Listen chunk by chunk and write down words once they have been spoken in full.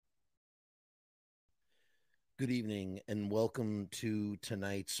Good evening and welcome to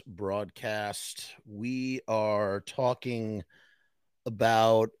tonight's broadcast. We are talking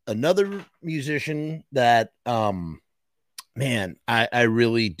about another musician that man, I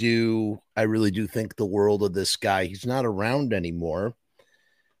really do think the world of this guy. He's not around anymore.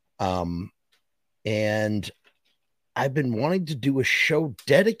 Um and I've been wanting to do a show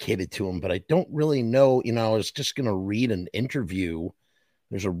dedicated to him, but I don't really know, I was just going to read an interview.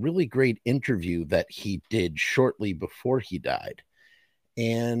 There's a really great interview that he did shortly before he died.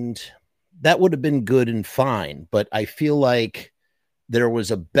 And that would have been good and fine, but I feel like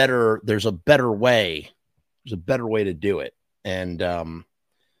there's a better way. There's a better way to do it. And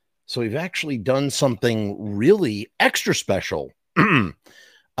so we've actually done something really extra special in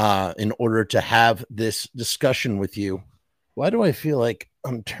order to have this discussion with you. Why do I feel like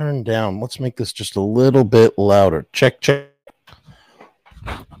I'm turned down? Let's make this just a little bit louder. Check, check.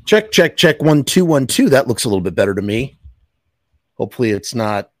 Check, check, check. 1, 2, 1, 2. That looks a little bit better to me. Hopefully it's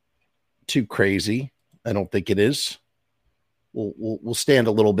not too crazy. I don't think it is. We'll stand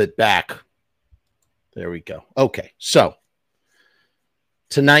a little bit back. There we go. Okay. So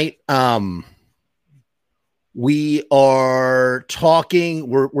tonight, we are talking,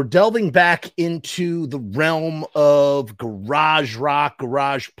 we're delving back into the realm of garage rock,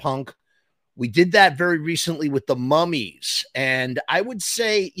 garage punk. We did that very recently with the Mummies. And I would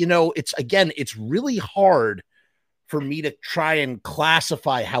say, it's really hard for me to try and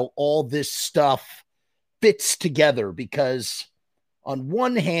classify how all this stuff fits together, because on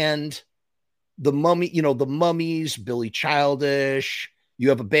one hand, the Mummies, Billy Childish, you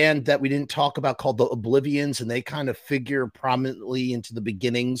have a band that we didn't talk about called the Oblivions, and they kind of figure prominently into the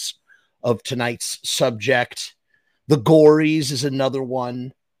beginnings of tonight's subject. The Gories is another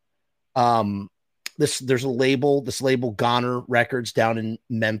one. There's a label, this label Goner Records down in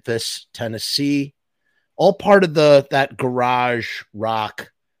Memphis, Tennessee, all part of that garage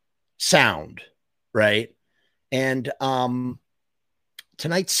rock sound, right? And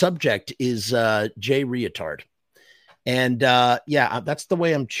tonight's subject is Jay Reatard. And that's the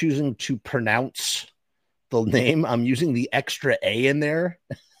way I'm choosing to pronounce the name. I'm using the extra A in there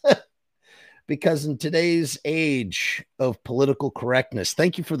because in today's age of political correctness,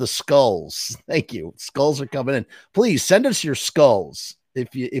 thank you for the skulls. Thank you. Skulls are coming in. Please send us your skulls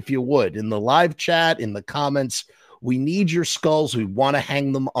if you would, in the live chat, in the comments. We need your skulls. We want to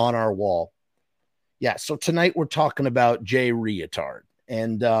hang them on our wall. Yeah. So tonight we're talking about Jay Reatard,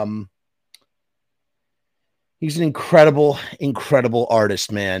 and he's an incredible, incredible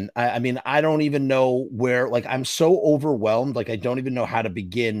artist, man. I mean, I don't even know where, like, I'm so overwhelmed. Like, I don't even know how to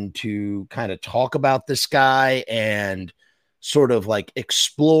begin to kind of talk about this guy and sort of like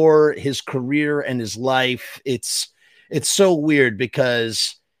explore his career and his life. It's so weird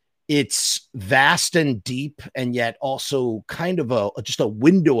because it's vast and deep, and yet also kind of just a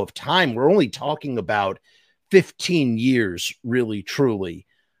window of time. We're only talking about 15 years, really, truly.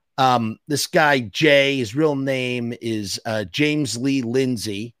 This guy, Jay, his real name is James Lee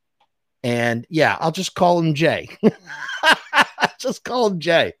Lindsay. And yeah, I'll just call him Jay. Just call him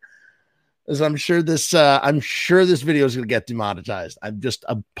Jay. As I'm sure this video is going to get demonetized.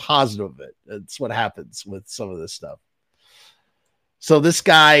 I'm positive of it. That's what happens with some of this stuff. So this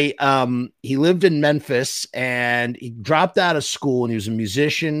guy, he lived in Memphis, and he dropped out of school, and he was a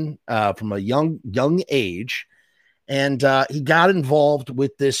musician from a young age. And he got involved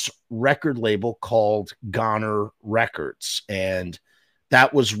with this record label called Goner Records. And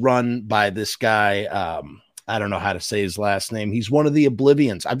that was run by this guy. I don't know how to say his last name. He's one of the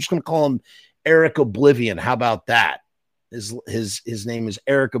Oblivions. I'm just going to call him Eric Oblivion. How about that? His name is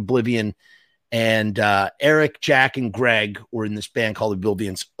Eric Oblivion. And Eric, Jack, and Greg were in this band called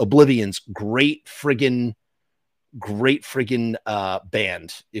Oblivions. Great friggin'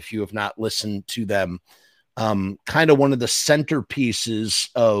 band. If you have not listened to them. Kind of one of the centerpieces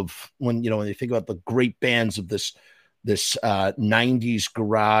of when you think about the great bands of this 90s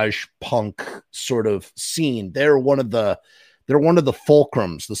garage punk sort of scene. They're one of the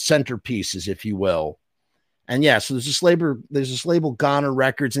fulcrums, the centerpieces, if you will. And yeah, so there's this label Goner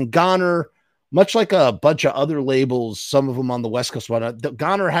Records, and Goner, much like a bunch of other labels, some of them on the West Coast,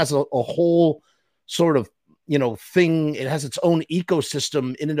 Goner has a whole sort of thing. It has its own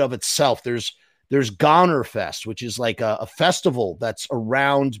ecosystem in and of itself. There's Goner Fest, which is like a festival that's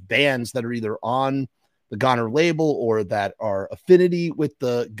around bands that are either on the Goner label or that are affinity with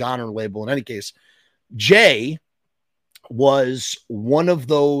the Goner label. In any case, Jay was one of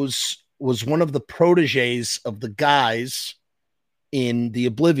the proteges of the guys in the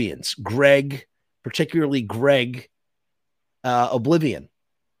Oblivions. Greg, particularly Greg Oblivion.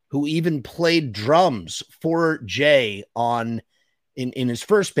 who even played drums for Jay in his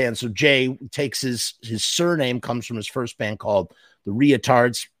first band. So Jay takes his surname comes from his first band called the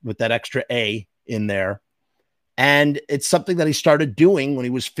Reatards with that extra A in there. And it's something that he started doing when he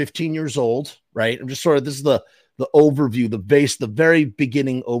was 15 years old, right? I'm just this is the overview, the very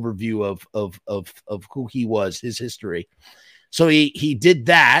beginning overview of who he was, his history. So he did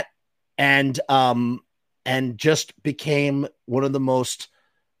that and just became one of the most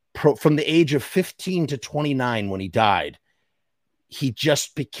from the age of 15 to 29 when he died. He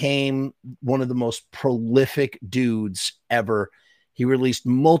just became one of the most prolific dudes ever. He released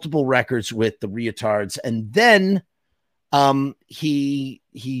multiple records with the Reatards, and then he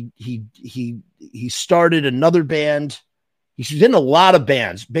started another band. He's in a lot of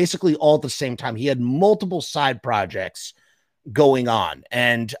bands, basically all at the same time. He had multiple side projects going on,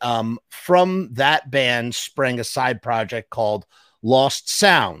 and from that band sprang a side project called Lost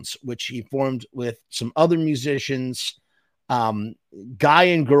Sounds, which he formed with some other musicians, guy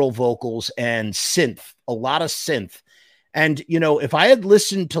and girl vocals, and synth, a lot of synth. And, you know, if I had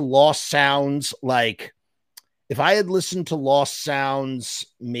listened to Lost Sounds,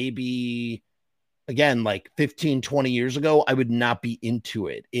 maybe, again, like 15, 20 years ago, I would not be into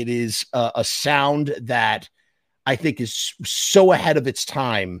it. It is a sound that I think is so ahead of its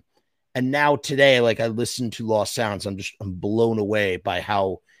time. And now today, like I listen to Lost Sounds, I'm blown away by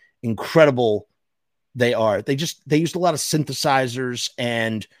how incredible they are. They used a lot of synthesizers,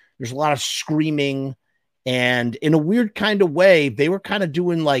 and there's a lot of screaming. And in a weird kind of way, they were kind of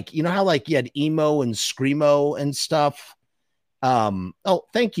doing like, you know how like you had emo and screamo and stuff. Oh,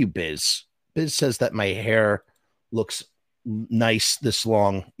 thank you, Biz. Biz says that my hair looks nice this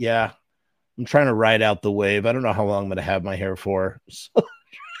long. Yeah, I'm trying to ride out the wave. I don't know how long I'm going to have my hair for. So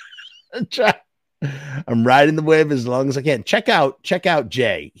I'm riding the wave as long as I can. Check out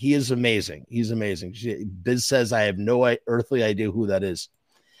Jay. He is amazing. He's amazing. Biz says I have no earthly idea who that is.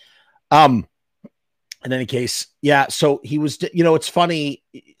 In any case, yeah. So he was, you know, it's funny.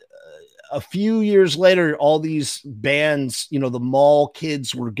 A few years later, all these bands, you know, the mall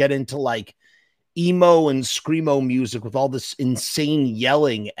kids were getting to like emo and screamo music with all this insane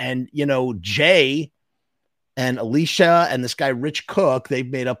yelling. And, you know, Jay and Alicia and this guy, Rich Cook, they've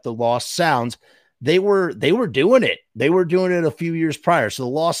made up the Lost Sounds. They were doing it. They were doing it a few years prior. So the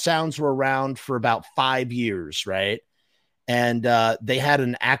Lost Sounds were around for about 5 years, right? And they had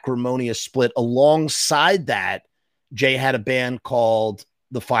an acrimonious split. Alongside that, Jay had a band called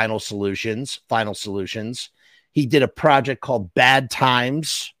the Final Solutions. He did a project called Bad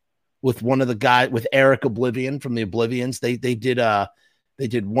Times with one of the guys, with Eric Oblivion from the Oblivions. They did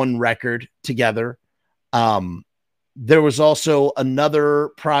one record together. There was also another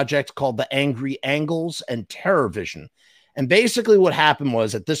project called The Angry Angles and Terror Vision. And basically what happened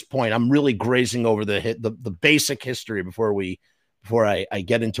was, at this point, I'm really grazing over the basic history before I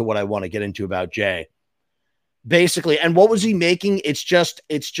get into what I want to get into about Jay. Basically, and what was he making? It's just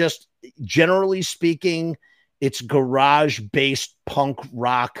generally speaking, it's garage-based punk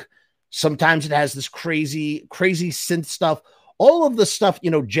rock. Sometimes it has this crazy synth stuff. All of the stuff,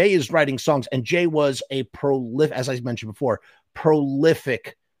 you know, Jay is writing songs, and Jay was a prolific, as I mentioned before,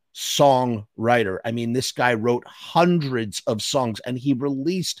 prolific songwriter. I mean, this guy wrote hundreds of songs, and he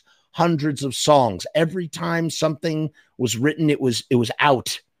released hundreds of songs. Every time something was written, it was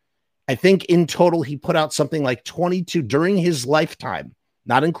out. I think in total, he put out something like 22 during his lifetime,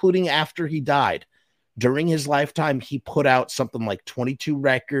 not including after he died. During his lifetime, he put out something like 22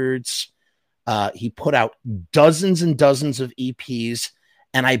 records. He put out dozens and dozens of EPs.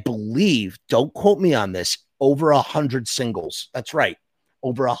 And I believe, don't quote me on this, over 100 singles. That's right.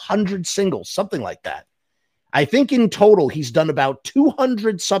 Over 100 singles, something like that. I think in total, he's done about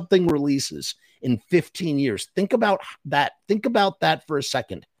 200 something releases in 15 years. Think about that. Think about that for a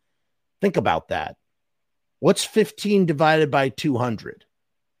second. Think about that. What's 15 divided by 200?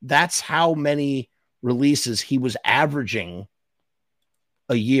 That's how many releases he was averaging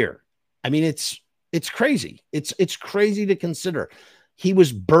a year. I mean, it's crazy. It's crazy to consider. He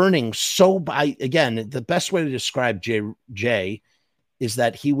was burning again, the best way to describe Jay is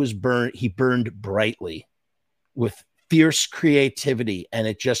that he burned brightly with fierce creativity, and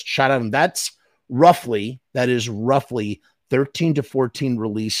it just shot at him. That is roughly 13 to 14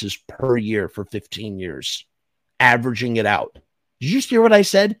 releases per year for 15 years, averaging it out. Did you just hear what I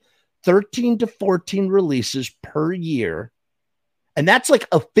said? 13 to 14 releases per year. And that's like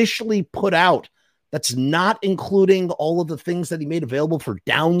officially put out. That's not including all of the things that he made available for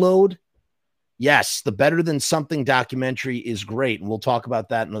download. Yes, the Better Than Something documentary is great, and we'll talk about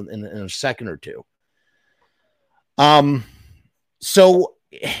that in a second or two. So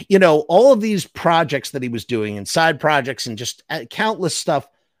all of these projects that he was doing and side projects and just countless stuff,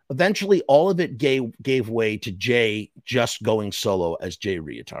 eventually all of it gave way to Jay just going solo as Jay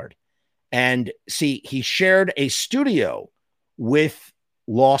Reatard. And see, he shared a studio with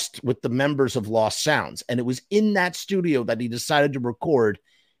the members of Lost Sounds. And it was in that studio that he decided to record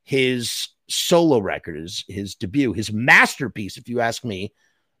his solo record, his debut, his masterpiece, if you ask me,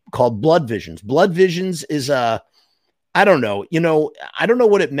 called Blood Visions. Blood Visions is I don't know, I don't know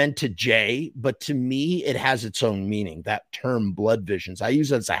what it meant to Jay, but to me, it has its own meaning. That term Blood Visions, I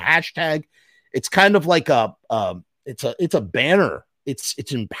use it as a hashtag. It's kind of like it's a banner.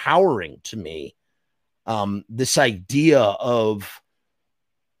 It's empowering to me. This idea of,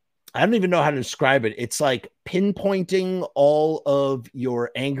 I don't even know how to describe it. It's like pinpointing all of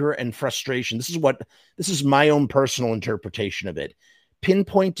your anger and frustration. This is my own personal interpretation of it.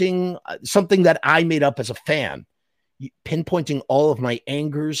 Pinpointing something that I made up as a fan, pinpointing all of my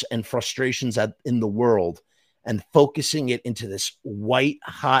angers and frustrations in the world and focusing it into this white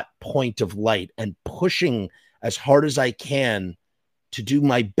hot point of light and pushing as hard as I can to do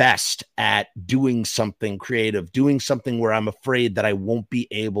my best at doing something creative, doing something where I'm afraid that I won't be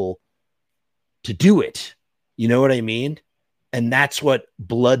able to do it. You know what I mean? And that's what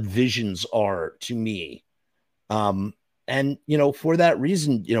Blood Visions are to me. And, for that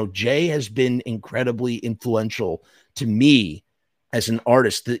reason, Jay has been incredibly influential to me as an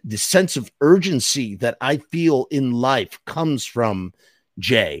artist. The sense of urgency that I feel in life comes from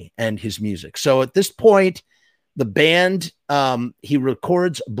Jay and his music. So at this point, the band, he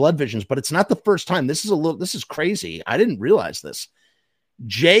records Blood Visions, but it's not the first time. This is crazy. I didn't realize this.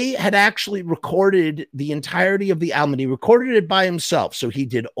 Jay had actually recorded the entirety of the album, and he recorded it by himself. So he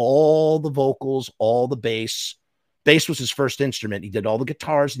did all the vocals, all the bass. Bass was his first instrument. He did all the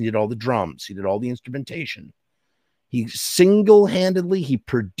guitars, and he did all the drums. He did all the instrumentation. He single-handedly, he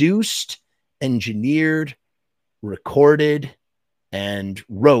produced, engineered, recorded, and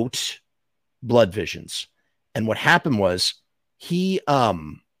wrote Blood Visions. And what happened was it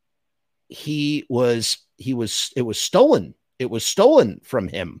was stolen. It was stolen from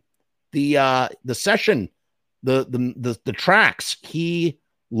him. The session, the tracks, he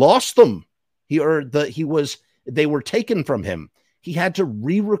lost them. They were taken from him. He had to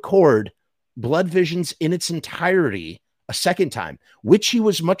re-record Blood Visions in its entirety a second time, which he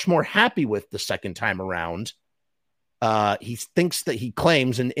was much more happy with the second time around. He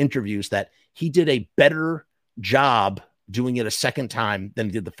claims in interviews that he did a better job doing it a second time than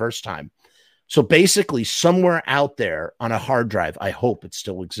he did the first time. So basically, somewhere out there on a hard drive, I hope it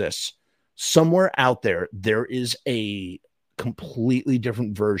still exists, somewhere out there, there is a completely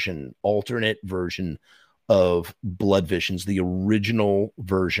different version, alternate version of Blood Visions, the original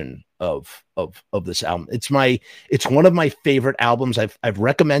version of this album. It's one of my favorite albums. I've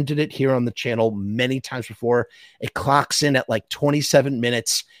recommended it here on the channel many times before. It clocks in at like 27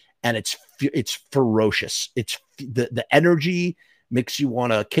 minutes, and it's ferocious. It's the energy makes you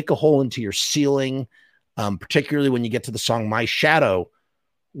want to kick a hole into your ceiling, particularly when you get to the song My Shadow,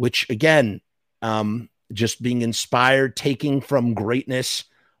 which again, just being inspired, taking from greatness.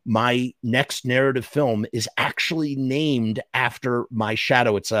 My next narrative film is actually named after My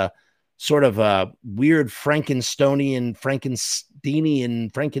Shadow. It's a sort of a weird Frankensteinian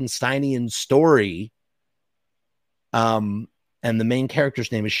story. And the main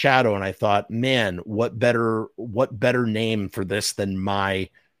character's name is Shadow. And I thought, man, what better name for this than My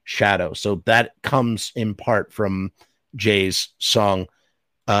Shadow? So that comes in part from Jay's song.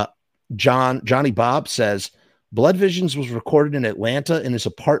 Johnny Bob says, Blood Visions was recorded in Atlanta in his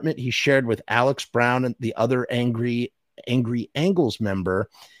apartment he shared with Alex Brown and the other Angry Angles member.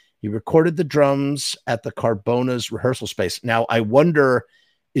 He recorded the drums at the Carbona's rehearsal space. Now, I wonder,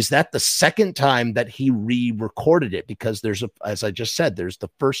 is that the second time that he re-recorded it? Because as I just said, there's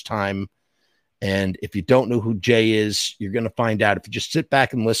the first time. And if you don't know who Jay is, you're going to find out. If you just sit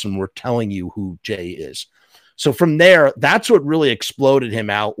back and listen, we're telling you who Jay is. So from there, that's what really exploded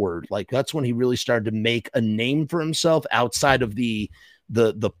him outward. Like, that's when he really started to make a name for himself outside of the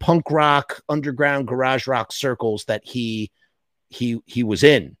punk rock, underground garage rock circles that he was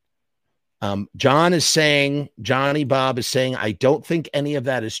in. Johnny Bob is saying, I don't think any of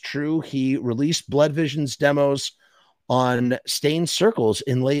that is true. He released Blood Visions demos on Stained Circles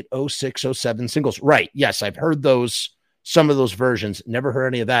in late 06, 07 singles. Right. Yes, I've heard some of those versions. Never heard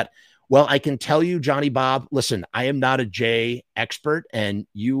any of that. Well, I can tell you, Johnny Bob, listen, I am not a Jay expert, and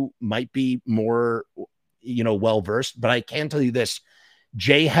you might be more, well-versed, but I can tell you this.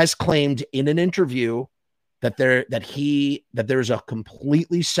 Jay has claimed in an interview that there's a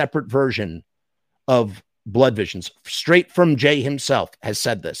completely separate version of Blood Visions, straight from Jay himself, has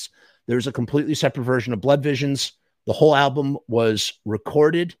said this. There's a completely separate version of Blood Visions. The whole album was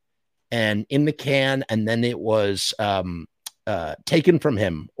recorded and in the can, and then it was taken from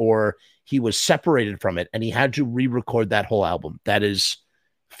him, or he was separated from it, and he had to re-record that whole album. That is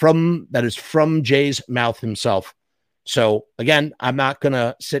from Jay's mouth himself. So again, I'm not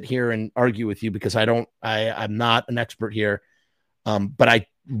gonna sit here and argue with you because I'm not an expert here. But I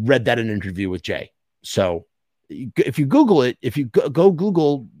read that in an interview with Jay. So if you Google it, if you go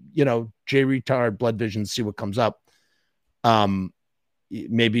Google, Jay Reatard Blood Vision, see what comes up.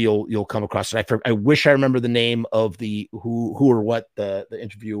 Maybe you'll come across it. I wish I remember the name of the who or what the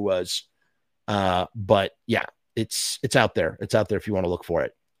interview was. But yeah, it's out there. It's out there if you want to look for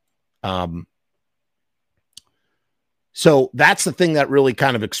it. So that's the thing that really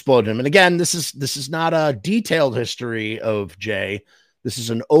kind of exploded him. And again, this is not a detailed history of Jay. This is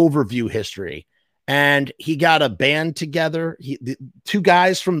an overview history. And he got a band together. The two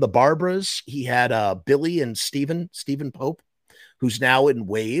guys from the Barbaras. He had Billy and Stephen Pope, who's now in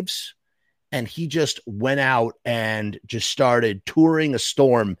Waves. And he just went out and just started touring a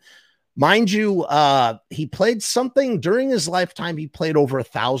storm. Mind you, he played something during his lifetime. He played over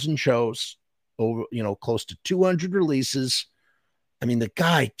 1,000 shows, over, close to 200 releases. I mean, the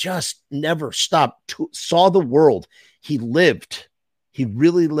guy just never stopped, saw the world. He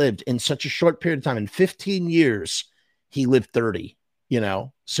really lived in such a short period of time. In 15 years, he lived 30,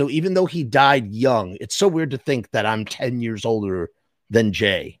 So even though he died young, it's so weird to think that I'm 10 years older than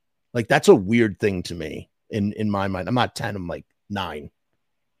Jay. Like, that's a weird thing to me in my mind. I'm not 10, I'm like 9.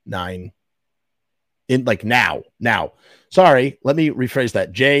 In like now. Sorry, let me rephrase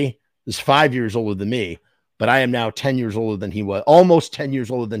that. Jay is 5 years older than me, but I am now 10 years older than he was, almost 10 years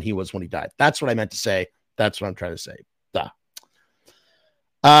older than he was when he died. That's what I meant to say. That's what I'm trying to say.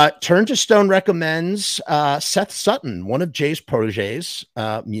 Turn to Stone recommends Seth Sutton, one of Jay's proteges,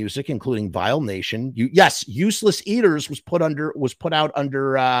 music, including Vile Nation. Useless Eaters was put out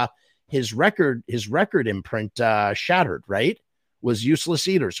under his record imprint, Shattered, right? Was Useless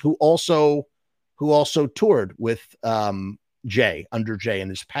Eaters, who also toured with Jay, under Jay,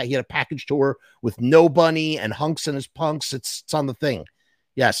 and he had a package tour with No Bunny and Hunks and His Punks. It's on the thing.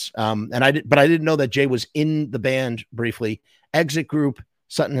 Yes. But I didn't know that Jay was in the band briefly. Exit Group.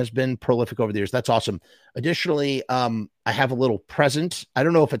 Sutton has been prolific over the years. That's awesome. Additionally, I have a little present. I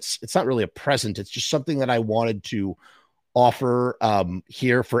don't know if it's not really a present. It's just something that I wanted to offer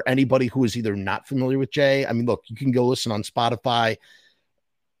here for anybody who is either not familiar with Jay. I mean, look, you can go listen on Spotify.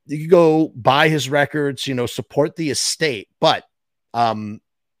 You can go buy his records, support the estate. But I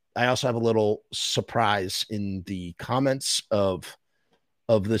also have a little surprise in the comments of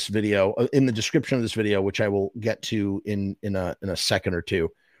this video, in the description of this video, which I will get to in a second or two.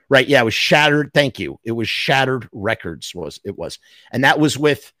 Right. Yeah. It was Shattered. Thank you. It was Shattered Records it was. And that was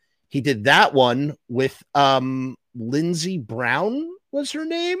he did that one with Lindsey Brown was her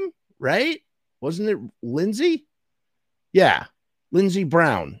name, right? Wasn't it Lindsey? Yeah. Lindsey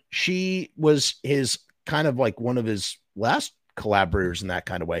Brown. She was his kind of like one of his last collaborators in that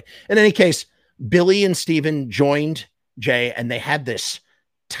kind of way. In any case, Billy and Steven joined Jay, and they had this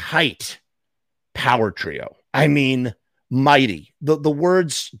tight power trio. I mean, mighty. The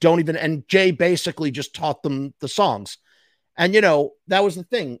words don't even, and Jay basically just taught them the songs. And that was the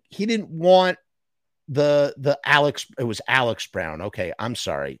thing. He didn't want the Alex, it was Alex Brown. Okay, I'm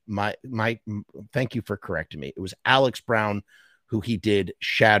sorry. My thank you for correcting me. It was Alex Brown who he did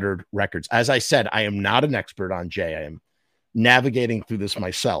Shattered Records. As I said, I am not an expert on Jay. I am navigating through this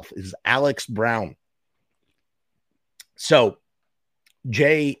myself. It is Alex Brown. So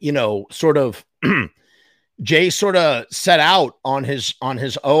Jay, Jay sort of set out on his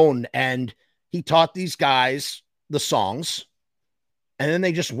own, and he taught these guys the songs, and then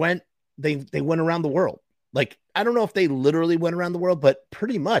they just went around the world. Like, I don't know if they literally went around the world, but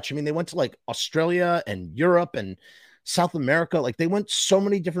pretty much. I mean, they went to like Australia and Europe and South America. Like, they went so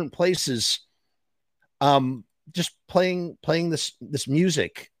many different places, just playing this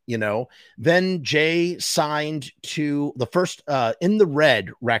music. Then Jay signed to the first In the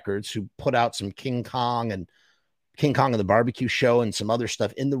Red Records, who put out some King Kong and the Barbecue Show and some other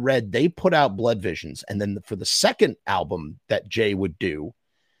stuff. In the Red, they put out Blood Visions. And then for the second album that Jay would do,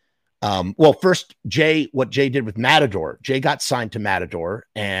 first what Jay did with Matador, Jay got signed to Matador,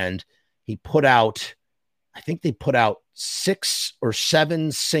 and he put out, I think they put out 6 or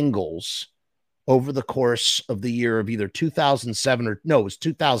 7 singles over the course of the year of either 2007 it was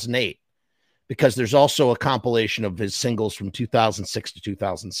 2008, because there's also a compilation of his singles from 2006 to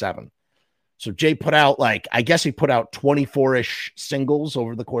 2007. So Jay put out, I guess he put out 24-ish singles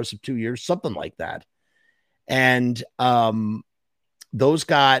over the course of 2 years, something like that. And those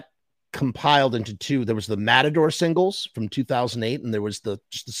got compiled into two. There was the Matador singles from 2008, and there was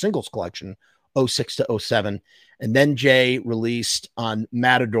just the singles collection, 06 to 07. And then Jay released on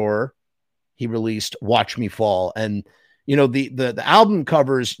Matador, he released Watch Me Fall. And the album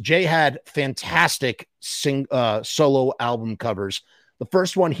covers, Jay had fantastic solo album covers. The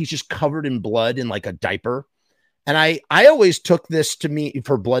first one, he's just covered in blood in like a diaper. And I always took this to mean,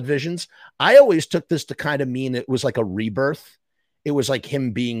 for Blood Visions, I always took this to kind of mean it was like a rebirth. It was like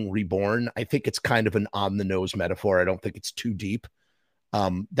him being reborn. I think it's kind of an on the nose metaphor. I don't think it's too deep.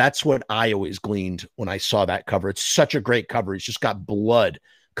 That's what I always gleaned when I saw that cover. It's such a great cover. He's just got blood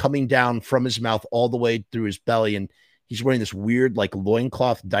coming down from his mouth all the way through his belly. And he's wearing this weird like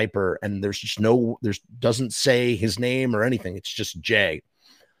loincloth diaper. And there's doesn't say his name or anything. It's just Jay.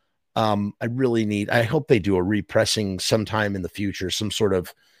 I hope they do a repressing sometime in the future, some sort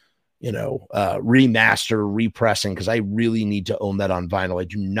of, remaster repressing, because I really need to own that on vinyl. I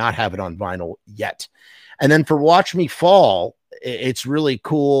do not have it on vinyl yet. And then for Watch Me Fall, it's really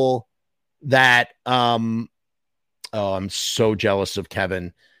cool that, I'm so jealous of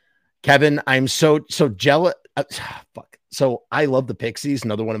Kevin. I'm so jealous. Fuck. So I love the Pixies,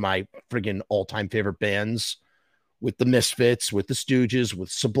 another one of my friggin' all-time favorite bands. With the Misfits, with the Stooges,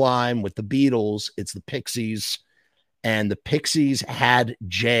 with Sublime, with the Beatles, it's the Pixies. And the Pixies had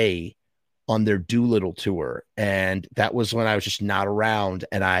Jay on their Doolittle tour. And that was when I was just not around.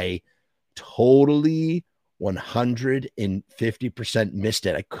 And I totally 150% missed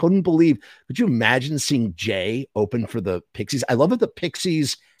it. I couldn't believe, could you imagine seeing Jay open for the Pixies? I love that the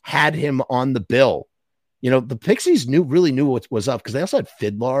Pixies had him on the bill. The Pixies really knew what was up, because they also had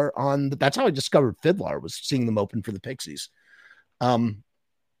Fiddler on. That's how I discovered Fiddler, was seeing them open for the Pixies.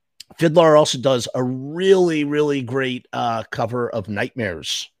 Fiddler also does a really, really great cover of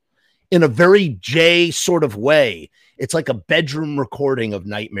Nightmares in a very Jay sort of way. It's like a bedroom recording of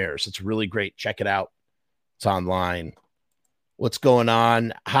Nightmares. It's really great. Check it out. It's online. What's going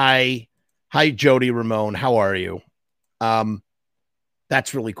on? Hi, Jody Ramone. How are you?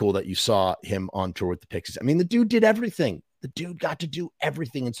 That's really cool that you saw him on tour with the Pixies. I mean, the dude did everything. The dude got to do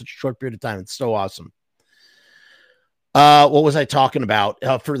everything in such a short period of time. It's so awesome. What was I talking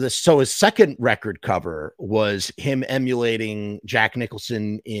about for this? So his second record cover was him emulating Jack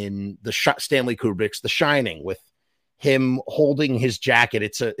Nicholson in the Stanley Kubrick's The Shining, with him holding his jacket.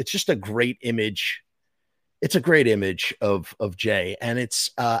 It's just a great image. It's a great image of Jay, and it's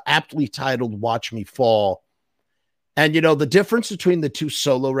aptly titled Watch Me Fall. And, the difference between the two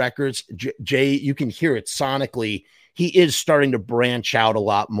solo records, Jay, you can hear it sonically. He is starting to branch out a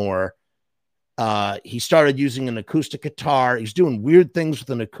lot more. He started using an acoustic guitar. He's doing weird things with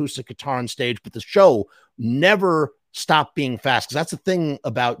an acoustic guitar on stage, but the show never stopped being fast. Because that's the thing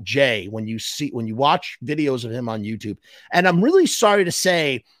about Jay, when you watch videos of him on YouTube. And I'm really sorry to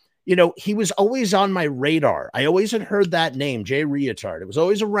say, he was always on my radar. I always had heard that name, Jay Reatard. It was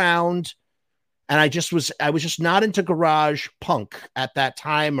always around. And I was just not into garage punk at that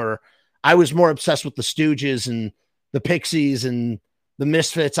time, or I was more obsessed with the Stooges and the Pixies and the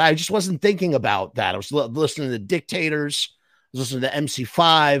Misfits. I just wasn't thinking about that. I was listening to the Dictators. I was listening to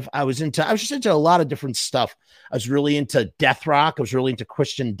MC5. I was just into a lot of different stuff. I was really into death rock. I was really into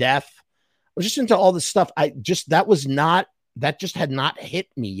Christian death. I was just into all this stuff. That just had not hit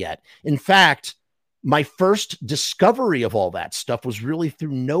me yet. In fact, my first discovery of all that stuff was really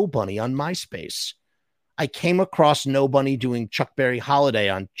through No Bunny on MySpace. I came across No Bunny doing Chuck Berry Holiday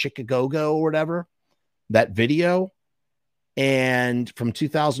on Chicago or whatever, that video, and from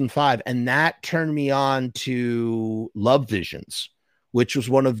 2005. And that turned me on to Love Visions, which was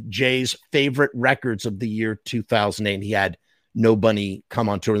one of Jay's favorite records of the year 2008. He had No Bunny come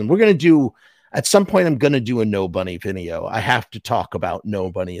on tour. And at some point, I'm going to do a No Bunny video. I have to talk about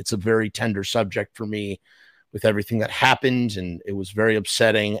No Bunny. It's a very tender subject for me with everything that happened, and it was very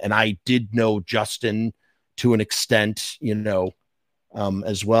upsetting. And I did know Justin to an extent,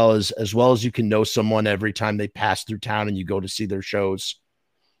 as well as you can know someone every time they pass through town and you go to see their shows.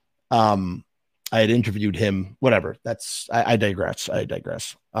 I had interviewed him, whatever. I digress.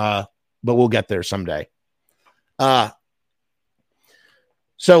 But we'll get there someday.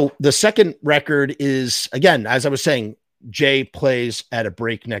 So the second record is, again, as I was saying, Jay plays at a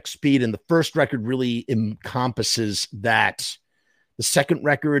breakneck speed, and the first record really encompasses that. The second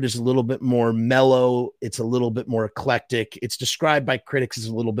record is a little bit more mellow. It's a little bit more eclectic. It's described by critics as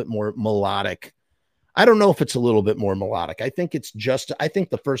a little bit more melodic. I don't know if it's a little bit more melodic. I think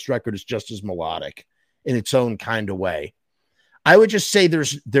the first record is just as melodic in its own kind of way. I would just say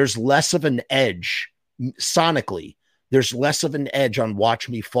there's less of an edge sonically. There's less of an edge on Watch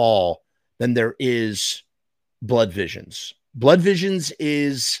Me Fall than there is Blood Visions. Blood Visions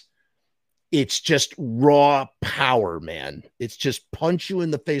it's just raw power, man. It's just punch you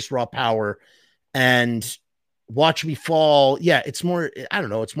in the face, raw power. And Watch Me Fall. Yeah, it's more, I don't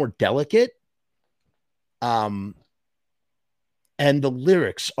know, it's more delicate. And the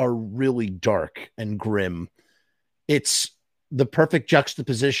lyrics are really dark and grim. It's the perfect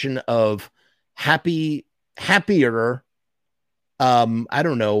juxtaposition of happier, I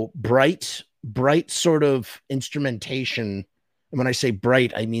don't know, bright sort of instrumentation. And when I say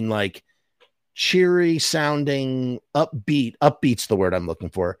bright, I mean like cheery sounding, upbeat's the word I'm looking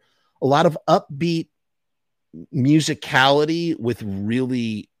for. A lot of upbeat musicality with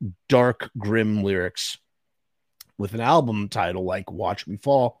really dark, grim lyrics, with an album title like Watch Me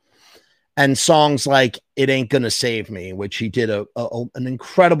Fall, and songs like It Ain't Gonna Save Me, which he did an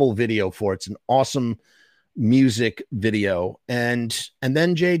incredible video for. It's an awesome music video. And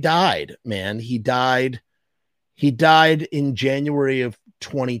then Jay died, man. He died in January of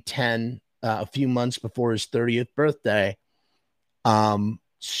 2010, a few months before his 30th birthday.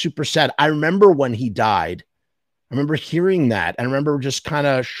 Super sad. I remember when he died. I remember hearing that. I remember just kind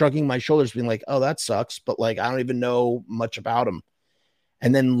of shrugging my shoulders, being like, oh, that sucks. But like, I don't even know much about him.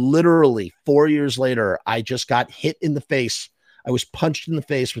 And then literally 4 years later, I just got hit in the face. I was punched in the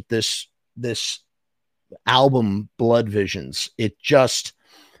face with this album, Blood Visions. It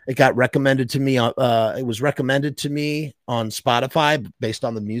got recommended to me. It was recommended to me on Spotify based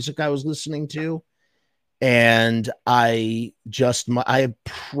on the music I was listening to. And I have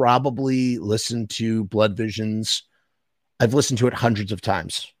probably listened to Blood Visions. I've listened to it hundreds of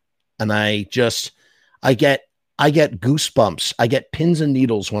times. And I get goosebumps. I get pins and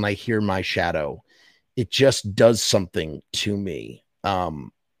needles when I hear My Shadow. It just does something to me.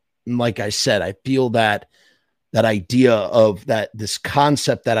 Like I said, I feel that idea of this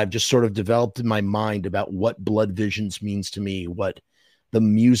concept that I've just sort of developed in my mind about what Blood Visions means to me, what the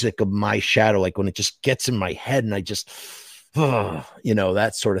music of My Shadow, like when it just gets in my head and I just,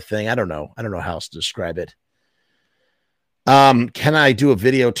 that sort of thing. I don't know how else to describe it. Can I do a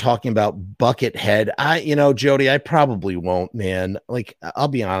video talking about Buckethead? Jody, I probably won't, man. Like, I'll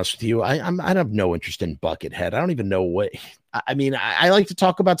be honest with you. I have no interest in Buckethead. I don't even know what, I like to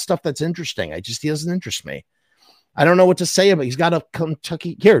talk about stuff that's interesting. He doesn't interest me. I don't know what to say about it. He's got a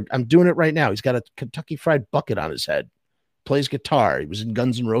Kentucky, here, I'm doing it right now. He's got a Kentucky Fried bucket on his head, plays guitar. He was in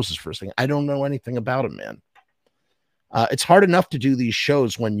Guns N' Roses first thing. I don't know anything about him, man. It's hard enough to do these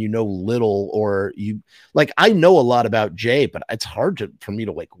shows when you know little, or I know a lot about Jay, but it's hard for me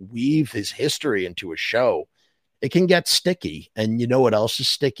to like weave his history into a show. It can get sticky. And you know what else is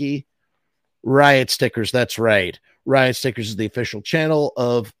sticky? Riot Stickers. That's right. Riot Stickers is the official channel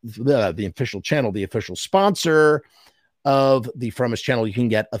of the official sponsor of the Frumess channel. You can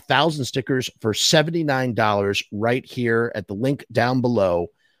get 1,000 stickers for $79 right here at the link down below.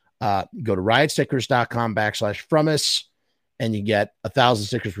 Go to riotstickers.com/Frumess and you get 1,000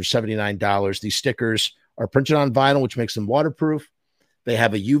 stickers for $79. These stickers are printed on vinyl, which makes them waterproof. They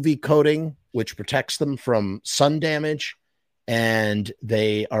have a UV coating, which protects them from sun damage, and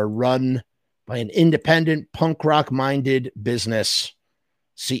they are run by an independent punk rock minded business,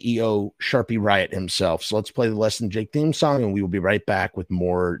 CEO Sharpie Riot himself. So let's play the Less Than Jake theme song and we will be right back with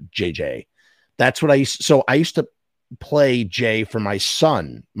more JJ. That's what I used to play Jay for my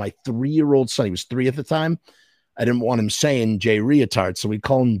son, my 3-year-old son. He was 3 at the time. I didn't want him saying Jay Reatard, so we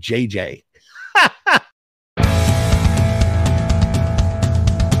call him JJ.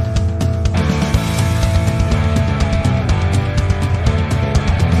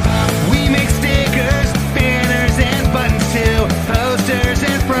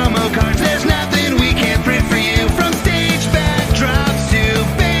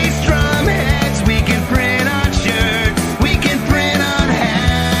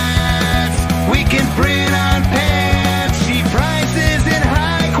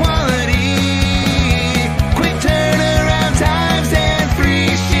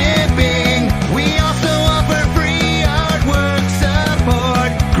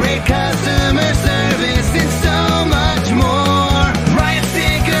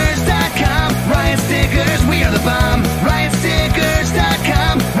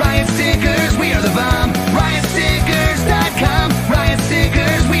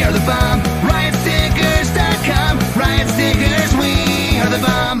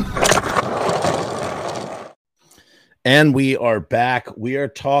 And we are back. We are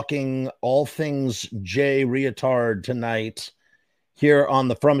talking all things Jay Reatard tonight here on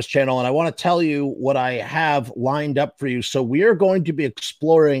the Frumess channel. And I want to tell you what I have lined up for you. So we are going to be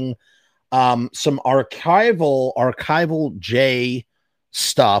exploring some archival Jay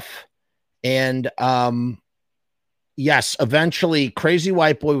stuff. And yes, eventually, Crazy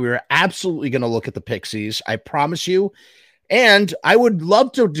White Boy, we were absolutely going to look at the Pixies. I promise you. And I would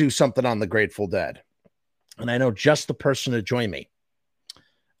love to do something on the Grateful Dead. And I know just the person to join me.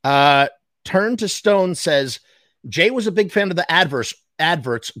 Turn to Stone says, Jay was a big fan of the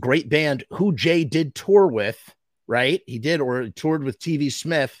Adverts, great band who Jay did tour with, right? He did, or toured with TV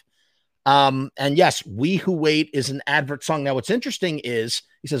Smith. And yes, We Who Wait is an Advert song. Now, what's interesting is,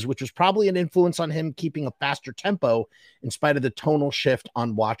 he says, which was probably an influence on him keeping a faster tempo in spite of the tonal shift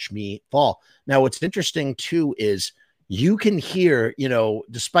on Watch Me Fall. Now, what's interesting too is you can hear,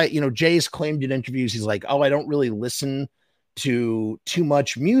 despite, Jay's claimed in interviews, he's like, oh, I don't really listen to too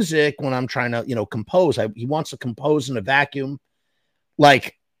much music when I'm trying to, compose. He wants to compose in a vacuum.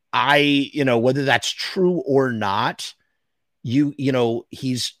 Like whether that's true or not,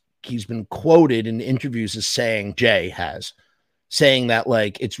 he's been quoted in interviews as saying, saying that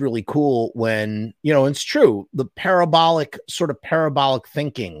like, it's really cool when, it's true. The parabolic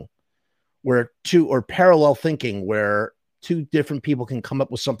thinking parallel thinking where two different people can come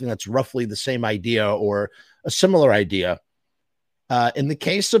up with something that's roughly the same idea or a similar idea. In the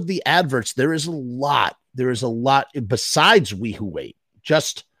case of the Adverts, there is a lot besides We Who Wait,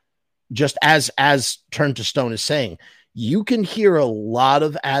 just as Turn to Stone is saying, you can hear a lot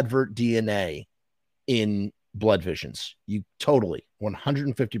of Advert DNA in Blood Visions. You totally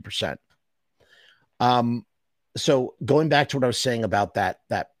 150%. So going back to what I was saying about that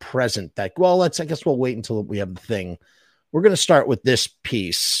present, I guess we'll wait until we have the thing. We're going to start with this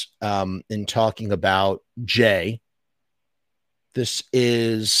piece in talking about Jay. This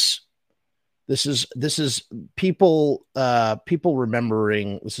is people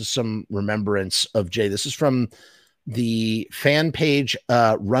remembering. This is some remembrance of Jay. This is from the fan page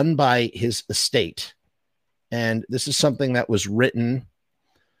run by his estate. And this is something that was written,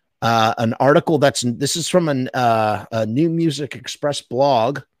 an article this is from a New Music Express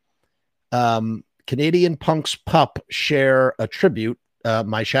blog. Canadian Punk's Pup share a tribute,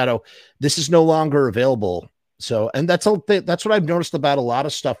 My Shadow. This is no longer available. So, and that's what I've noticed about a lot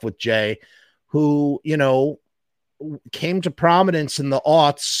of stuff with Jay, who, came to prominence in the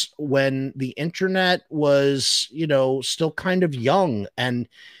aughts when the internet was, still kind of young. And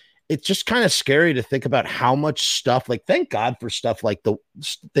it's just kind of scary to think about how much stuff, like, thank God for stuff like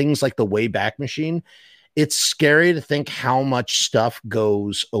things like the Wayback Machine. It's scary to think how much stuff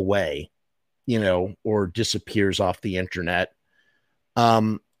goes away, or disappears off the internet.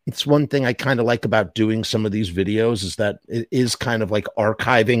 It's one thing I kind of like about doing some of these videos is that it is kind of like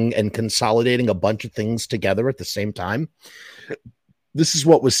archiving and consolidating a bunch of things together at the same time. This is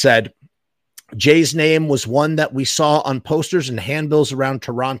what was said. Jay's name was one that we saw on posters and handbills around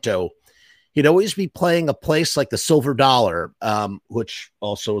Toronto. He'd always be playing a place like the Silver Dollar, which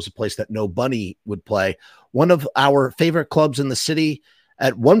also is a place that No Bunny would play. One of our favorite clubs in the city.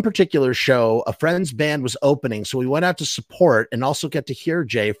 At one particular show, a friend's band was opening, so we went out to support and also get to hear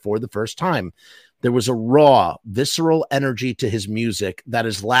Jay for the first time. There was a raw, visceral energy to his music that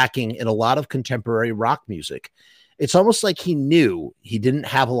is lacking in a lot of contemporary rock music. It's almost like he knew he didn't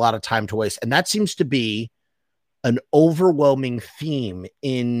have a lot of time to waste, and that seems to be an overwhelming theme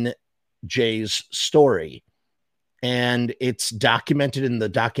in Jay's story. And it's documented in the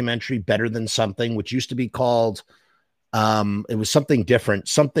documentary Better Than Something, which used to be called it was something different,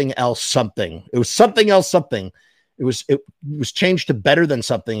 something else, something. It was something else, something. It was changed to Better Than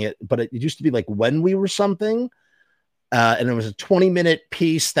Something, but it used to be like When We Were Something. And it was a 20-minute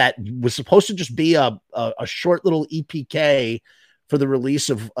piece that was supposed to just be a short little EPK for the release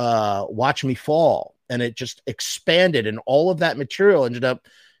of Watch Me Fall. And it just expanded, and all of that material ended up,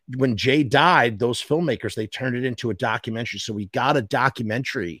 when Jay died, those filmmakers, they turned it into a documentary. So we got a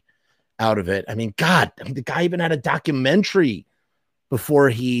documentary out of it. I mean, God, the guy even had a documentary before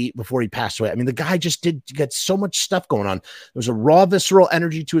he passed away. I mean, the guy just did get so much stuff going on. There's a raw, visceral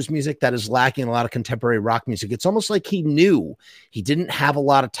energy to his music that is lacking in a lot of contemporary rock music. It's almost like he knew he didn't have a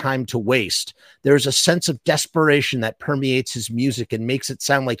lot of time to waste. There's a sense of desperation that permeates his music and makes it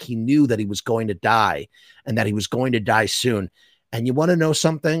sound like he knew that he was going to die and that he was going to die soon. And you want to know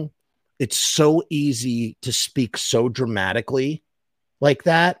something? It's so easy to speak so dramatically like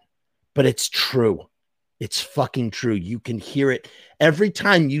that, but it's true. It's fucking true. You can hear it every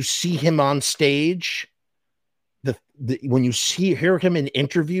time you see him on stage. When you hear him in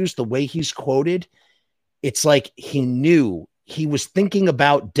interviews, the way he's quoted, it's like he knew, he was thinking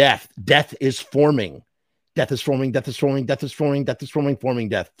about death. Death is forming. Death is forming. Death is forming. Death is forming. Death is forming. Forming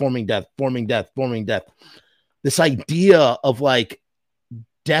death. Forming death. Forming death. Forming death. This idea of like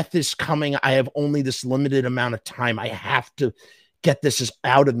death is coming. I have only this limited amount of time. I have to get this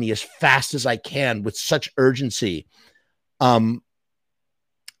out of me as fast as I can with such urgency. Um,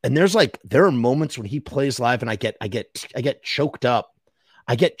 and there are moments when he plays live and I get choked up.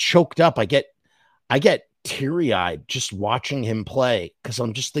 I get choked up. I get teary eyed just watching him play. Cause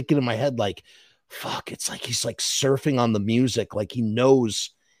I'm just thinking in my head, like, fuck, it's like, he's like surfing on the music. Like he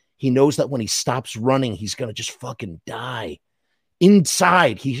knows that when he stops running, he's going to just fucking die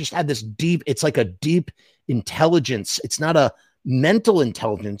inside. He just had this deep, it's like a deep intelligence. It's not a mental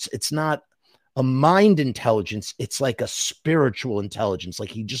intelligence. It's not a mind intelligence. It's like a spiritual intelligence.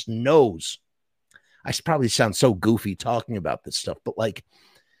 Like he just knows. I probably sound so goofy talking about this stuff, but like,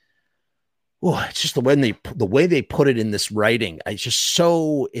 oh, it's just the way they put it in this writing. It's just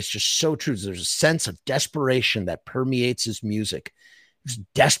so true. There's a sense of desperation that permeates his music. He's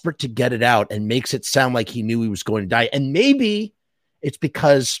desperate to get it out and makes it sound like he knew he was going to die. And maybe it's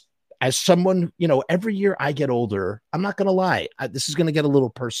because, as someone, every year I get older, I'm not going to lie. This is going to get a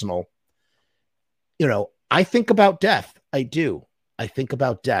little personal. I think about death. I do. I think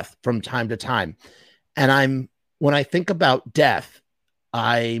about death from time to time. And when I think about death,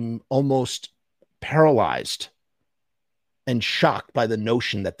 I'm almost paralyzed and shocked by the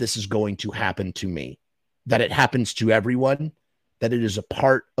notion that this is going to happen to me, that it happens to everyone, that it is a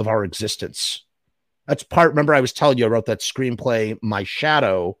part of our existence. Remember I was telling you, I wrote that screenplay, My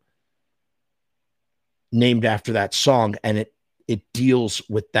Shadow, named after that song. And it deals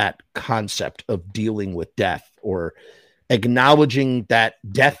with that concept of dealing with death, or acknowledging that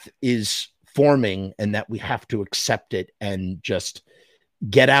death is forming and that we have to accept it and just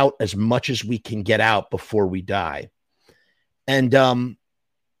get out as much as we can get out before we die. And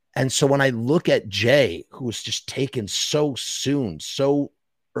so when I look at Jay, who was just taken so soon, so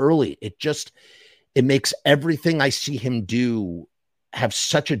early, it makes everything I see him do have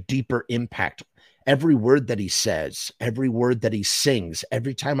such a deeper impact. Every word that he says, every word that he sings,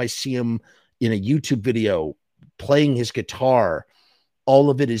 every time I see him in a YouTube video playing his guitar,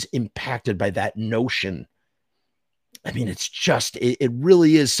 all of it is impacted by that notion. I mean, it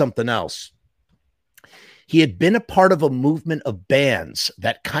really is something else. He had been a part of a movement of bands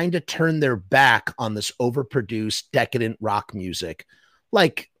that kind of turned their back on this overproduced, decadent rock music,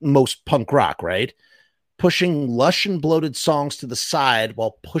 like most punk rock, right? Pushing lush and bloated songs to the side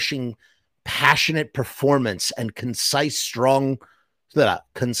while pushing passionate performance and concise songwriting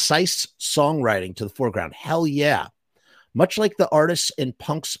to the foreground. Hell yeah. Much like the artists in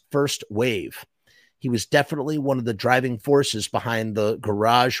punk's first wave, he was definitely one of the driving forces behind the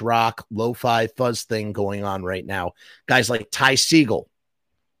garage rock, lo-fi fuzz thing going on right now. Guys like Ty Segall,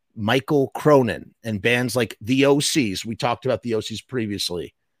 Michael Cronin, and bands like the OCs. We talked about the OCs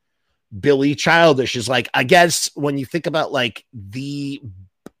previously. Billy Childish is like, I guess when you think about like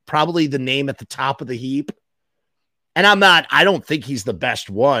probably the name at the top of the heap. And I don't think he's the best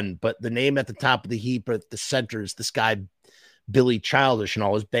one, but the name at the top of the heap at the center is this guy, Billy Childish, and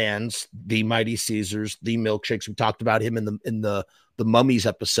all his bands, the Mighty Caesars, the Milkshakes. We talked about him in the Mummies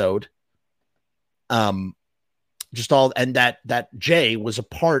episode. Just all, and that Jay was a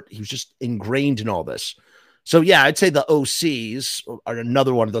part, he was just ingrained in all this. So yeah, I'd say the OCs are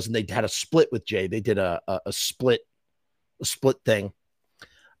another one of those, and they had a split with Jay. They did a split thing.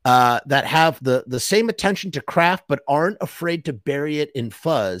 That have the same attention to craft, but aren't afraid to bury it in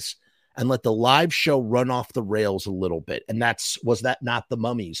fuzz and let the live show run off the rails a little bit. And was that not the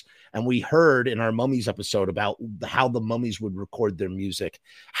Mummies? And we heard in our Mummies episode about how the Mummies would record their music,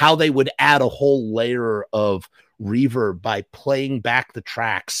 how they would add a whole layer of reverb by playing back the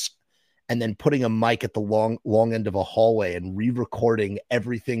tracks and then putting a mic at the long end of a hallway and re-recording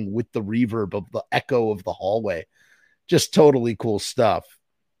everything with the reverb of the echo of the hallway. Just totally cool stuff.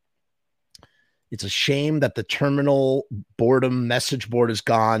 It's a shame that the terminal boredom message board is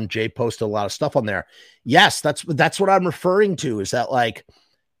gone. Jay posted a lot of stuff on there. Yes, that's what I'm referring to, is that like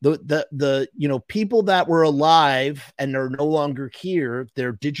the people that were alive and are no longer here,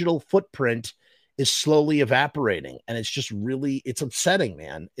 their digital footprint is slowly evaporating. And it's just it's upsetting,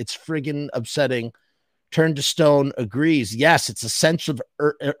 man. It's friggin' upsetting. Turn to Stone agrees. Yes, it's a sense of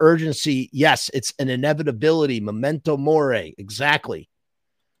urgency. Yes, it's an inevitability. Memento mori. Exactly.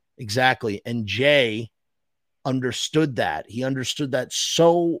 And Jay understood that. He understood that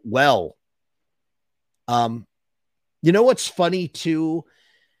so well. What's funny too?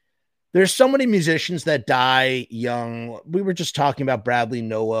 There's so many musicians that die young. We were just talking about Bradley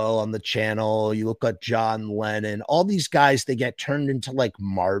Noel on the channel. You look at John Lennon, all these guys, they get turned into like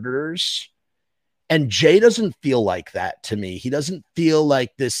martyrs. And Jay doesn't feel like that to me. He doesn't feel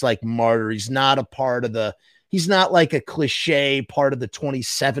like this like martyr. He's not a part of he's not like a cliche part of the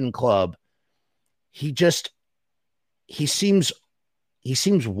 27 Club. He seems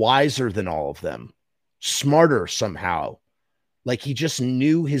wiser than all of them, smarter somehow. Like he just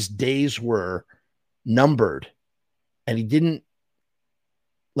knew his days were numbered, and he didn't,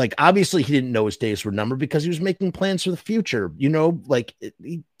 like, obviously he didn't know his days were numbered because he was making plans for the future, like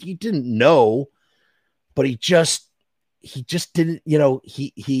he didn't know, but he just didn't,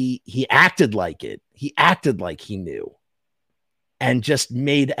 he acted like it. He acted like he knew and just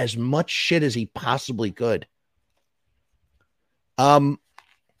made as much shit as he possibly could.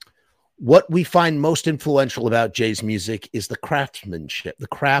 What we find most influential about Jay's music is the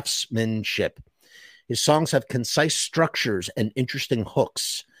craftsmanship. His songs have concise structures and interesting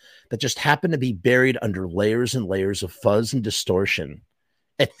hooks that just happen to be buried under layers and layers of fuzz and distortion.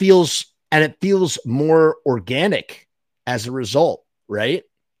 It feels more organic as a result, right?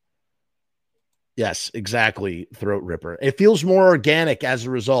 Yes, exactly. Throat ripper. It feels more organic as a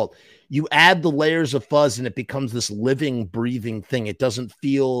result. You add the layers of fuzz and it becomes this living, breathing thing. It doesn't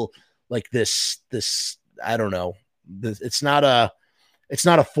feel like this, I don't know. It's not a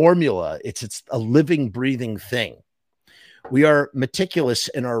formula. It's a living, breathing thing. We are meticulous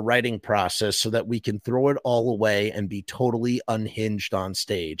in our writing process so that we can throw it all away and be totally unhinged on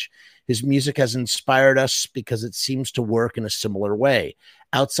stage. His music has inspired us because it seems to work in a similar way.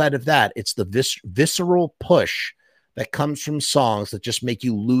 Outside of that, it's the visceral push that comes from songs that just make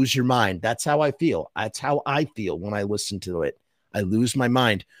you lose your mind. That's how I feel. That's how I feel when I listen to it. I lose my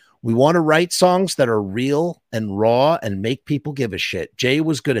mind. We want to write songs that are real and raw and make people give a shit. Jay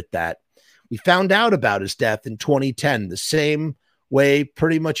was good at that. We found out about his death in 2010, the same way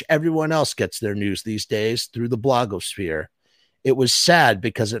pretty much everyone else gets their news these days, through the blogosphere. It was sad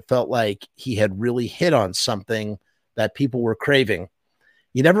because it felt like he had really hit on something that people were craving.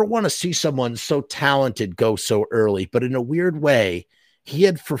 You never want to see someone so talented go so early, but in a weird way, he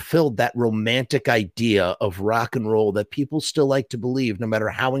had fulfilled that romantic idea of rock and roll that people still like to believe, no matter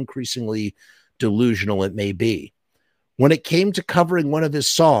how increasingly delusional it may be. When it came to covering one of his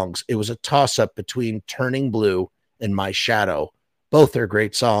songs, it was a toss-up between Turning Blue and My Shadow. Both are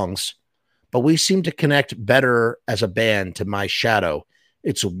great songs, but we seem to connect better as a band to My Shadow.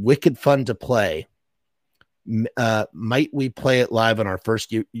 It's wicked fun to play. Might we play it live on our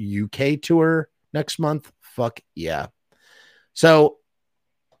first UK tour next month? Fuck yeah. So,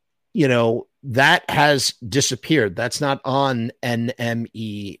 that has disappeared. That's not on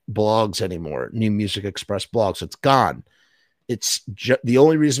NME blogs anymore, New Music Express blogs. It's gone. It's the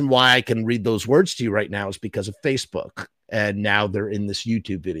only reason why I can read those words to you right now is because of Facebook. And now they're in this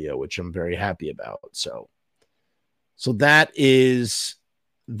YouTube video, which I'm very happy about. So that's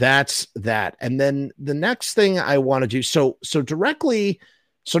that. And then the next thing I want to do, so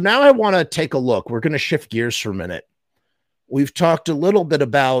now I want to take a look. We're going to shift gears for a minute. We've talked a little bit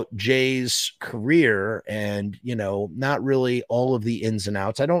about Jay's career and, not really all of the ins and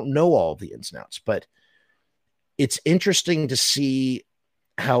outs. I don't know all of the ins and outs, but it's interesting to see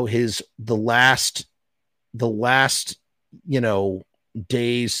how the last,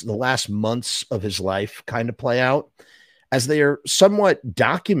 days, the last months of his life kind of play out, as they are somewhat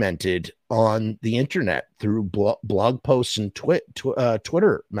documented on the internet through blog posts and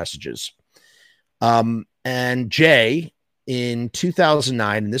Twitter messages. And Jay, in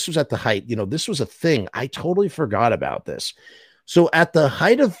 2009, and this was at the height, this was a thing. I totally forgot about this. So at the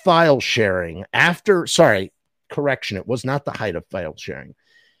height of file sharing, it was not the height of file sharing.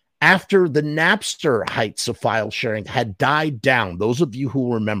 After the Napster heights of file sharing had died down, those of you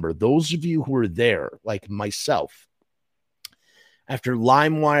who remember, those of you who were there, like myself, after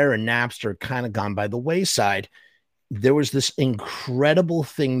LimeWire and Napster kind of gone by the wayside, there was this incredible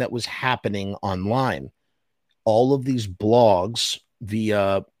thing that was happening online. All of these blogs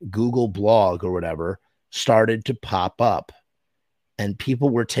via Google Blog or whatever started to pop up, and people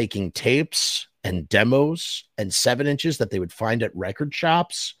were taking tapes and demos and 7-inches that they would find at record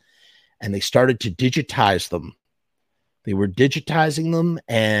shops, and they started to digitize them. They were digitizing them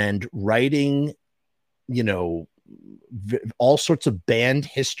and writing, all sorts of band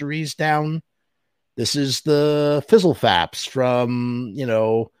histories down. This is the Fizzle Faps from,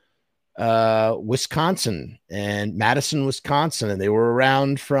 Wisconsin and Madison, Wisconsin, and they were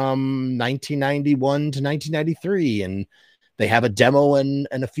around from 1991 to 1993, and they have a demo and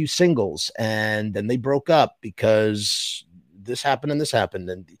a few singles, and then they broke up because this happened and this happened,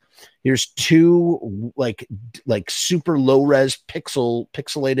 and here's two like super low res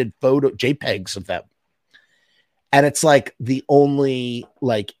pixelated photo JPEGs of them, and it's like the only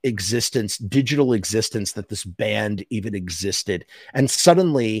digital existence that this band even existed. And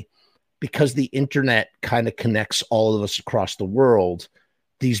suddenly, because the internet kind of connects all of us across the world,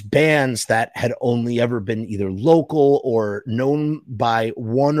 these bands that had only ever been either local or known by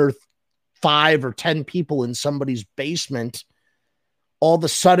 1 or 5 or 10 people in somebody's basement all of a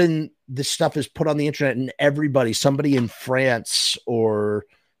sudden this stuff is put on the internet and somebody in France or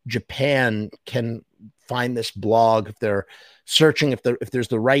Japan can find this blog. If they're searching, if there's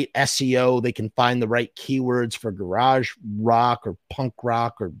the right SEO, they can find the right keywords for garage rock or punk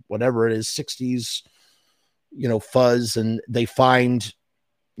rock or whatever it is, 60s, fuzz. And they find,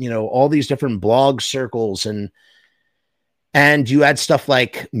 all these different blog circles, and you had stuff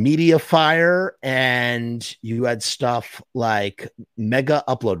like Mediafire, and you had stuff like Mega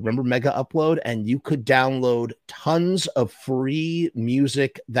Upload. Remember Mega Upload? And you could download tons of free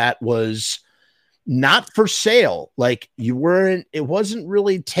music that was not for sale. Like it wasn't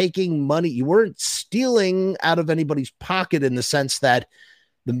really taking money. You weren't stealing out of anybody's pocket, in the sense that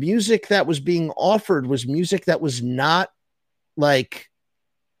the music that was being offered was music that was not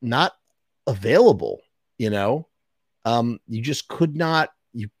available, you just could not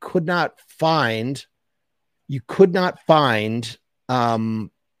find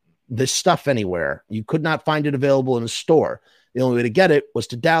this stuff anywhere. You could not find it available in a store. The only way to get it was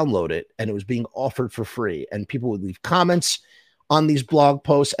to download it, and it was being offered for free. And people would leave comments on these blog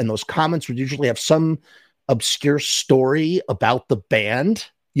posts, and those comments would usually have some obscure story about the band,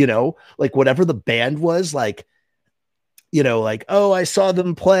 like whatever the band was, like, oh, I saw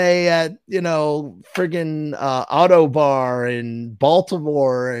them play at, friggin' Auto Bar in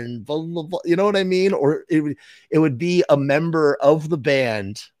Baltimore and blah, blah, blah, you know what I mean? Or it would be a member of the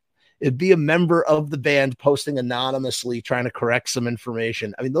band. It'd be a member of the band posting anonymously, trying to correct some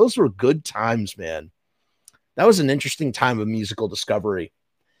information. I mean, those were good times, man. That was an interesting time of musical discovery.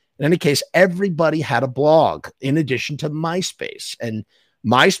 In any case, everybody had a blog in addition to MySpace. And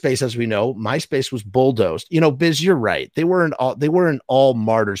MySpace, as we know, MySpace was bulldozed. Biz, you're right. They weren't all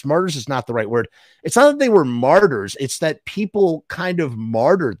martyrs. Martyrs is not the right word. It's not that they were martyrs. It's that people kind of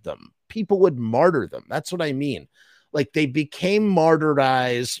martyred them. People would martyr them. That's what I mean. Like, they became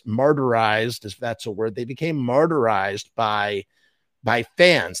martyrized, if that's a word. They became martyrized by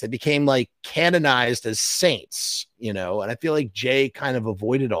fans. They became like canonized as saints, and I feel like Jay kind of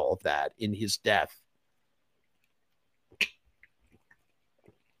avoided all of that in his death.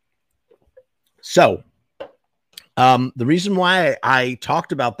 So the reason why I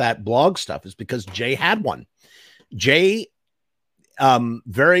talked about that blog stuff is because Jay had one. Jay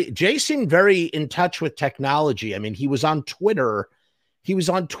seemed very in touch with technology. I mean, he was on Twitter. He was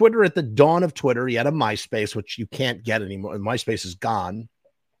on Twitter at the dawn of Twitter. He had a MySpace, which you can't get anymore. MySpace is gone,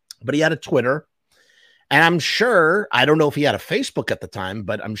 but he had a Twitter. And I'm sure, I don't know if he had a Facebook at the time,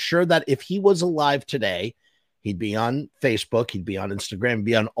 but I'm sure that if he was alive today, he'd be on Facebook, he'd be on Instagram, he'd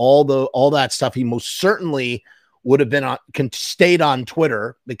be on all that stuff. He most certainly would have been stayed on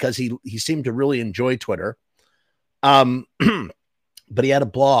Twitter, because he seemed to really enjoy Twitter. But he had a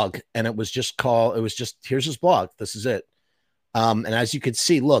blog, and it was just here's his blog. This is it. And as you can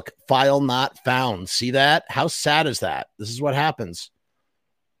see, look, file not found. See that? How sad is that? This is what happens.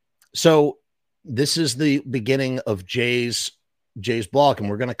 So this is the beginning of Jay's blog, and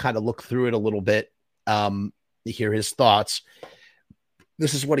we're going to kind of look through it a little bit. To hear his thoughts.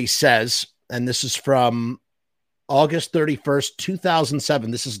 This is what he says, and this is from August 31st, 2007.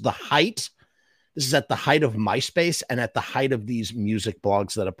 This is at the height of MySpace and at the height of these music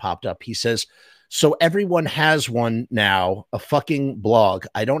blogs that have popped up. He says, so everyone has one now, a fucking blog.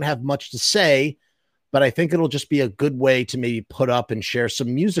 I don't have much to say, but I think it'll just be a good way to maybe put up and share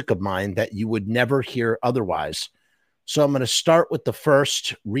some music of mine that you would never hear otherwise. So I'm going to start with the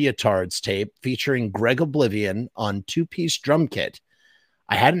first Reatards tape featuring Greg Oblivion on 2-piece drum kit.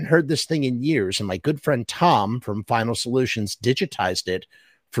 I hadn't heard this thing in years, and my good friend Tom from Final Solutions digitized it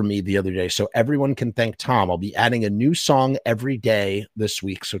for me the other day. So everyone can thank Tom. I'll be adding a new song every day this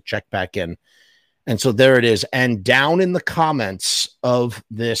week, so check back in. And so there it is. And down in the comments of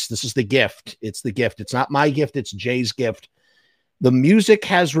this is the gift. It's the gift. It's not my gift. It's Jay's gift. The music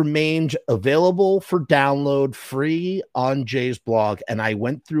has remained available for download free on Jay's blog. And I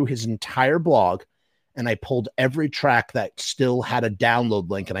went through his entire blog and I pulled every track that still had a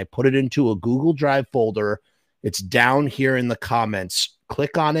download link and I put it into a Google Drive folder. It's down here in the comments.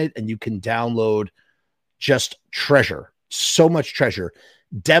 Click on it and you can download just treasure. So much treasure.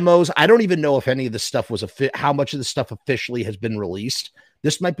 Demos. I don't even know if any of this stuff was how much of the stuff officially has been released.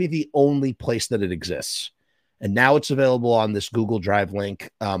 This might be the only place that it exists. And now it's available on this Google Drive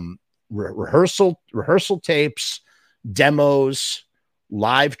link. Rehearsal tapes, demos,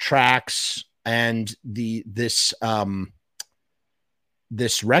 live tracks, and this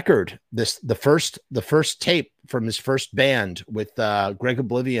record, the first tape from his first band with Greg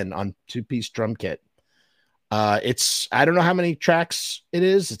Oblivion on 2-piece drum kit. I don't know how many tracks it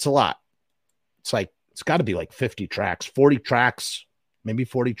is. It's a lot. It's got to be like 50 tracks, 40 tracks. maybe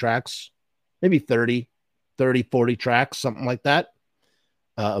 40 tracks, maybe 40 tracks, something like that.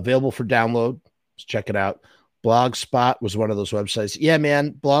 Available for download. Let's check it out. Blogspot was one of those websites. Yeah,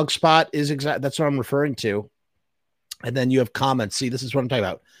 man. Blogspot is that's what I'm referring to. And then you have comments. See, this is what I'm talking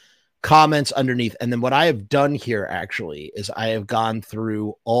about. Comments underneath. And then what I have done here actually is I have gone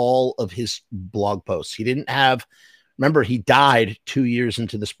through all of his blog posts. He didn't have, remember, he died 2 years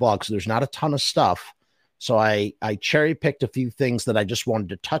into this blog, so there's not a ton of stuff. So I cherry picked a few things that I just wanted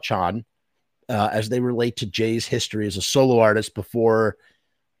to touch on as they relate to Jay's history as a solo artist before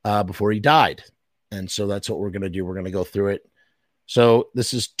he died. And so that's what we're going to do. We're going to go through it. So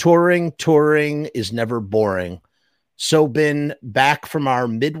this is touring. Touring is never boring. So been back from our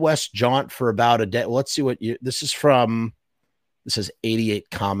Midwest jaunt for about a day. Let's see what this is from. This has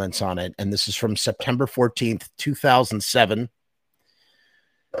 88 comments on it. And this is from September 14th, 2007.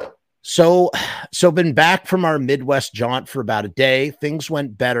 So been back from our Midwest jaunt for about a day. Things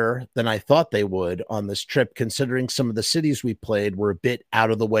went better than I thought they would on this trip, considering some of the cities we played were a bit out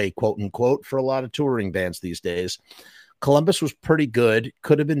of the way, quote unquote, for a lot of touring bands these days. Columbus was pretty good.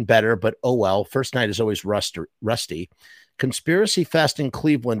 Could have been better, but oh well. First night is always rusty. Conspiracy Fest in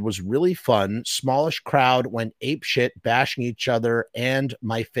Cleveland was really fun. Smallish crowd went apeshit, bashing each other and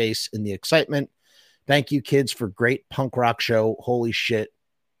my face in the excitement. Thank you, kids, for great punk rock show. Holy shit,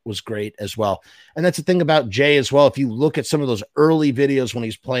 was great as well. And that's the thing about Jay as well. If you look at some of those early videos when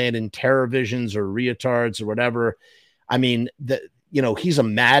he's playing in Terror Visions or Reatards or whatever, I mean, he's a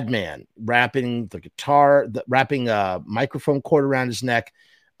madman rapping the guitar, wrapping a microphone cord around his neck.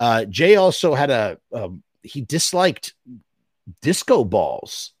 Jay also had he disliked disco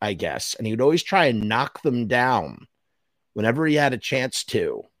balls, I guess, and he would always try and knock them down whenever he had a chance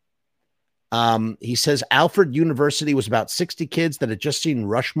to. He says Alfred University was about 60 kids that had just seen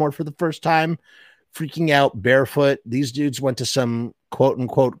Rushmore for the first time, freaking out barefoot. These dudes went to some quote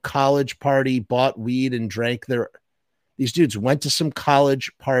unquote college party, bought weed and drank their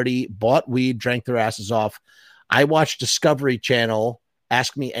asses off. I watched Discovery Channel.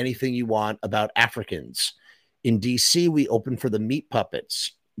 Ask me anything you want about Africans. In DC, we opened for the Meat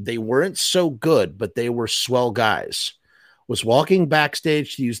Puppets. They weren't so good, but they were swell guys. Was walking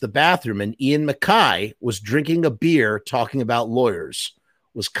backstage to use the bathroom, and Ian MacKaye was drinking a beer talking about lawyers.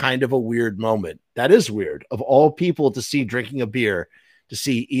 Was kind of a weird moment. That is weird. Of all people to see drinking a beer, to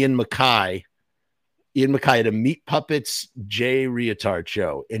see Ian MacKaye at a Meat Puppets Jay Reatard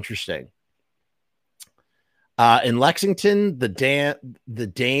show. Interesting. In Lexington, the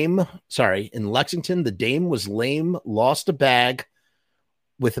dame was lame, lost a bag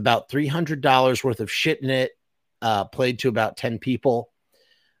with about $300 worth of shit in it. Played to about 10 people.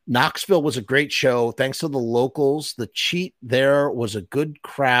 Knoxville was a great show. Thanks to the locals. The cheat there was a good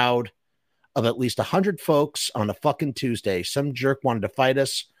crowd of at least 100 folks on a fucking Tuesday. Some jerk wanted to fight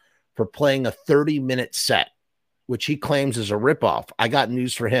us for playing a 30-minute set, which he claims is a ripoff. I got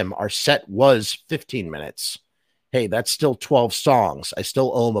news for him. Our set was 15 minutes. Hey, that's still 12 songs. I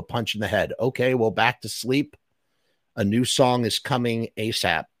still owe him a punch in the head. Okay, well, back to sleep. A new song is coming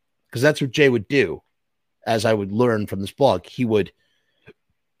ASAP. Because that's what Jay would do. As I would learn from this blog, he would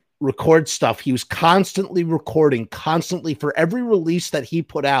record stuff. He was constantly recording, constantly for every release that he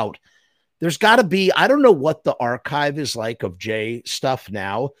put out. There's got to be, I don't know what the archive is like of Jay stuff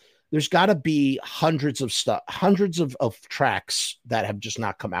now. There's got to be hundreds of tracks that have just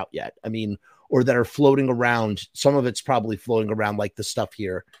not come out yet. I mean, or that are floating around. Some of it's probably floating around like the stuff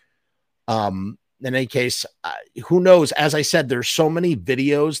here. In any case, who knows? As I said, there's so many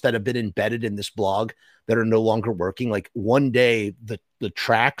videos that have been embedded in this blog that are no longer working. Like one day the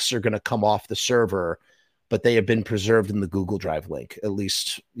tracks are going to come off the server, but they have been preserved in the Google Drive link, at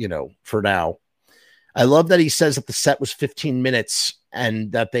least, for now. I love that he says that the set was 15 minutes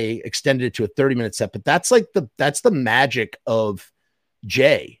and that they extended it to a 30-minute set, but that's the magic of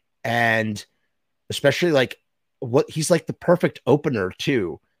Jay. And especially like he's like the perfect opener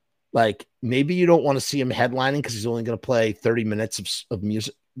too. Like maybe you don't want to see him headlining because he's only going to play 30 minutes of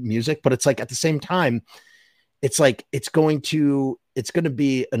music, but it's like at the same time, it's like it's going to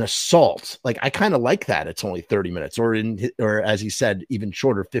be an assault. Like I kind of like that. It's only 30 minutes or as he said, even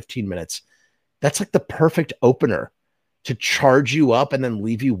shorter, 15 minutes. That's like the perfect opener to charge you up and then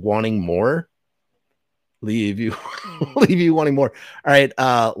leave you wanting more. Leave you wanting more. All right.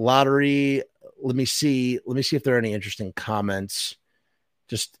 Lottery. Let me see if there are any interesting comments.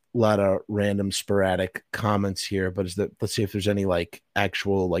 Just a lot of random sporadic comments here, but let's see if there's any like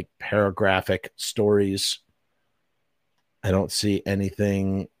actual like paragraphic stories. I don't see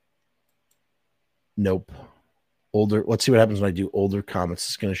anything. Nope. Older. Let's see what happens when I do older comments.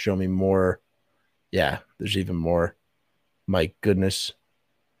 It's going to show me more. Yeah, there's even more My goodness.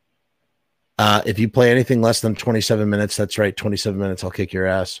 If you play anything less than 27 minutes, that's right, 27 minutes, I'll kick your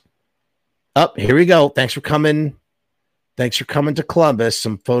ass. Up, here we go. Thanks for coming. Thanks for coming to Columbus.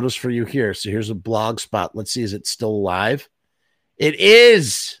 Some photos for you here. So here's a blog spot. Let's see, is it still live? It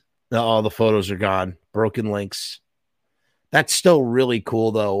is. No, all the photos are gone. Broken links. That's still really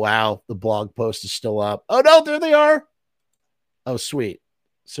cool, though. Wow, the blog post is still up. Oh, no, there they are. Oh, sweet.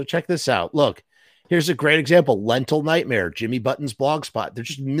 So check this out. Look. Here's a great example. Lentil Nightmare, Jimmy Button's blog spot. There's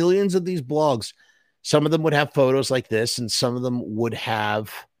just millions of these blogs. Some of them would have photos like this, and some of them would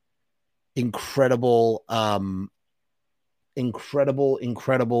have incredible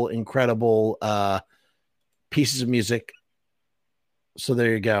pieces of music. So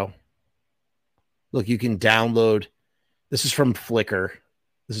there you go. Look, you can download. This is from Flickr.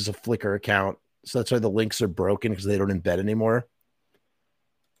 This is a Flickr account. So that's why the links are broken, because they don't embed anymore.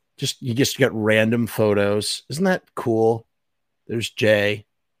 You just get random photos. Isn't that cool? There's Jay.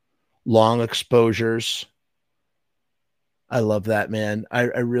 Long exposures. I love that, man. I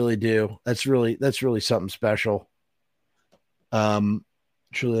really do. That's really something special. Truly,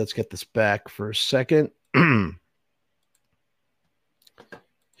 let's get this back for a second.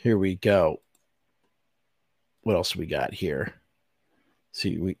 Here we go. What else we got here?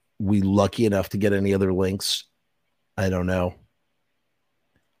 See, we lucky enough to get any other links? I don't know.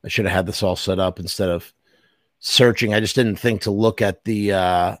 I should have had this all set up instead of searching. I just didn't think to look at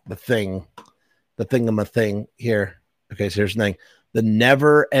the thing here. Okay, so here's the thing. The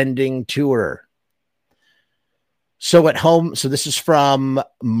Never Ending Tour. So at home, so this is from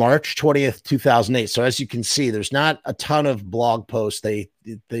March 20th, 2008. So as you can see, there's not a ton of blog posts. They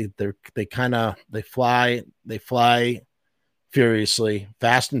fly furiously,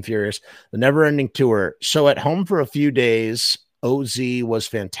 fast and furious. The Never Ending Tour. So at home for a few days, OZ was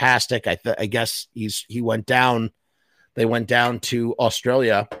fantastic. I guess he went down. They went down to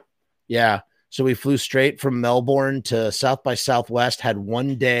Australia. Yeah. So we flew straight from Melbourne to South by Southwest, had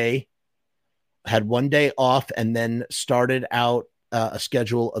one day off, and then started out a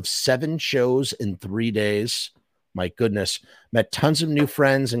schedule of 7 shows in 3 days. My goodness. Met tons of new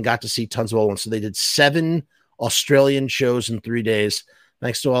friends and got to see tons of old ones. So they did 7 Australian shows in 3 days.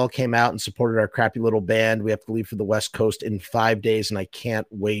 Thanks to all came out and supported our crappy little band. We have to leave for the West Coast in 5 days, and I can't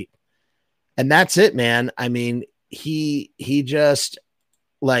wait. And that's it, man. I mean, he just,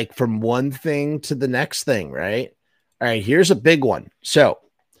 like, from one thing to the next thing, right? All right, here's a big one. So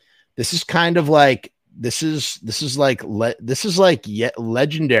this is kind of like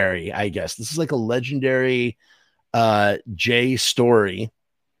legendary, I guess. This is like a legendary Jay story.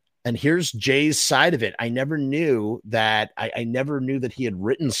 And here's Jay's side of it. I never knew that. I never knew that he had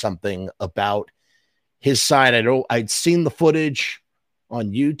written something about his side. I'd seen the footage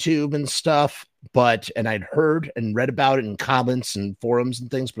on YouTube and stuff, and I'd heard and read about it in comments and forums and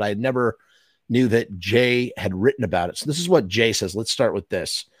things, but I never knew that Jay had written about it. So this is what Jay says. Let's start with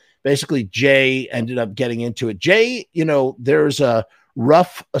this. Basically, Jay ended up getting into it. Jay, there's a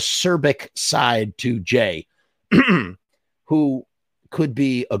rough, acerbic side to Jay, who could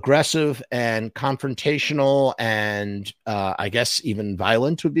be aggressive and confrontational, and I guess even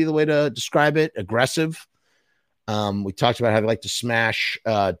violent would be the way to describe it. Aggressive. We talked about how they like to smash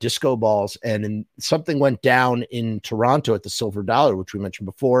disco balls, and something went down in Toronto at the Silver Dollar, which we mentioned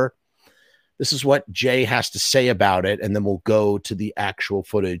before. This is what Jay has to say about it, and then we'll go to the actual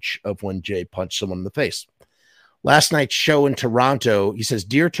footage of when Jay punched someone in the face. Last night's show in Toronto, he says,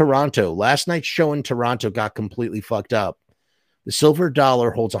 "Dear Toronto, last night's show in Toronto got completely fucked up. The Silver Dollar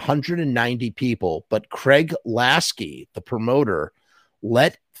holds 190 people, but Craig Lasky, the promoter,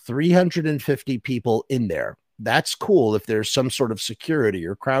 let 350 people in there. That's cool if there's some sort of security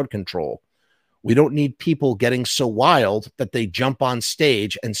or crowd control. We don't need people getting so wild that they jump on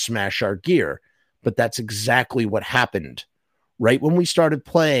stage and smash our gear. But that's exactly what happened. Right when we started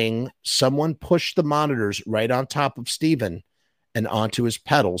playing, someone pushed the monitors right on top of Steven and onto his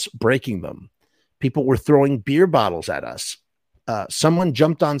pedals, breaking them. People were throwing beer bottles at us. Someone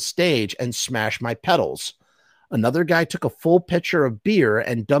jumped on stage and smashed my pedals. Another guy took a full pitcher of beer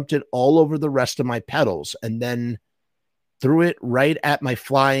and dumped it all over the rest of my pedals and then threw it right at my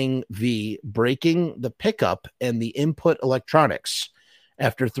flying V, breaking the pickup and the input electronics.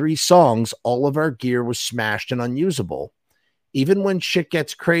 After 3 songs, all of our gear was smashed and unusable. Even when shit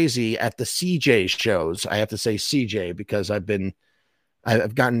gets crazy at the CJ shows," I have to say CJ because I've gotten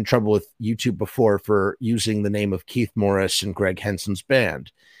in trouble with YouTube before for using the name of Keith Morris and Greg Henson's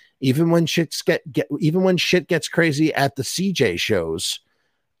band. Even when shit gets crazy at the CJ shows,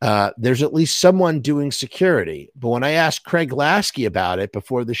 there's at least someone doing security. But when I asked Craig Lasky about it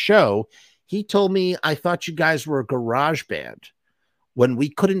before the show, He told me, I thought you guys were a garage band. When we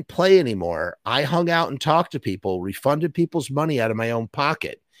couldn't play anymore, I hung out and talked to people, refunded people's money out of my own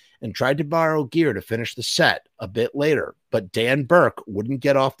pocket, and tried to borrow gear to finish the set a bit later. But Dan Burke wouldn't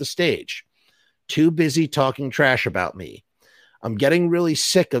get off the stage. Too busy talking trash about me. I'm getting really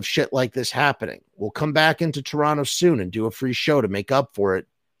sick of shit like this happening. We'll come back into Toronto soon and do a free show to make up for it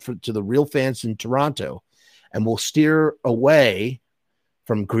to the real fans in Toronto. And we'll steer away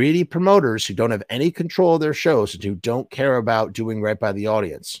from greedy promoters who don't have any control of their shows and who don't care about doing right by the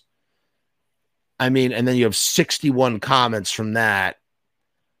audience. I mean, and then you have 61 comments from that.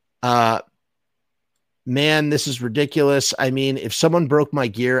 Man, this is ridiculous. I mean, if someone broke my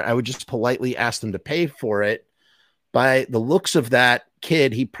gear, I would just politely ask them to pay for it. By the looks of that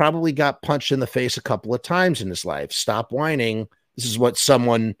kid, he probably got punched in the face a couple of times in his life. Stop whining. This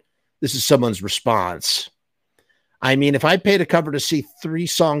is someone's response. I mean, if I paid a cover to see 3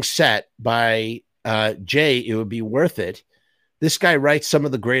 songs set by Jay, it would be worth it. This guy writes some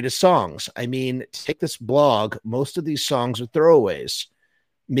of the greatest songs. I mean, take this blog. Most of these songs are throwaways,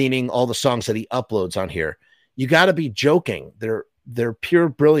 meaning all the songs that he uploads on here. You got to be joking. They're pure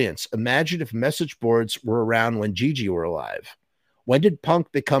brilliance. Imagine if message boards were around when Gigi were alive. When did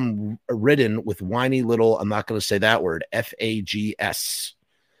punk become ridden with whiny little, I'm not going to say that word, F-A-G-S?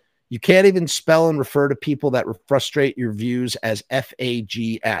 You can't even spell and refer to people that frustrate your views as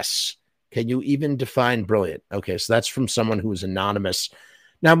F-A-G-S. Can you even define brilliant? Okay, so that's from someone who is anonymous.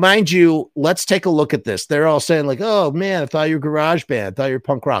 Now, mind you, let's take a look at this. They're all saying like, oh, man, I thought you were garage band. I thought you were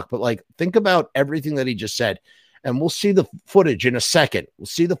punk rock. But like, think about everything that he just said. And we'll see the footage in a second.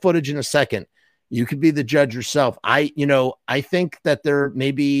 You could be the judge yourself. I think that there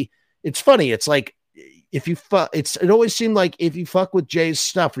maybe, it's funny. It's like, if you it always seemed like if you fuck with Jay's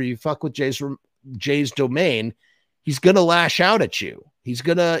stuff or you fuck with Jay's domain, he's going to lash out at you. He's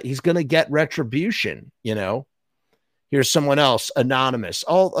going to get retribution, you know. Here's someone else, anonymous,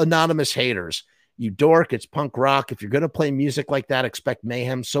 all anonymous haters. You dork, it's punk rock. If you're going to play music like that, expect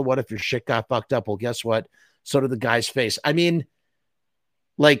mayhem. So what if your shit got fucked up? Well, guess what? So did the guy's face. I mean,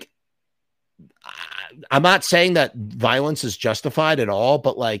 like, I'm not saying that violence is justified at all,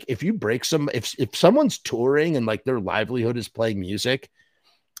 but like, if you break if someone's touring and like their livelihood is playing music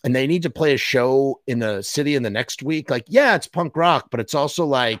and they need to play a show in a city in the next week, like, yeah, it's punk rock, but it's also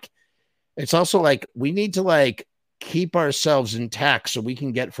like we need to like keep ourselves intact so we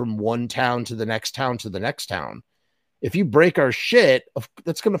can get from one town to the next town to the next town. If you break our shit,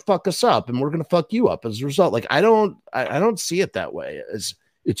 that's going to fuck us up and we're going to fuck you up as a result. Like, I don't see it that way as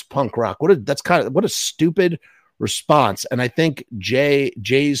it's punk rock. What a stupid response. And I think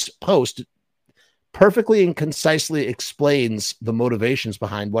Jay's post perfectly and concisely explains the motivations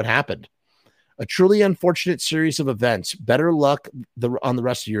behind what happened. A truly unfortunate series of events. Better luck on the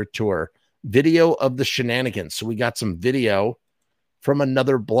rest of your tour. Video of the shenanigans. So we got some video from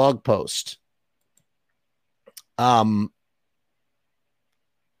another blog post. Wow.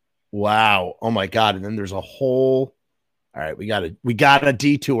 Oh my God. And then there's a whole, all right, we got a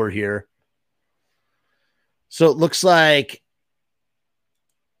detour here. So it looks like,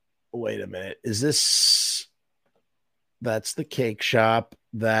 wait a minute. That's the cake shop.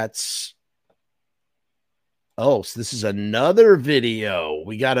 So this is another video.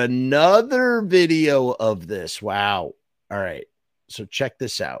 We got another video of this. Wow. All right. So check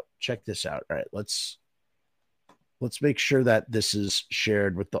this out. All right. Let's make sure that this is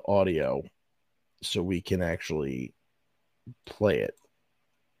shared with the audio so we can actually play it.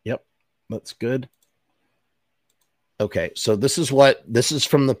 Yep. That's good. Okay. So this is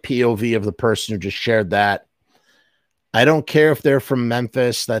from the POV of the person who just shared that. I don't care if they're from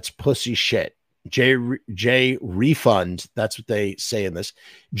Memphis. That's pussy shit. Jay Refund. That's what they say in this.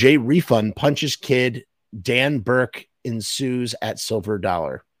 Jay Refund punches kid. Dan Burke ensues at Silver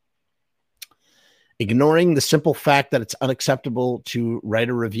Dollar. Ignoring the simple fact that it's unacceptable to write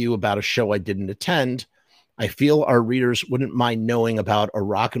a review about a show I didn't attend, I feel our readers wouldn't mind knowing about a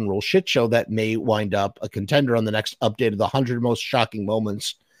rock and roll shit show that may wind up a contender on the next update of the 100 most shocking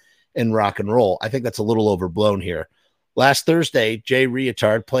moments in rock and roll. I think that's a little overblown here. Last Thursday, Jay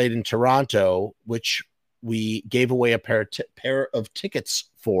Reatard played in Toronto, which we gave away a pair of tickets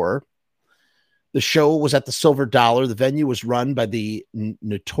for. The show was at the Silver Dollar. The venue was run by the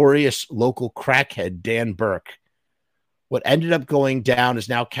notorious local crackhead, Dan Burke. What ended up going down is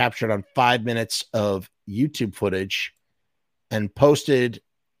now captured on 5 minutes of YouTube footage and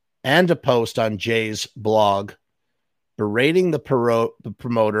a post on Jay's blog, berating the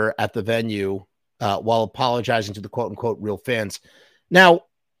promoter at the venue while apologizing to the quote unquote real fans. Now,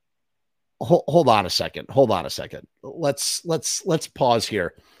 hold on a second. Let's pause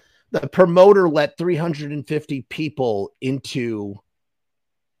here. The promoter let 350 people into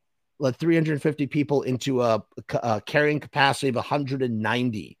a carrying capacity of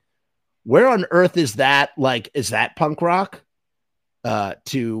 190. Where on earth is that? Like, is that punk rock? And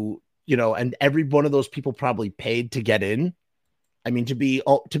every one of those people probably paid to get in. I mean, to be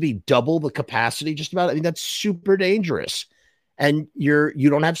double the capacity, just about. I mean, that's super dangerous. And you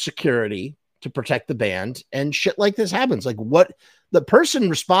don't have security to protect the band, and shit like this happens. Like, what the person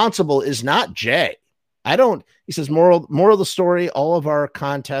responsible is not Jay. He says, moral of the story, all of our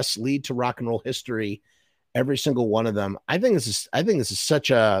contests lead to rock and roll history. Every single one of them. This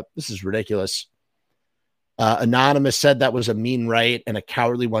is ridiculous. Anonymous said that was a mean right and a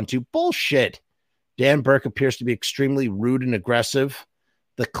cowardly one too. Bullshit. Dan Burke appears to be extremely rude and aggressive.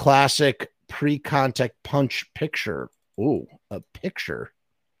 The classic pre-contact punch picture. Ooh, a picture.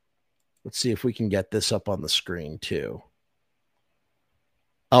 Let's see if we can get this up on the screen too.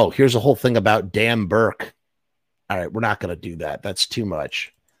 Oh, here's a whole thing about Dan Burke. All right, we're not going to do that. That's too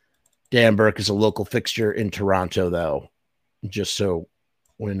much. Dan Burke is a local fixture in Toronto, though, just so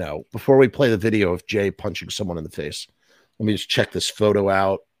we know. Before we play the video of Jay punching someone in the face, let me just check this photo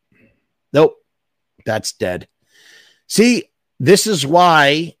out. Nope, that's dead. See, this is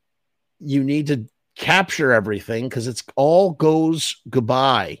why you need to capture everything, because it all goes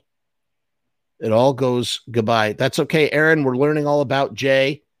goodbye. It all goes goodbye. That's okay, Aaron. We're learning all about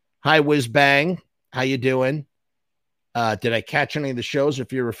Jay. Hi, Whiz Bang. How you doing? Did I catch any of the shows?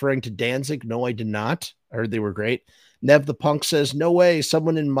 If you're referring to Danzig, no, I did not. I heard they were great. Nev the Punk says, no way.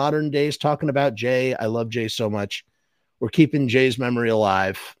 Someone in modern days talking about Jay. I love Jay so much. We're keeping Jay's memory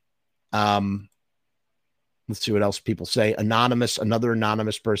alive. Let's see what else people say. Another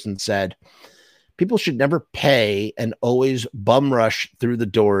anonymous person said, people should never pay and always bum rush through the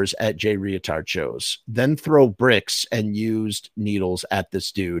doors at Jay Reatard shows, then throw bricks and used needles at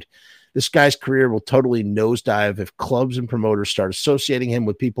this dude. This guy's career will totally nosedive if clubs and promoters start associating him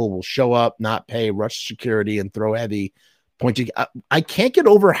with people who will show up, not pay, rush security, and throw heavy pointing. I can't get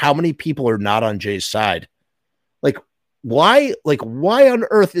over how many people are not on Jay's side. Why on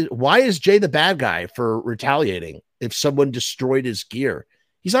earth why is Jay the bad guy for retaliating if someone destroyed his gear?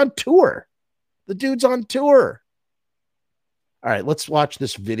 He's on tour. The dude's on tour. All right, let's watch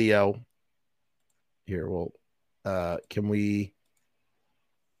this video. Here, can we?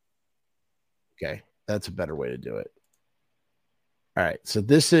 Okay, that's a better way to do it. All right, so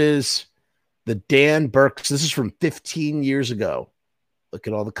this is the Dan Burke. This is from 15 years ago. Look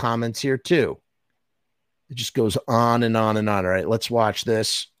at all the comments here, too. It just goes on and on and on. All right, let's watch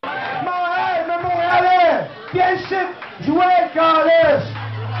this.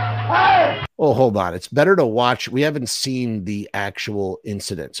 Oh, hold on. It's better to watch. We haven't seen the actual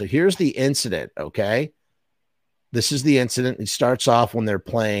incident. So here's the incident, okay? This is the incident. It starts off when they're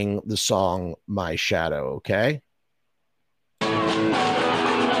playing the song My Shadow, okay?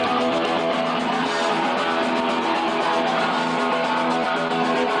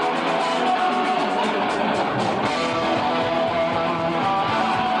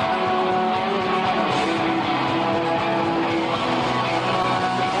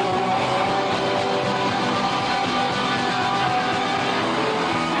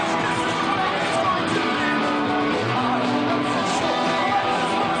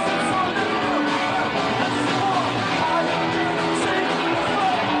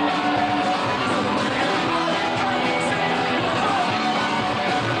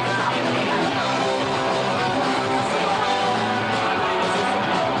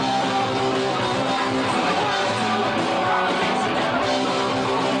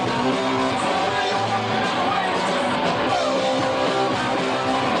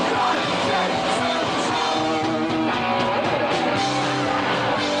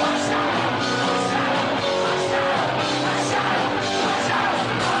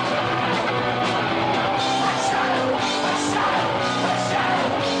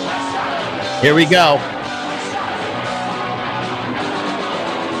 Here we go.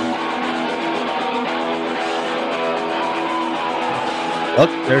 Look,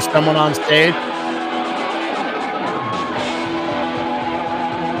 there's someone on stage.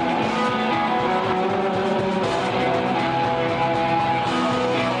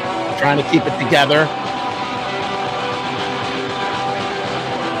 Trying to keep it together.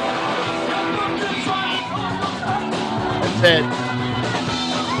 That's it.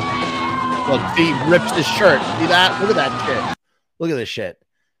 Look, he rips his shirt. See that? Look at that shit. Look at this shit.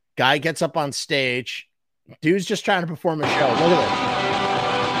 Guy gets up on stage. Dude's just trying to perform a show. Look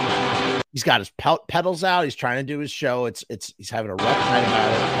at this. He's got his pedals out. He's trying to do his show. He's having a rough night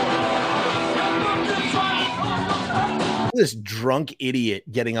about it. This drunk idiot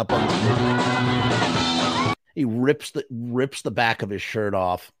getting up on the he rips the back of his shirt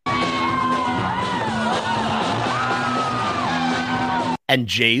off. And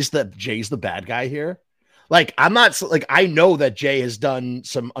Jay's the bad guy here. Like, I'm not like, I know that Jay has done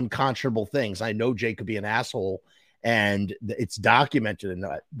some unconscionable things. I know Jay could be an asshole and it's documented and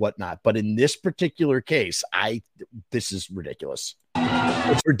whatnot. But in this particular case, this is ridiculous.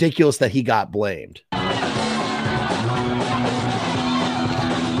 It's ridiculous that he got blamed.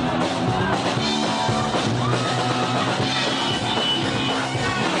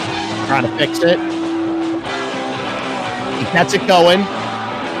 Trying to fix it. He gets it going.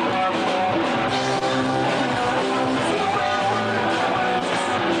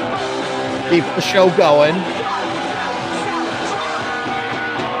 Keep the show going.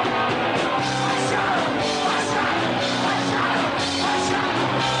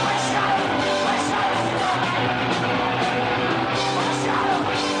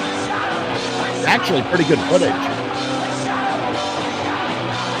 Actually, pretty good footage.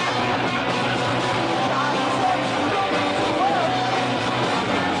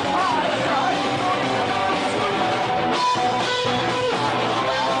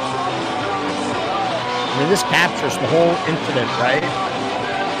 I mean, this captures the whole incident, right?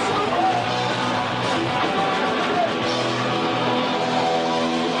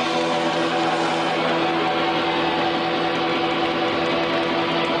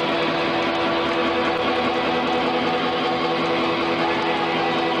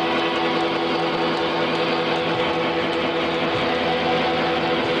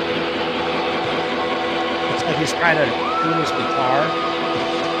 Looks like he's trying to tune his guitar.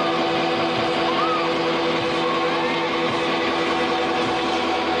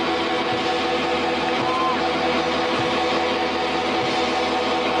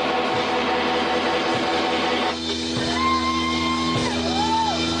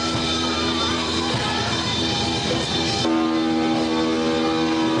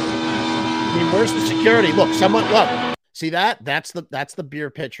 Where's the security? Look, look. See that? That's the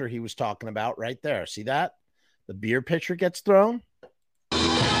beer pitcher he was talking about right there. See that? The beer pitcher gets thrown. Look.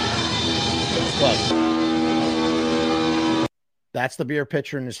 That's the beer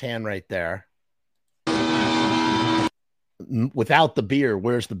pitcher in his hand right there. Without the beer,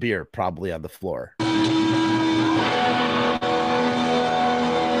 where's the beer? Probably on the floor.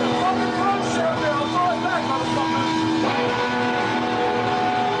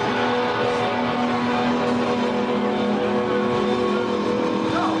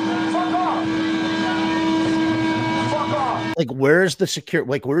 Like, where's the secure?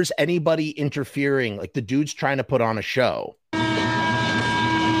 Like, where's anybody interfering? Like, the dude's trying to put on a show.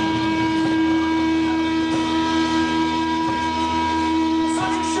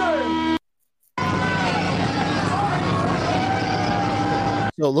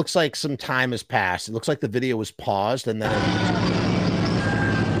 So it looks like some time has passed. It looks like the video was paused and then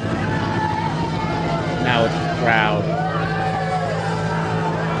now it's the crowd.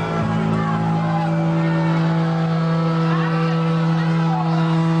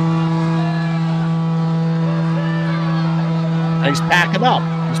 And he's packing up.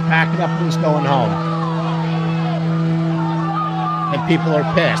 He's packing up and he's going home. And people are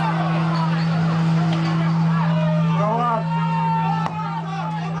pissed.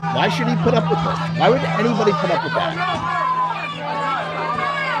 Why should he put up with this? Why would anybody put up with that?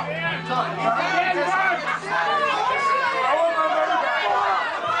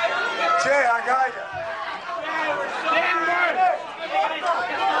 Jay, I got you.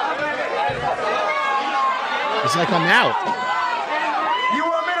 It's like, I'm out. You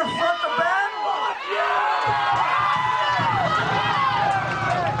want me to front the band?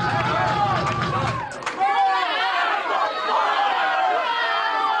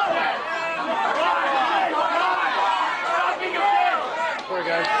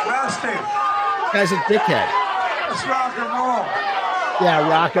 Rusty. Guy's a dickhead. Let's rock and roll. Yeah,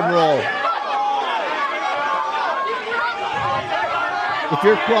 rock and roll. If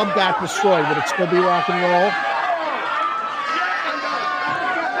your club got destroyed, would it still be rock and roll?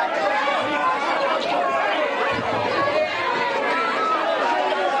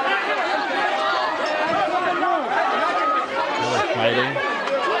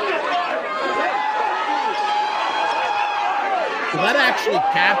 So that actually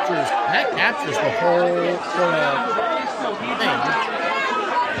captures the whole sort of thing.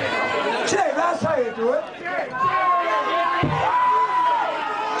 Jay, that's how you do it.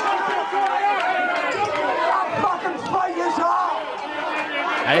 I'll fucking fight you all.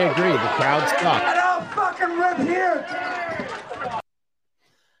 I agree. The crowd's stuck. And I'll fucking rip here.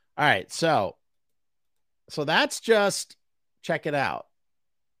 All right, so that's just Check it out.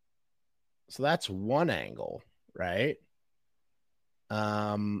 So that's one angle, right?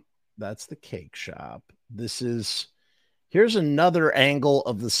 That's the cake shop. Here's another angle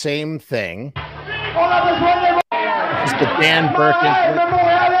of the same thing. This is the Dan Burke.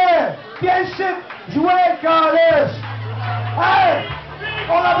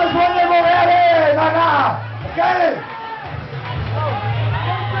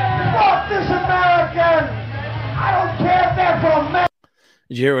 Fuck this American! I don't care if they're from Memphis.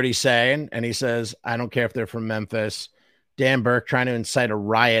 Did you hear what he's saying? And he says, I don't care if they're from Memphis. Dan Burke trying to incite a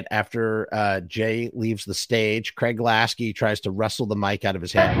riot after Jay leaves the stage. Craig Lasky tries to wrestle the mic out of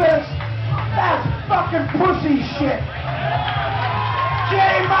his hand. That's fucking pussy shit.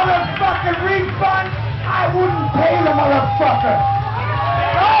 Jay motherfucking refund. I wouldn't pay the motherfucker.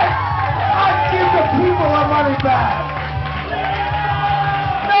 Right? I'd give the people their money back.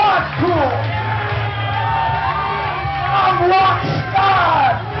 Not cool. I'm rock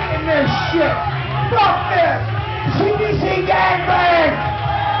star in this shit. Fuck this. CBC gangbang!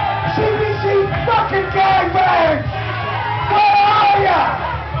 CBC fucking gangbang! Where are ya?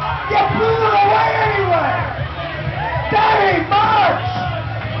 You blew it away anyway! Daddy, March!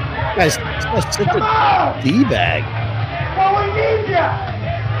 Guys, that's such a D-bag. Well, we need ya!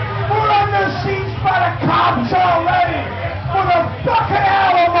 We're under siege by the cops already! With a fucking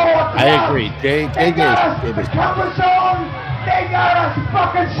Alamo! I agree. Jay got us in the comfort zone! They got us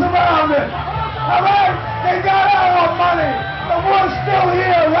fucking surrounded! Alright? They got our money, but we're still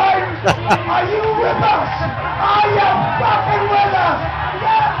here, right? Are you with us? Are you fucking with us?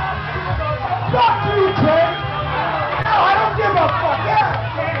 Yeah? Fuck you, Trey. No, I don't give a fuck. Yeah.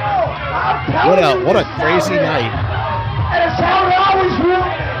 No, I'm telling you. What a crazy night. And it's how it always will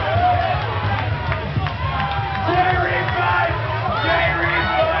be.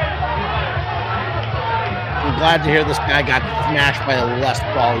 I'm glad to hear this guy got smashed by a less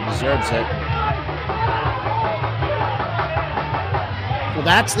ball. He deserves it. So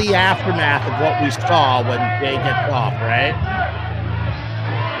that's the aftermath of what we saw when Jay gets off, right?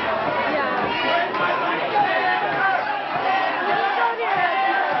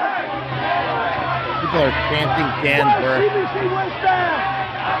 People are chanting Dan Burke.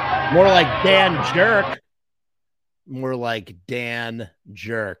 More like Dan Jerk. More like Dan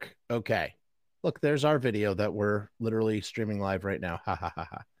Jerk. Okay. Look, there's our video that we're literally streaming live right now. Ha ha ha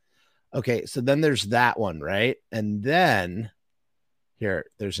ha. Okay, so then there's that one, right? And then here,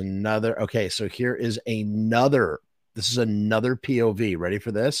 there's another. Okay, so here is another. This is another POV. Ready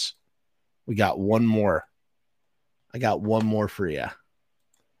for this? We got one more. I got one more for you.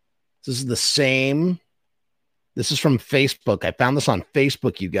 This is the same. This is from Facebook. I found this on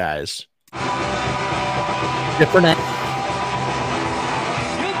Facebook, you guys. Different.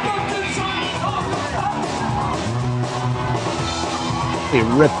 He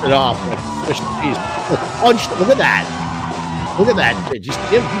ripped it off like fish and cheese. Look at that. Look at that. Just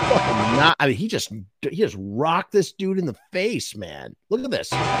give him fucking not. I mean, he just rocked this dude in the face, man. Look at this.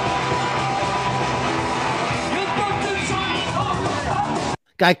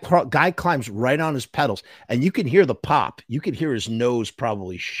 Guy climbs right on his pedals, and you can hear the pop. You can hear his nose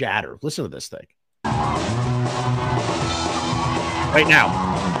probably shatter. Listen to this thing. Right now.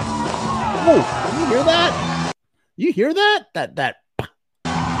 Oh, you hear that? You hear that? That.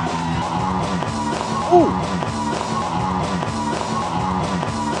 Oh.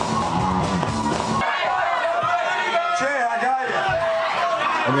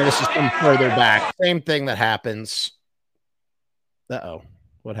 And then this is from further back. Same thing that happens. Uh-oh.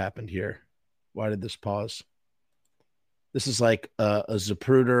 What happened here? Why did this pause? This is like a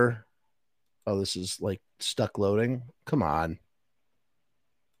Zapruder. Oh, this is like stuck loading. Come on.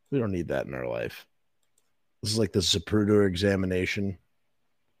 We don't need that in our life. This is like the Zapruder examination.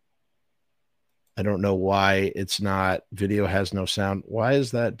 I don't know why it's not. Video has no sound. Why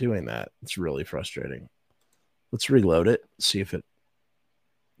is that doing that? It's really frustrating. Let's reload it. See if it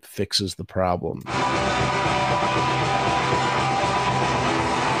fixes the problem.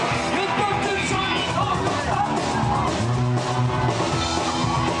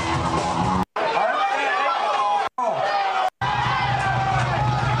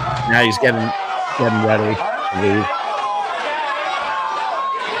 Now he's getting ready to leave.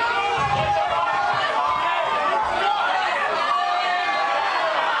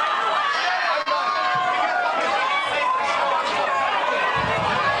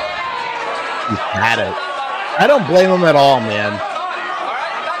 He's had it. I don't blame him at all, man.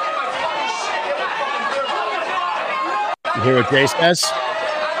 You hear what Jay says?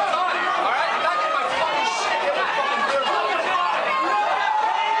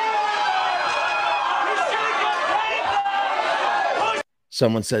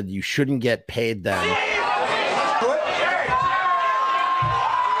 Someone said you shouldn't get paid then.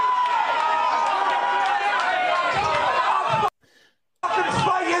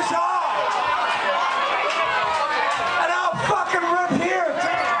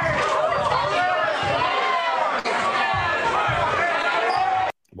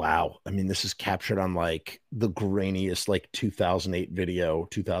 Wow. I mean, this is captured on like the grainiest, like 2008 video,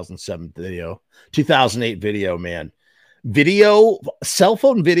 2007 video, 2008 video, man. Video, cell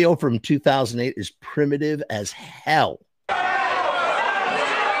phone video from 2008 is primitive as hell.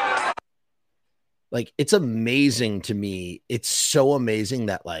 Like, it's amazing to me. It's so amazing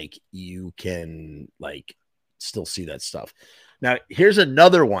that like you can like still see that stuff. Now, here's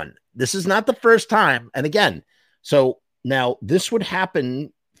another one. This is not the first time. And again, so now this would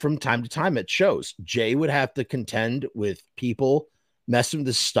happen from time to time at shows. Jay would have to contend with people messing with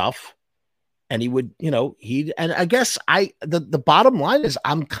this stuff. And he would, you know, and I guess the bottom line is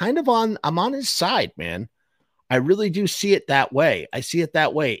I'm on his side, man. I really do see it that way. I see it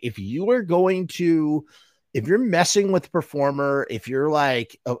that way. If you're messing with a performer, if you're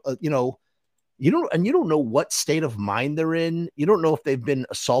like, you know, you don't know what state of mind they're in. You don't know if they've been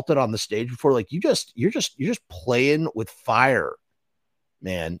assaulted on the stage before. Like you're just playing with fire,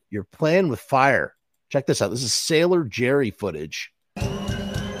 man. You're playing with fire. Check this out. This is Sailor Jerry footage.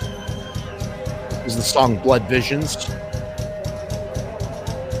 This is the song Blood Visions.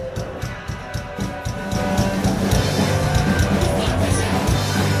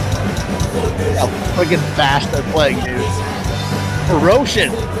 How friggin' fast they're playing, dude.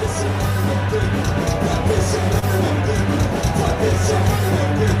 Ferocious.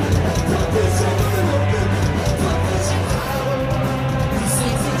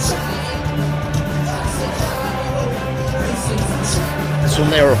 This when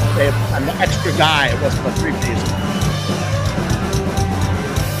they were an extra guy. It wasn't a three-piece.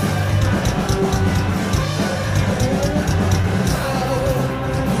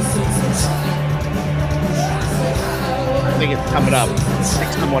 I think it's coming up. Stick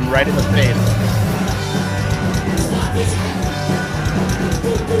someone right in the face.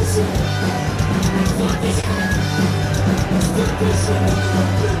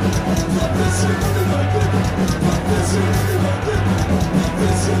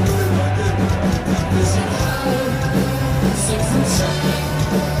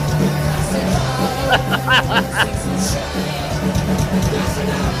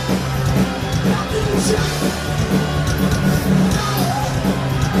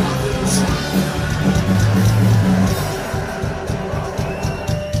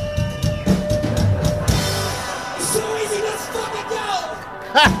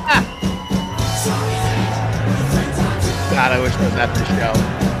 God, I wish I was at the show.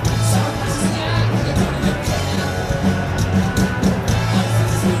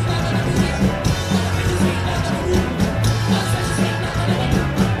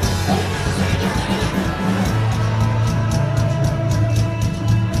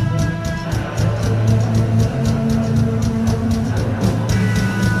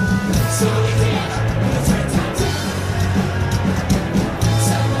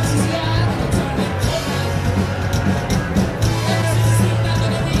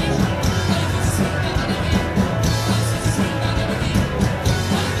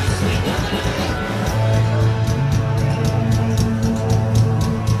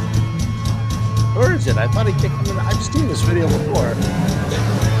 I thought he kicked him in. I've seen this video before.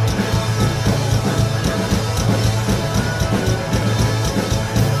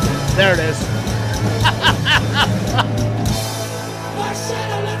 There it is.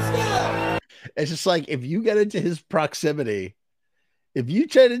 It's just like if you get into his proximity,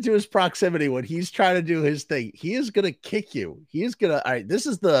 when he's trying to do his thing, he is gonna kick you. He is gonna. All right,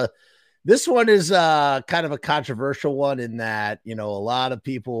 this one is kind of a controversial one in that, you know, there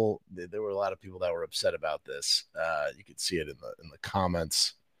were a lot of people that were upset about this. You could see it in the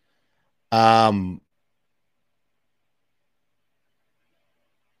comments. I'm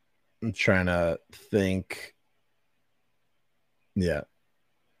trying to think. Yeah.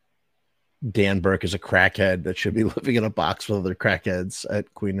 Dan Burke is a crackhead that should be living in a box with other crackheads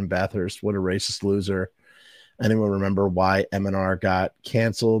at Queen and Bathurst. What a racist loser. Anyone remember why M&R got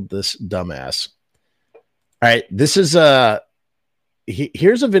canceled? This dumbass. All right. This is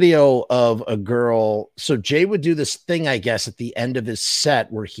here's a video of a girl. So Jay would do this thing, I guess, at the end of his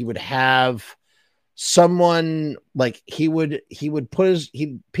set where he would have someone like he would put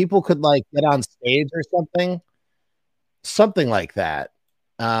people could like get on stage or something like that.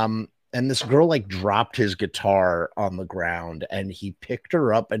 And this girl like dropped his guitar on the ground and he picked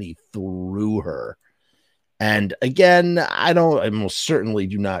her up and he threw her. And again, I most certainly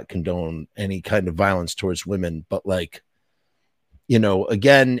do not condone any kind of violence towards women, but like,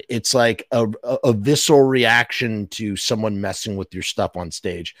 again, it's like a visceral reaction to someone messing with your stuff on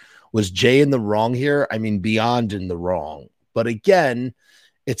stage. Was Jay in the wrong here? I mean, beyond in the wrong. But again,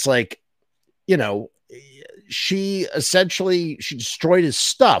 it's like, she destroyed his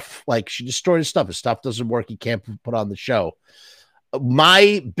stuff. Like, she destroyed his stuff. His stuff doesn't work. He can't put on the show.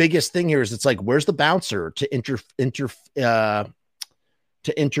 My biggest thing here is it's like, where's the bouncer to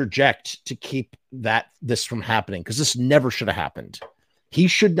interject to keep this from happening? Because this never should have happened. He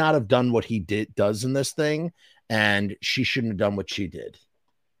should not have done what he does in this thing, and she shouldn't have done what she did.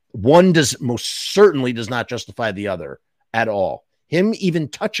 One most certainly does not justify the other at all. Him even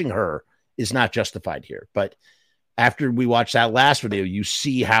touching her is not justified here. But after we watch that last video, you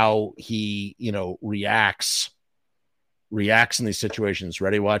see how he, reacts in these situations.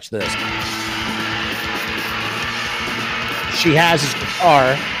 Ready? Watch this. She has his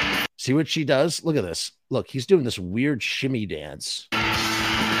guitar. See what she does? Look at this. Look, he's doing this weird shimmy dance.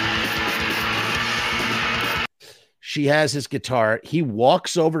 She has his guitar. He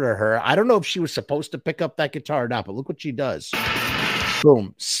walks over to her. I don't know if she was supposed to pick up that guitar or not, but look what she does.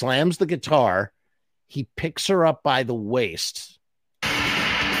 Boom. Slams the guitar. He picks her up by the waist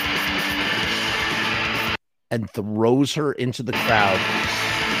and throws her into the crowd.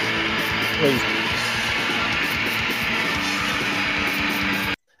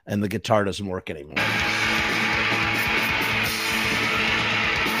 And the guitar doesn't work anymore.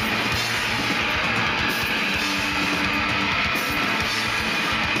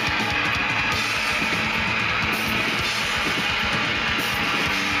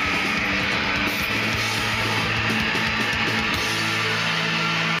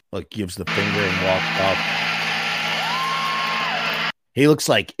 Like, gives the finger and walks off. He looks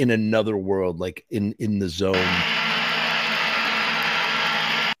like in another world, like in the zone.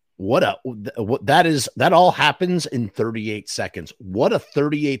 That all happens in 38 seconds. What a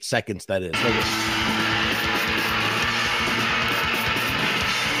 38 seconds that is.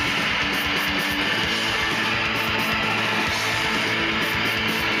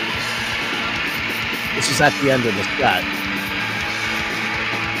 This is at the end of the set.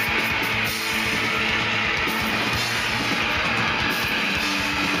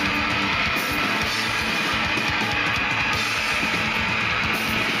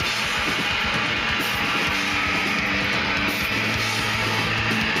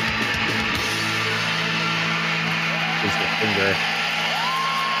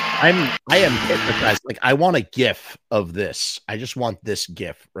 I am hypnotized. Like, I want a GIF of this. I just want this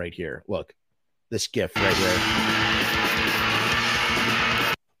GIF right here. Look, this GIF right here.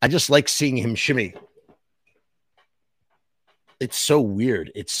 I just like seeing him shimmy. It's so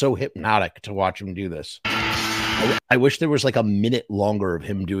weird. It's so hypnotic to watch him do this. I wish there was like a minute longer of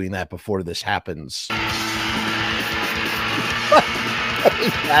him doing that before this happens. What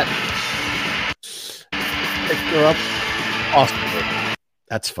is that? Pick her up. Awesome.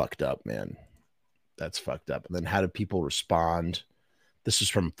 That's fucked up, man. That's fucked up. And then how do people respond? This is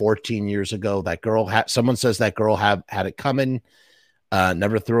from 14 years ago. That girl, someone says that girl had it coming.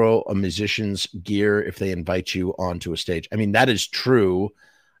 Never throw a musician's gear if they invite you onto a stage. I mean, that is true.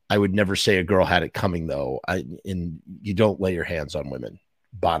 I would never say a girl had it coming, though. You don't lay your hands on women.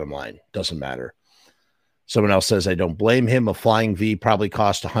 Bottom line, doesn't matter. Someone else says, I don't blame him. A flying V probably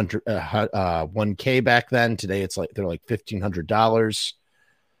cost $1K back then. Today, they're like $1,500.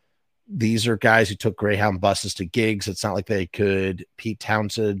 These are guys who took Greyhound buses to gigs. It's not like they could Pete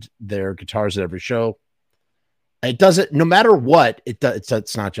Townsend their guitars at every show. It doesn't, no matter what,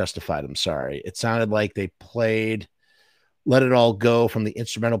 it's not justified. I'm sorry. It sounded like they played Let It All Go from the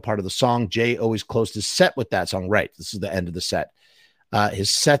instrumental part of the song. Jay always closed his set with that song. Right. This is the end of the set. His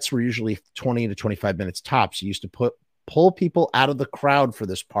sets were usually 20 to 25 minutes tops. He used to pull people out of the crowd for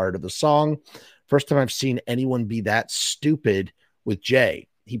this part of the song. First time I've seen anyone be that stupid with Jay.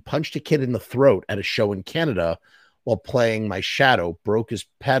 He punched a kid in the throat at a show in Canada while playing My Shadow, broke his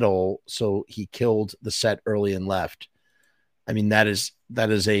pedal, so he killed the set early and left. I mean, that is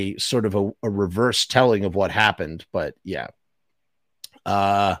a sort of a reverse telling of what happened, but yeah.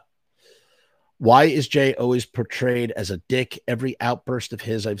 Why is Jay always portrayed as a dick? Every outburst of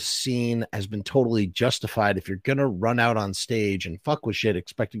his I've seen has been totally justified. If you're going to run out on stage and fuck with shit,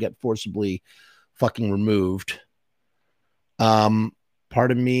 expect to get forcibly fucking removed.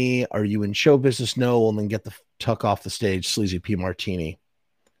 Pardon me, are you in show business? No, well, then get the tuck off the stage, Sleazy P. Martini.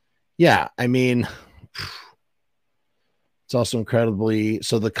 Yeah, I mean, it's also incredibly...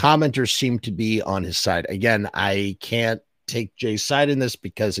 So the commenters seem to be on his side. Again, I can't take Jay's side in this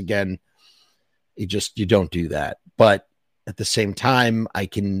because, again, You don't do that. But at the same time, I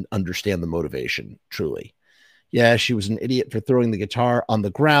can understand the motivation, truly. Yeah, she was an idiot for throwing the guitar on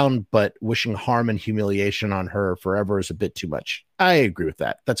the ground, but wishing harm and humiliation on her forever is a bit too much. I agree with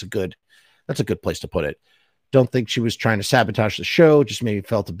that. That's a good place to put it. Don't think she was trying to sabotage the show, just maybe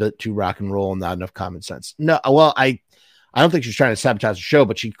felt a bit too rock and roll and not enough common sense. No, well, I don't think she was trying to sabotage the show,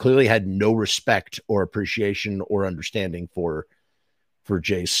 but she clearly had no respect or appreciation or understanding for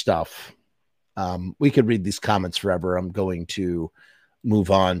Jay's stuff. We could read these comments forever. I'm going to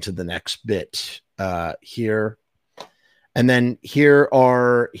move on to the next bit here. And then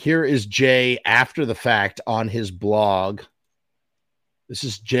here is Jay after the fact on his blog. This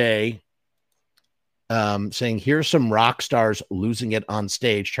is Jay saying, here's some rock stars losing it on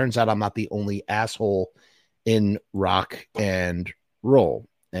stage. Turns out I'm not the only asshole in rock and roll.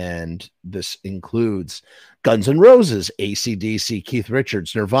 And this includes Guns N' Roses, AC/DC, Keith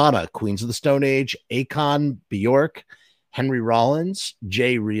Richards, Nirvana, Queens of the Stone Age, Akon, Bjork, Henry Rollins,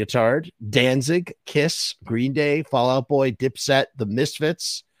 Jay Reatard, Danzig, Kiss, Green Day, Fall Out Boy, Dipset, The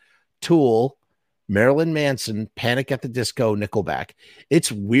Misfits, Tool, Marilyn Manson, Panic at the Disco, Nickelback.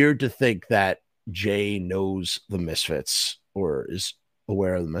 It's weird to think that Jay knows The Misfits or is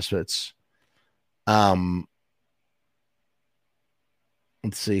aware of The Misfits.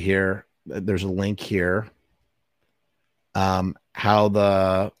 Let's see here. There's a link here. How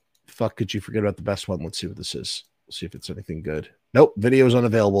the fuck could you forget about the best one? Let's see what this is. Let's see if it's anything good. Nope. Video is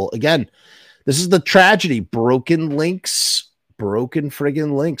unavailable. Again, this is the tragedy. Broken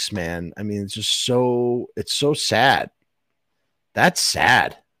friggin' links, man. I mean, it's so sad. That's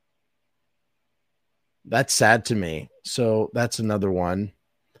sad. That's sad to me. So that's another one.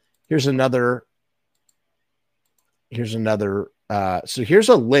 Here's another. So here's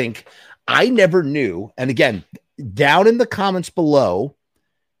a link I never knew. And again, down in the comments below,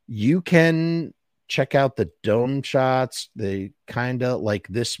 you can check out the dome shots. They kind of like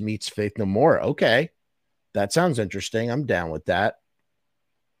This Meets Faith No More. Okay. That sounds interesting. I'm down with that.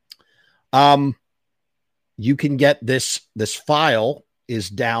 You can get this file is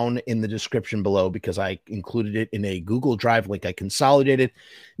down in the description below because I included it in a Google Drive link. I consolidated.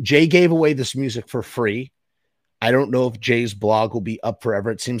 Jay gave away this music for free. I don't know if Jay's blog will be up forever.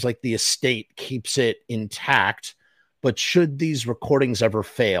 It seems like the estate keeps it intact, but should these recordings ever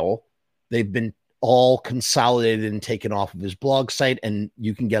fail, they've been all consolidated and taken off of his blog site, and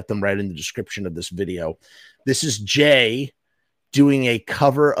you can get them right in the description of this video. This is Jay doing a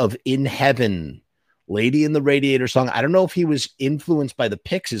cover of In Heaven, Lady in the Radiator song. I don't know if he was influenced by the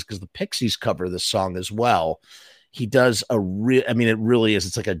Pixies because the Pixies cover this song as well. He does it really is.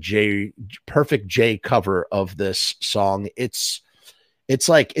 It's like a perfect Jay cover of this song. It's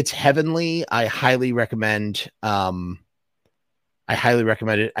heavenly. I highly recommend it.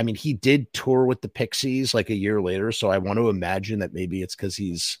 I mean, he did tour with the Pixies like a year later. So I want to imagine that maybe it's because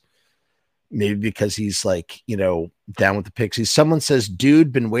he's like, down with the Pixies. Someone says,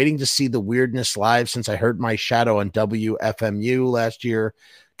 dude, been waiting to see the weirdness live since I heard my shadow on WFMU last year.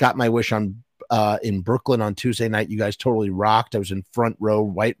 Got my wish on in Brooklyn on Tuesday night. You guys totally rocked. I was in front row.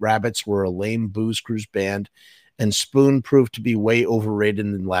 White Rabbits were a lame Booze Cruise band, and Spoon proved to be way overrated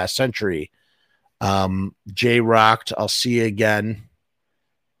in the last century. Jay rocked. I'll see you again.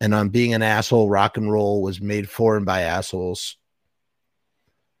 And on Being an Asshole, rock and roll was made for and by assholes.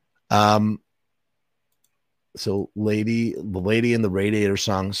 So the Lady in the Radiator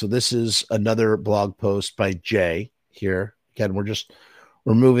song. So this is another blog post by Jay here. Again,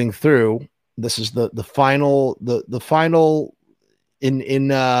 we're moving through. This is the final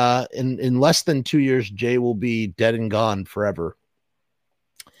in less than 2 years, Jay will be dead and gone forever.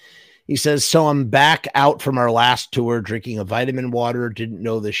 He says, so I'm back out from our last tour, drinking a vitamin water, didn't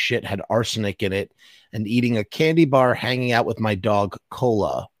know this shit had arsenic in it, and eating a candy bar, hanging out with my dog,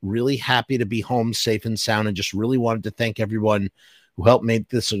 Cola. Really happy to be home safe and sound, and just really wanted to thank everyone who helped make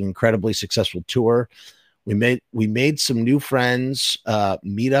this an incredibly successful tour. We made some new friends,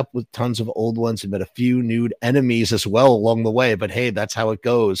 meet up with tons of old ones, and met a few new enemies as well along the way. But hey, that's how it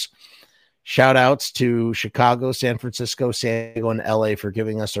goes. Shout outs to Chicago, San Francisco, San Diego, and LA for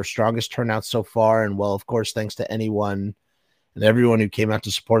giving us our strongest turnout so far. And well, of course, thanks to anyone and everyone who came out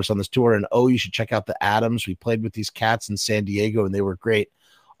to support us on this tour. And you should check out the Adams. We played with these cats in San Diego and they were great.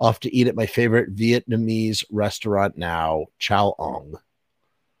 Off to eat at my favorite Vietnamese restaurant now, Chow Ong.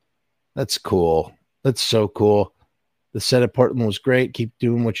 That's cool. That's so cool. The set at Portland was great. Keep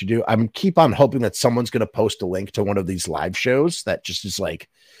doing what you do. I'm keep on hoping that someone's going to post a link to one of these live shows that just is like,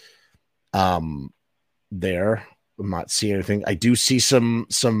 there. I'm not seeing anything. I do see some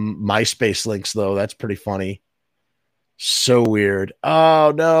MySpace links though. That's pretty funny. So weird.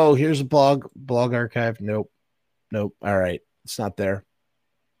 Oh no, here's a blog archive. Nope. All right. It's not there.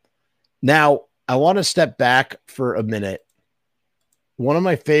 Now, I want to step back for a minute.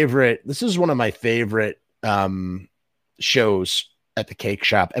 This is one of my favorite shows at the cake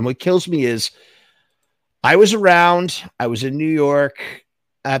shop. And what kills me is I was in New York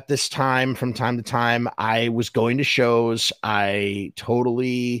at this time. From time to time, I was going to shows. I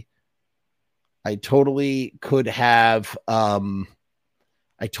totally could have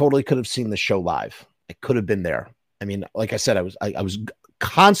seen the show live. I could have been there. I mean, like I said, I was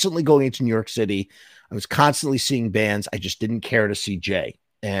constantly going into New York City. I was constantly seeing bands. I just didn't care to see Jay.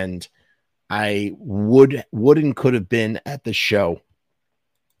 And I would and could have been at the show.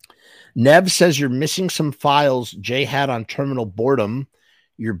 Nev says you're missing some files Jay had on Terminal Boredom.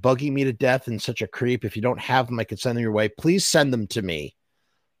 You're bugging me to death and such a creep. If you don't have them, I could send them your way. Please send them to me.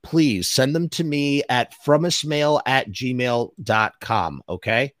 Please send them to me at frumessmail@gmail.com.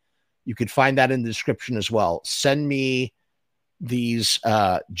 Okay. You could find that in the description as well. Send me these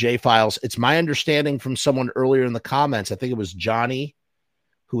J files. It's my understanding from someone earlier in the comments, I think it was Johnny,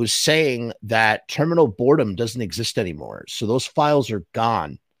 who was saying that Terminal Boredom doesn't exist anymore. So those files are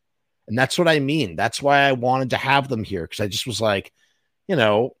gone. And that's what I mean. That's why I wanted to have them here. Cause I just was like,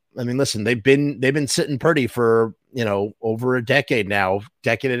 I mean, listen, they've been sitting pretty for, over a decade now,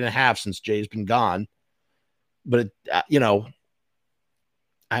 decade and a half since Jay's been gone. But, I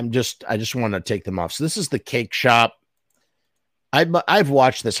just want to take them off. So this is the cake shop. I've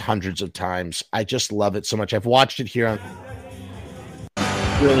watched this hundreds of times. I just love it so much. I've watched it here on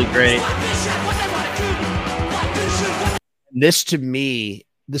really great. This to me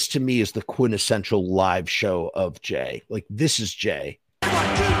is the quintessential live show of Jay. Like, this is Jay.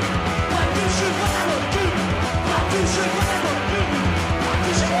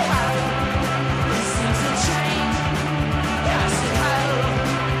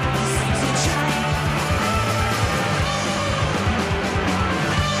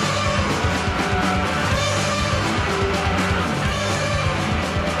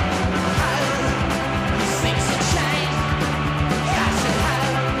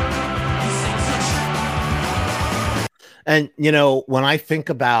 And, when I think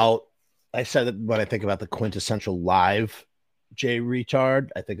about the quintessential live Jay Reatard,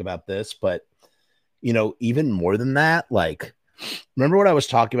 I think about this, but, even more than that, like, remember what I was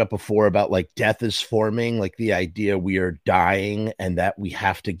talking about before about like death is forming, like the idea we are dying and that we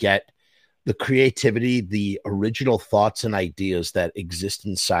have to get the creativity, the original thoughts and ideas that exist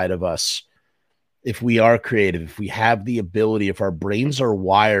inside of us. If we are creative, if we have the ability, if our brains are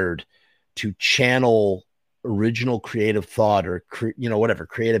wired to channel original creative thought or whatever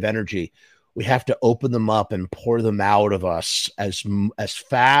creative energy, we have to open them up and pour them out of us as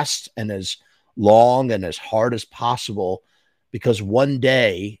fast and as long and as hard as possible, because one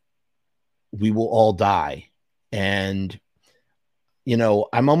day we will all die. And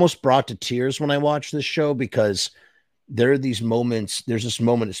I'm almost brought to tears when I watch this show, because there are these moments. There's this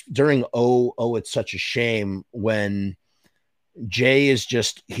moment during It's Such a Shame, when Jay is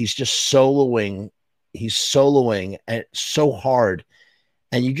he's just soloing. He's soloing and so hard.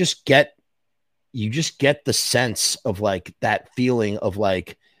 And you just get the sense of like that feeling of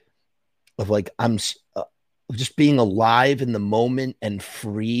like I'm just being alive in the moment and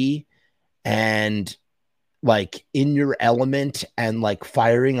free and like in your element and like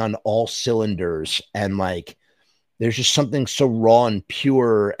firing on all cylinders. And like, there's just something so raw and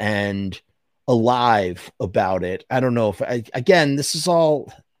pure and alive about it. I don't know if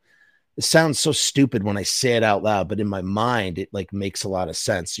it sounds so stupid when I say it out loud, but in my mind, it like makes a lot of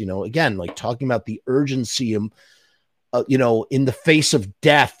sense. Again, like talking about the urgency, in the face of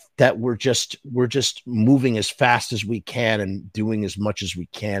death, that we're just moving as fast as we can and doing as much as we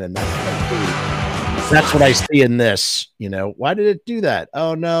can. And that's what I see in this. Why did it do that?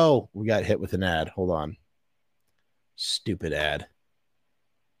 Oh no, we got hit with an ad. Hold on. Stupid ad.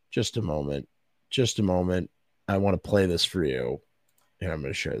 Just a moment. I want to play this for you. Here, I'm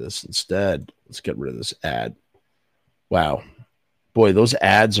going to share this instead. Let's get rid of this ad. Wow. Boy, those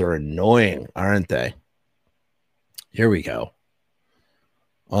ads are annoying, aren't they? Here we go.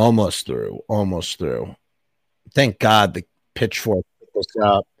 Almost through. Thank God the Pitchfork put this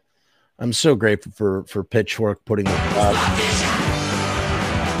up. I'm so grateful for Pitchfork putting this up.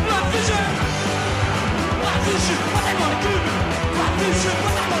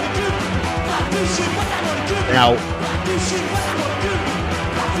 Now,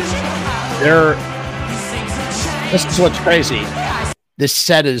 this is what's crazy. This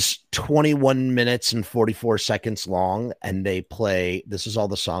set is 21 minutes and 44 seconds long, and this is all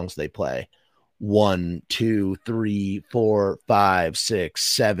the songs they play. 1, 2, 3, 4, 5, 6,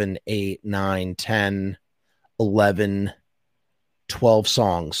 7, 8, 9, 10, 11, 12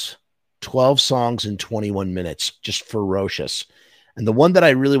 songs. 12 songs in 21 minutes. Just ferocious. And the one that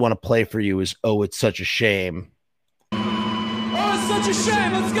I really want to play for you is Oh, It's Such a Shame. Oh, it's such a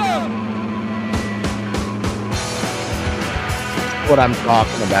shame. Let's go. What I'm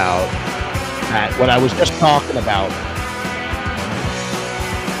talking about. What I was just talking about.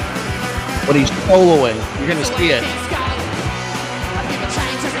 When he's soloing, you're going to see it.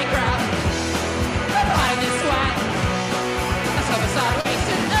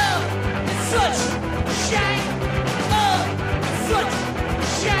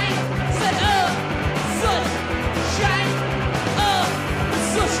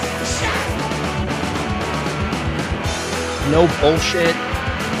 No bullshit.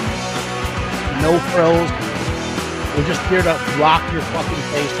 No frills. We're just here to rock your fucking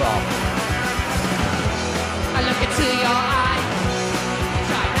face off. I look into your eye,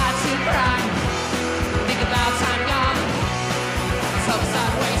 try not to cry. Think about time gone, so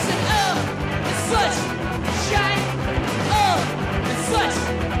start wasting. Oh, it's such a shame. Oh, it's such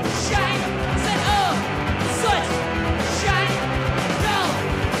a shame. Said, oh, it's such a shame. No,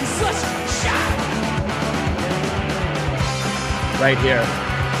 it's such a shame. Right here.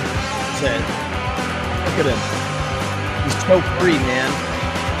 That's it. Look at him. He's so free, man.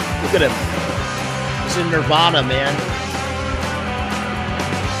 Look at him. He's in Nirvana, man.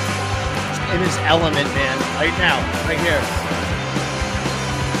 He's in his element, man. Right now. Right here.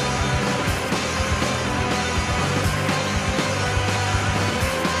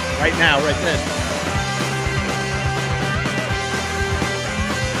 Right now. Right then.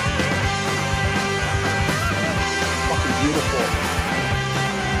 Fucking beautiful.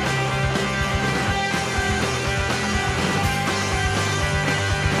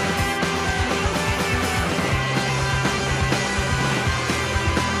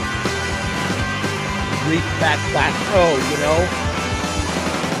 Reach that plateau, you know?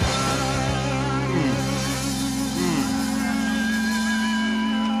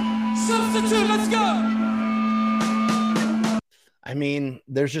 Substitute, let's go. I mean,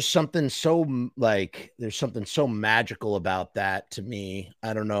 there's just something so there's something so magical about that to me.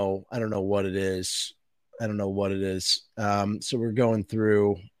 I don't know what it is. So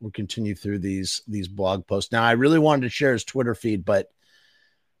we'll continue through these blog posts. Now, I really wanted to share his Twitter feed, but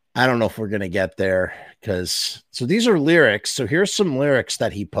I don't know if we're going to get there so these are lyrics. So here's some lyrics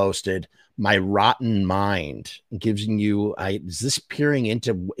that he posted. My rotten mind, giving you, is this peering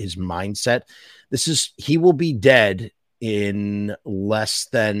into his mindset? He will be dead in less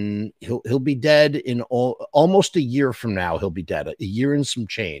than, he'll be dead in almost a year from now. He'll be dead, a year and some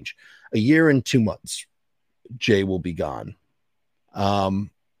change, a year and 2 months. Jay will be gone.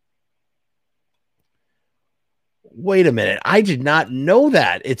 Wait a minute. I did not know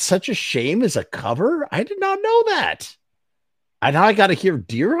that. It's Such a Shame as a cover. I did not know that. And now I got to hear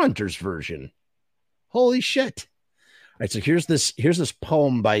Deer Hunter's version. Holy shit. All right. So here's this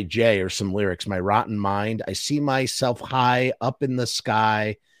poem by Jay, or some lyrics. My rotten mind. I see myself high up in the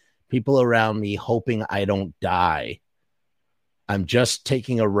sky. People around me hoping I don't die. I'm just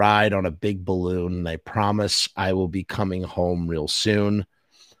taking a ride on a big balloon, and I promise I will be coming home real soon.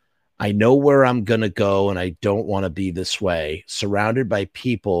 I know where I'm going to go, and I don't want to be this way, surrounded by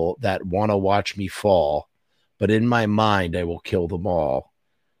people that want to watch me fall. But in my mind, I will kill them all.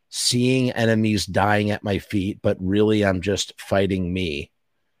 Seeing enemies dying at my feet, but really I'm just fighting me.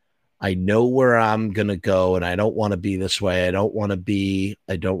 I know where I'm going to go, and I don't want to be this way. I don't want to be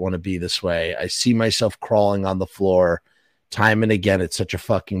this way. I see myself crawling on the floor time and again. It's such a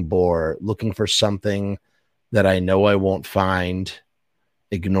fucking bore, looking for something that I know I won't find.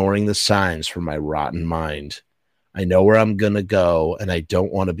 Ignoring the signs from my rotten mind. I know where I'm going to go, and I don't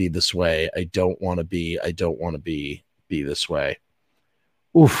want to be this way. I don't want to be this way.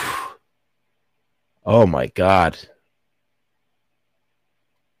 Oof. Oh my God.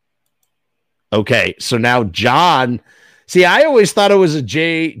 Okay. So now John, see, I always thought it was a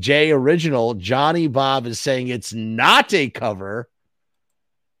J original. Johnny Bob is saying it's not a cover.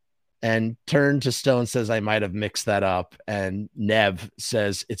 And Turn to Stone says I might have mixed that up. And Nev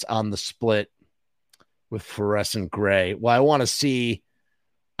says it's on the split with Fluorescent Gray. Well, I want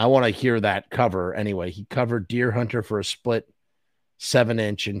to hear that cover anyway. He covered Deer Hunter for a split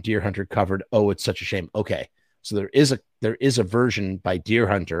 7-inch, and Deer Hunter covered Oh, It's Such a Shame. Okay. So there is a version by Deer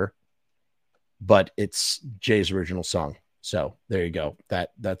Hunter, but it's Jay's original song. So there you go.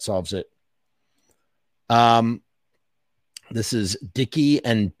 That solves it. This is Dickie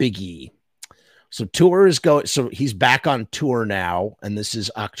and Biggie. So tour is going. So he's back on tour now, and this is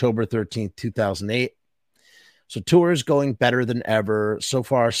October 13th, 2008. So tour is going better than ever so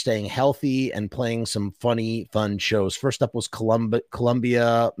far, staying healthy and playing some funny, fun shows. First up was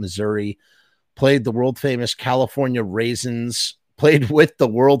Columbia, Missouri. Played the world famous California Raisins. Played with the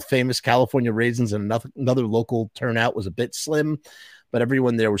world famous California Raisins, and another local turnout was a bit slim, but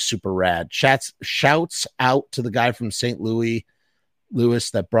everyone there was super rad. Shouts out to the guy from St. Louis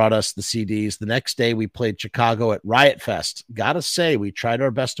that brought us the CDs. The next day, we played Chicago at Riot Fest. Gotta say, we tried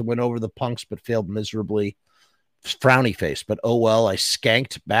our best to win over the punks, but failed miserably. Frowny face, but oh well. I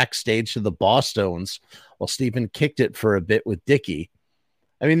skanked backstage to the Bosstones while Stephen kicked it for a bit with Dickie.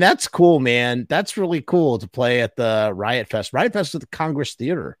 I mean, that's cool, man. That's really cool to play at the Riot Fest. Riot Fest at the Congress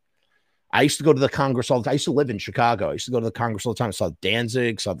Theater. I used to go to the Congress all the time. I used to live in Chicago. I used to go to the Congress all the time. I saw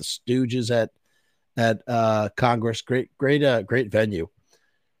Danzig, saw the Stooges at Congress. Great venue.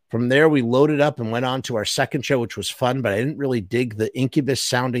 From there, we loaded up and went on to our second show, which was fun, but I didn't really dig the Incubus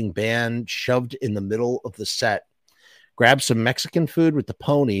sounding band shoved in the middle of the set. Grabbed some Mexican food with the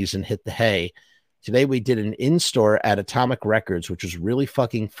ponies and hit the hay. Today we did an in-store at Atomic Records, which was really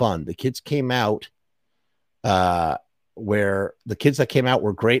fucking fun. The kids came out where the kids that came out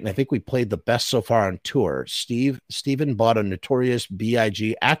were great, and I think we played the best so far on tour. Steven bought a Notorious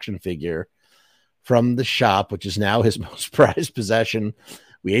B.I.G. action figure from the shop, which is now his most prized possession.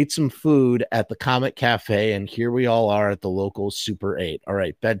 We ate some food at the Comet Cafe, and here we all are at the local Super 8. All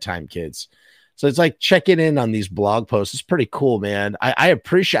right, bedtime, kids. So it's like checking in on these blog posts. It's pretty cool, man. I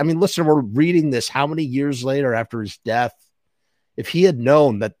appreciate, I mean, listen, we're reading this how many years later after his death? If he had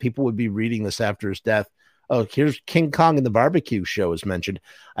known that people would be reading this after his death. Oh, here's King Kong and the Barbecue Show is mentioned.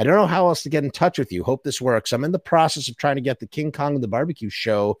 I don't know how else to get in touch with you. Hope this works. I'm in the process of trying to get the King Kong and the Barbecue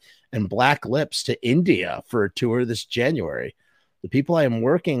Show and Black Lips to India for a tour this January. The people I am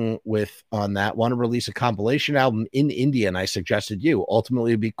working with on that want to release a compilation album in India, and I suggested you.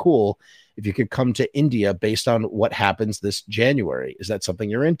 Ultimately, it'd be cool if you could come to India based on what happens this January. Is that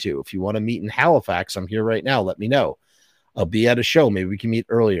something you're into? If you want to meet in Halifax, I'm here right now. Let me know. I'll be at a show. Maybe we can meet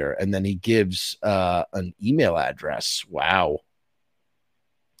earlier. And then he gives an email address. Wow.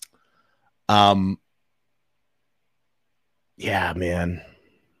 Yeah, man.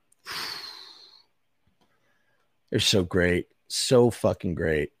 They're so great. So fucking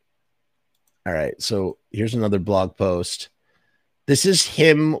great. All right. So here's another blog post. This is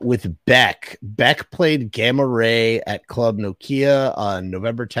him with Beck. Beck played Gamma Ray at Club Nokia on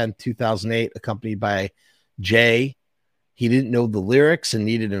November 10th, 2008, accompanied by Jay. He didn't know the lyrics and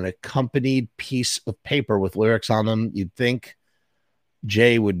needed an accompanied piece of paper with lyrics on them. You'd think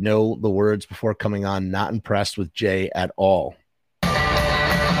Jay would know the words before coming on. Not impressed with Jay at all.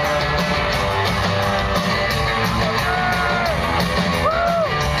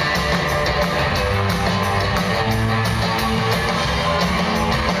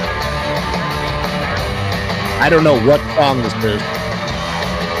 I don't know what song this is.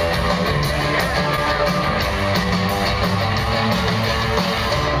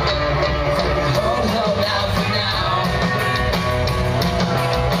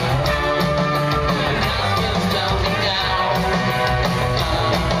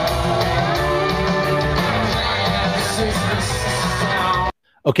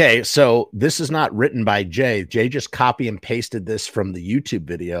 Okay, so this is not written by Jay. Jay just copy and pasted this from the YouTube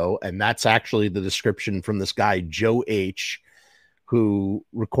video, and that's actually the description from this guy, Joe H., who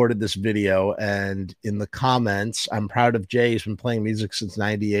recorded this video. And in the comments, I'm proud of Jay. He's been playing music since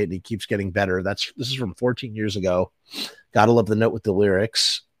 98, and he keeps getting better. This is from 14 years ago. Gotta love the note with the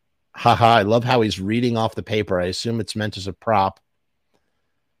lyrics. Haha, I love how he's reading off the paper. I assume it's meant as a prop.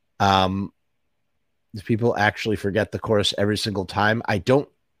 People actually forget the chorus every single time. I don't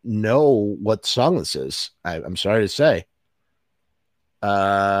know what song this is. I'm sorry to say.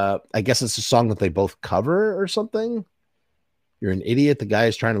 I guess it's a song that they both cover or something. You're an idiot. The guy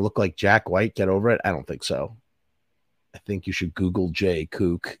is trying to look like Jack White. Get over it. I don't think so. I think you should Google Jay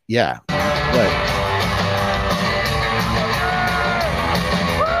Kook. Yeah. Right.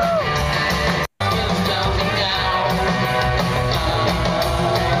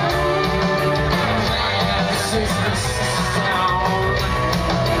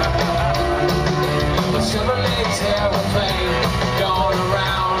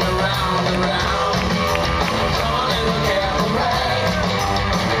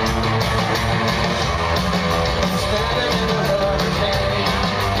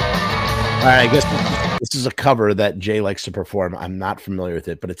 All right, I guess this is a cover that Jay likes to perform. I'm not familiar with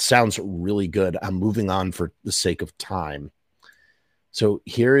it, but it sounds really good. I'm moving on for the sake of time. So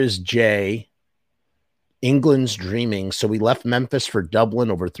here is Jay England's dreaming. So we left Memphis for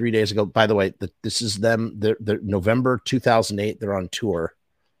Dublin over 3 days ago. By the way, this is them. They're November 2008. They're on tour.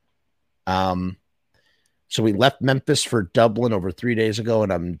 So we left Memphis for Dublin over 3 days ago,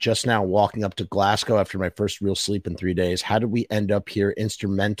 and I'm just now walking up to Glasgow after my first real sleep in 3 days. How did we end up here?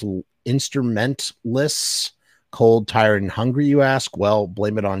 Instrumentless, cold, tired, and hungry, you ask? Well,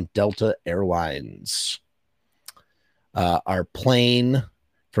 blame it on Delta Airlines. Our plane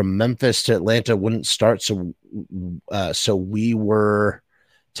from Memphis to Atlanta wouldn't start, so we were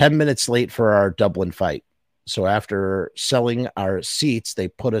 10 minutes late for our Dublin fight. So after selling our seats, they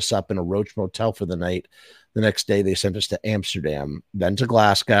put us up in a Roach Motel for the night. The next day, they sent us to Amsterdam, then to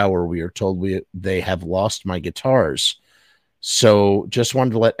Glasgow, where we are told they have lost my guitars. So just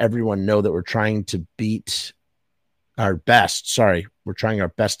wanted to let everyone know that we're trying to beat our best. Sorry, we're trying our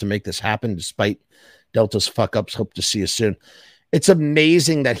best to make this happen despite Delta's fuck-ups. Hope to see you soon. It's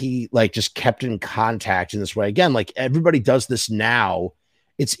amazing that he just kept in contact in this way. Again, everybody does this now.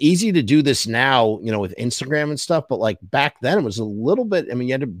 It's easy to do this now, with Instagram and stuff, but back then it was a little bit,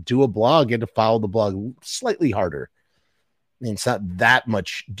 you had to do a blog, you had to follow the blog slightly harder. It's not that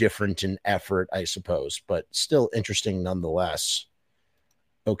much different in effort, I suppose, but still interesting nonetheless.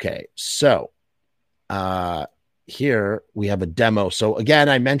 Okay. So, here we have a demo. So again,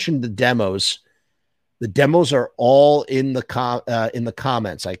 I mentioned the demos. The demos are all in the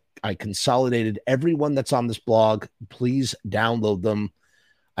comments. I consolidated everyone that's on this blog. Please download them.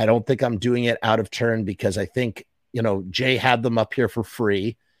 I don't think I'm doing it out of turn because I think, Jay had them up here for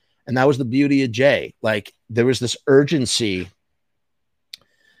free. And that was the beauty of Jay. There was this urgency.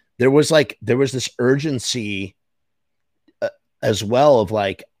 There was this urgency as well of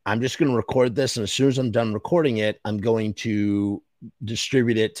I'm just going to record this. And as soon as I'm done recording it, I'm going to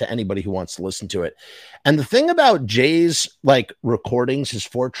distribute it to anybody who wants to listen to it. And the thing about Jay's recordings, his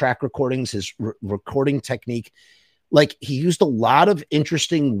 4-track recordings, his recording technique, he used a lot of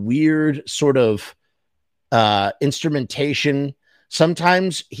interesting, weird sort of instrumentation.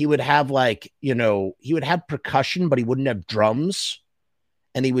 Sometimes he would have he would have percussion, but he wouldn't have drums.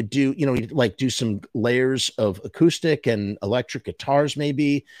 And he would do, he'd do some layers of acoustic and electric guitars,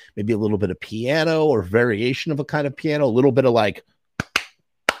 maybe a little bit of piano or variation of a kind of piano, a little bit of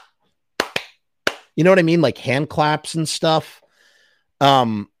you know what I mean? Hand claps and stuff.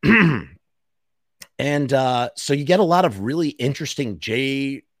 And so you get a lot of really interesting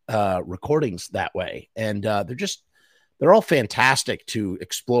Jay recordings that way. And they're all fantastic to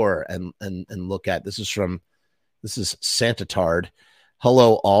explore and look at. This is Santa Tard.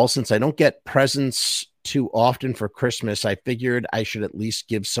 Hello all. Since I don't get presents too often for Christmas, I figured I should at least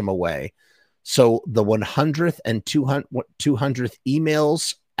give some away. So the 100th and 200th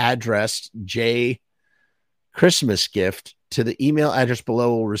emails addressed Jay Christmas gift to the email address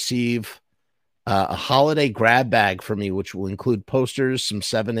below will receive a holiday grab bag for me, which will include posters, some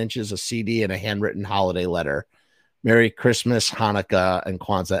 7 inches, a CD, and a handwritten holiday letter. Merry Christmas, Hanukkah, and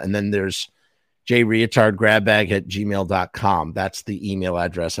Kwanzaa. And then there's jreatardgrabbag@gmail.com. That's the email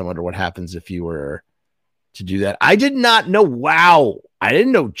address. I wonder what happens if you were to do that. I did not know. Wow. I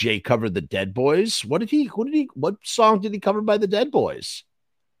didn't know Jay covered the Dead Boys. What song did he cover by the Dead Boys?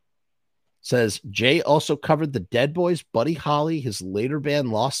 Says Jay also covered the Dead Boys, Buddy Holly. His later band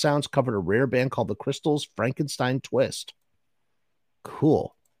Lost Sounds covered a rare band called the Crystals, Frankenstein Twist.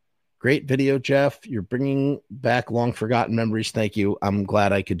 Cool. Great video, Jeff. You're bringing back long forgotten memories. Thank you. I'm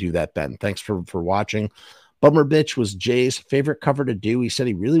glad I could do that, Ben. Thanks for watching. Bummer Bitch was Jay's favorite cover to do. He said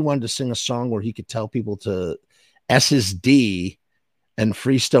he really wanted to sing a song where he could tell people to S his D, and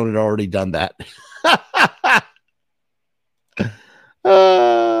Freestone had already done that.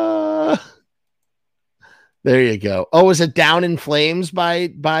 There you go. Oh, is it Down in Flames by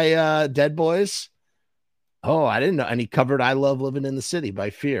Dead Boys? Oh, I didn't know. And he covered I Love Living in the City by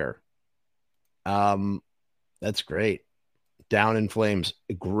Fear. That's great. Down in Flames,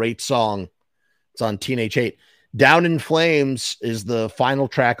 a great song. It's on Teenage Hate. Down in Flames is the final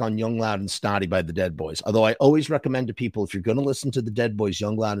track on Young, Loud, and Snotty by the Dead Boys. Although I always recommend to people, if you're going to listen to the Dead Boys,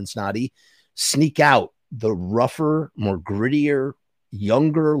 Young, Loud, and Snotty, sneak out the rougher, more grittier,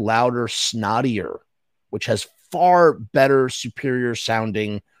 younger, louder, snottier, which has far better, superior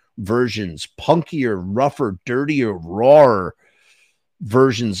sounding versions, punkier, rougher, dirtier, rawer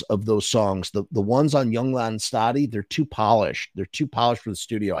versions of those songs. The ones on Young, Loud, and Snotty, they're too polished. They're too polished for the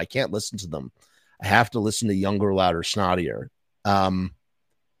studio. I can't listen to them. I have to listen to younger, louder, snottier.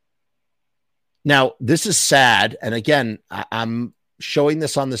 Now, this is sad. And again, I'm showing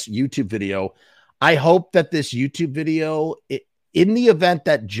this on this YouTube video. I hope that this YouTube video, in the event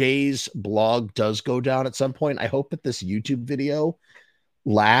that Jay's blog does go down at some point, I hope that this YouTube video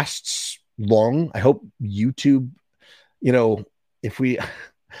lasts long. I hope YouTube, you know, if we,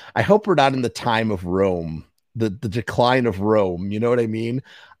 I hope we're not in the time of Rome, the decline of Rome. You know what I mean?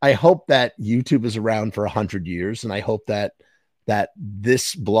 I hope that YouTube is around for 100 years, and I hope that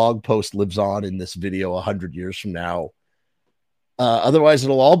this blog post lives on in this video 100 years from now. Otherwise,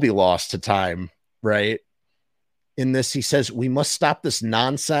 it'll all be lost to time, right? In this, he says, we must stop this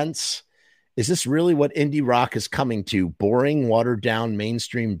nonsense. Is this really what indie rock is coming to? Boring, watered down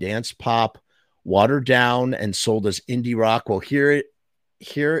mainstream dance pop, watered down and sold as indie rock. Well, here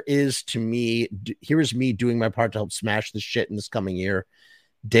is me doing my part to help smash this shit in this coming year.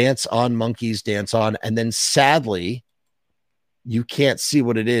 Dance on, monkeys, dance on. And then sadly, you can't see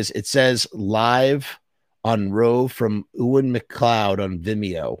what it is. It says live on Row from Ewan McLeod on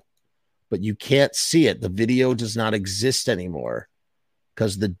Vimeo, but you can't see it. The video does not exist anymore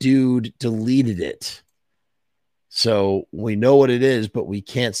because the dude deleted it. So we know what it is, but we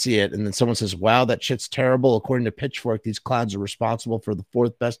can't see it. And then someone says, wow, that shit's terrible. According to Pitchfork, these clowns are responsible for the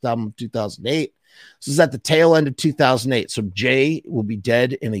 4th best album of 2008. This is at the tail end of 2008. So Jay will be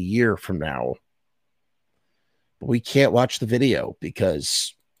dead in a year from now. But we can't watch the video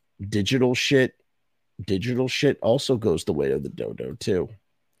because digital shit also goes the way of the dodo too.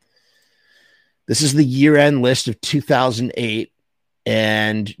 This is the year-end list of 2008,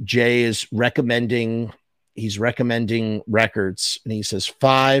 and Jay is recommending records, and he says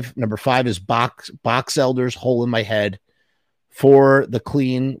number 5 is Box Elders, Hole in My Head. 4, The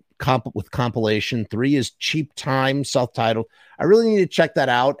Clean with compilation. 3 is Cheap Time, self-titled. I really need to check that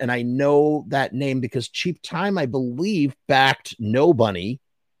out, and I know that name because Cheap Time, I believe, backed No Bunny.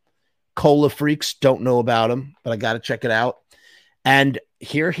 Cola Freaks, don't know about him, but I got to check it out. And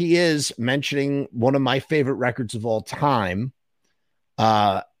here he is mentioning one of my favorite records of all time,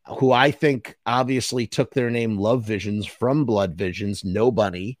 who I think obviously took their name Love Visions from Blood Visions, No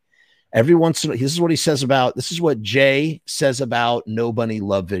Bunny. Every once in a while, this is what Jay says about No Bunny,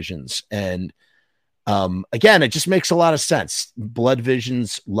 Love Visions. And again, it just makes a lot of sense. Blood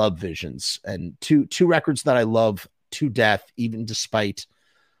Visions, Love Visions, and two records that I love to death, even despite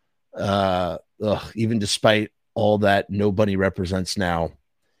all that No Bunny represents now.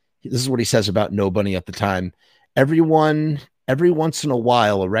 This is what he says about No Bunny at the time. Every once in a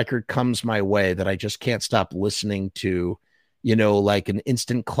while, a record comes my way that I just can't stop listening to, like an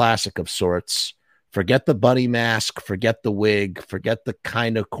instant classic of sorts. Forget the bunny mask, forget the wig, forget the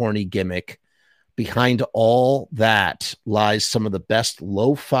kind of corny gimmick. Behind all that lies some of the best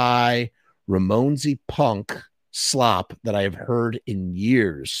lo-fi, Ramonesy punk slop that I have heard in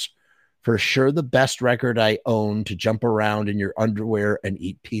years. For sure, the best record I own to jump around in your underwear and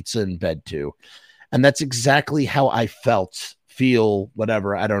eat pizza in bed to. And that's exactly how I feel,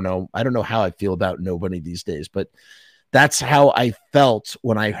 whatever. I don't know how I feel about Nobody these days, but that's how I felt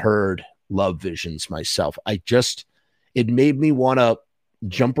when I heard Love Visions myself. It made me want to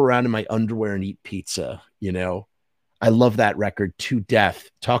jump around in my underwear and eat pizza. I love that record to death.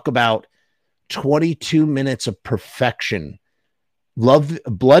 Talk about 22 minutes of perfection.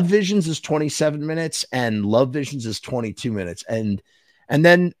 Blood Visions is 27 minutes and Love Visions is 22 minutes. And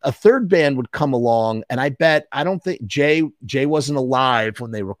then a third band would come along, and I don't think Jay wasn't alive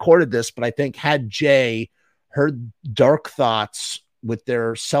when they recorded this, but I think had Jay heard Dark Thoughts with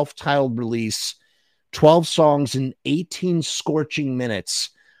their self-titled release, 12 songs in 18 scorching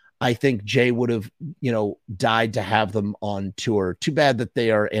minutes, I think Jay would have, died to have them on tour. Too bad that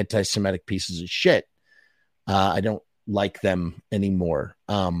they are anti-Semitic pieces of shit. I don't like them anymore.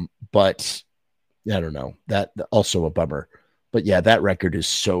 But I don't know, that also a bummer, but yeah, that record is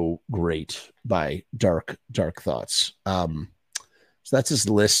so great by Dark Thoughts. So that's his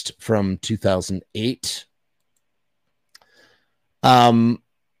list from 2008.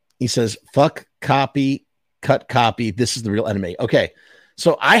 He says, fuck copy, cut copy. This is the real enemy. Okay.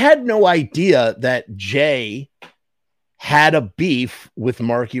 So I had no idea that Jay had a beef with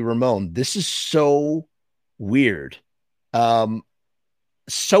Marky Ramone. This is so weird.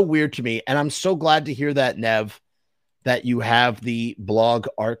 So weird to me. And I'm so glad to hear that, Nev, that you have the blog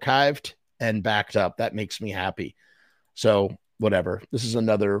archived and backed up. That makes me happy. So whatever. This is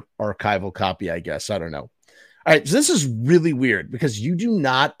another archival copy, I guess. I don't know. All right. So this is really weird because you do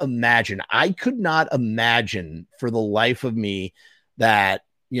not imagine. I could not imagine for the life of me that,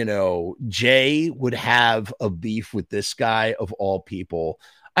 Jay would have a beef with this guy of all people.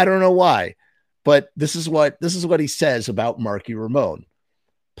 I don't know why. But this is what he says about Marky Ramone.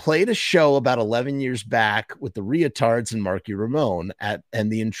 Played a show about 11 years back with the Reatards and Marky Ramone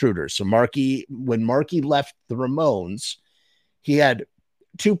and the Intruders. So when Marky left the Ramones, he had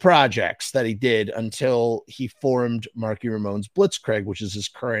 2 projects that he did until he formed Marky Ramone's Blitzkrieg, which is his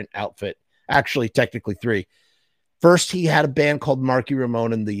current outfit. Actually, technically 3. First, he had a band called Marky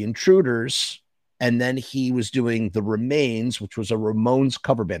Ramone and the Intruders, and then he was doing The Remains, which was a Ramones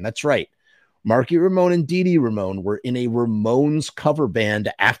cover band. That's right. Marky Ramone and Dee Dee Ramone were in a Ramones cover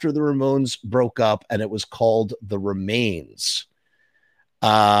band after the Ramones broke up, and it was called The Remains.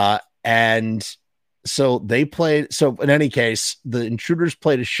 And so they played. So in any case, the Intruders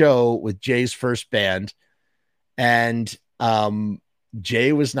played a show with Jay's first band, and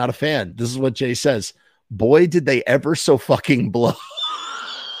Jay was not a fan. This is what Jay says. Boy, did they ever so fucking blow.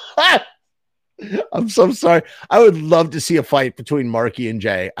 I'm so sorry. I would love to see a fight between Marky and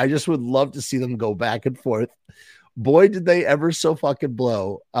Jay. I just would love to see them go back and forth. Boy, did they ever so fucking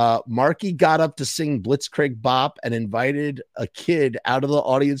blow. Marky got up to sing Blitzkrieg Bop and invited a kid out of the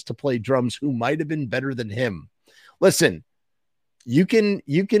audience to play drums who might have been better than him. Listen, you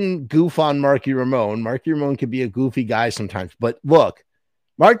can goof on Marky Ramone. Marky Ramone can be a goofy guy sometimes, but look,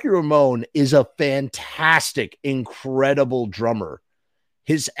 Marky Ramone is a fantastic, incredible drummer.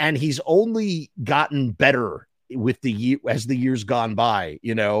 He's only gotten better with as the years gone by,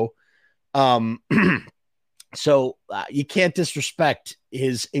 you know. So you can't disrespect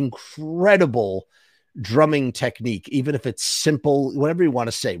his incredible drumming technique, even if it's simple, whatever you want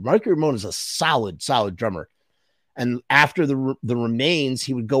to say. Marky Ramone is a solid drummer. And after the Remains,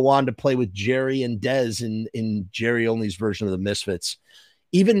 he would go on to play with Jerry and Dez in Jerry Only's version of the Misfits.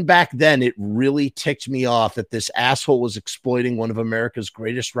 Even back then, it really ticked me off that this asshole was exploiting one of America's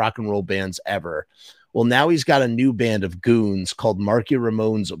greatest rock and roll bands ever. Well, now he's got a new band of goons called Marky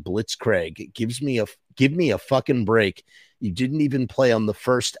Ramone's Blitzkrieg. Give me a fucking break. You didn't even play on the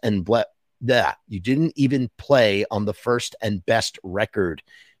first and best record,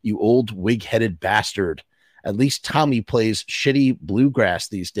 you old wig-headed bastard. At least Tommy plays shitty bluegrass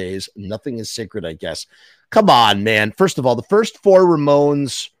these days. Nothing is sacred, I guess. Come on, man. First of all, the first 4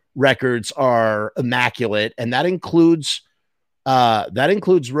 Ramones records are immaculate, and that includes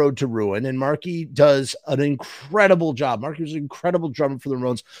Road to Ruin. And Marky does an incredible job. Marky was an incredible drummer for the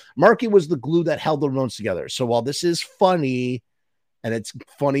Ramones. Marky was the glue that held the Ramones together. So while this is funny, and it's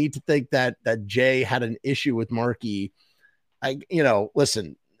funny to think that Jay had an issue with Marky,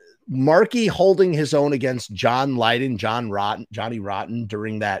 listen. Marky holding his own against John Lydon, Johnny Rotten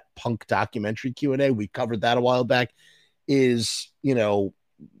during that punk documentary Q&A, we covered that a while back, is,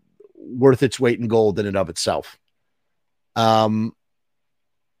 worth its weight in gold in and of itself. So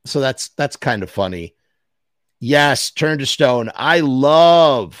that's kind of funny. Yes, Turn to Stone. I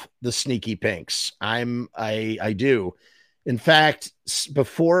love the Sneaky Pinks. I do. In fact,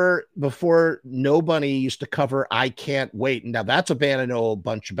 before Nobody used to cover I Can't Wait. Now that's a band I know a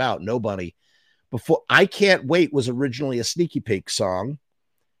bunch about, Nobody. Before I Can't Wait was originally a Sneaky Pink song.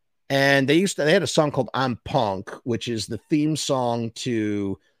 And they had a song called I'm Punk, which is the theme song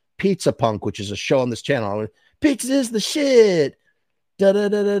to Pizza Punk, which is a show on this channel. Pizza is the shit. Da da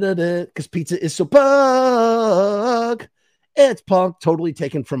da da da da. Because pizza is so punk. It's punk, totally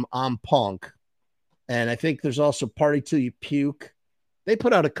taken from I'm Punk. And I think there's also Party Till You Puke. They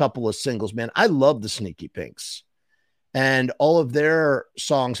put out a couple of singles, man. I love the Sneaky Pinks. And all of their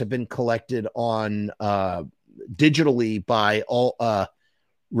songs have been collected on digitally by all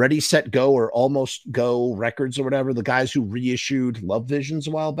Ready, Set, Go or Almost Go Records or whatever. The guys who reissued Love Visions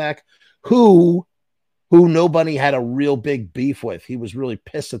a while back, who Nobody had a real big beef with. He was really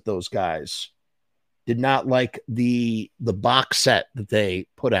pissed at those guys. Did not like the box set that they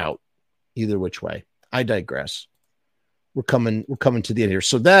put out either which way. I digress. We're coming to the end here.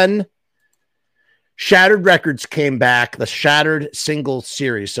 So then Shattered Records came back, the Shattered single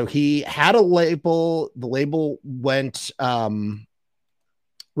series. So he had a label. The label went,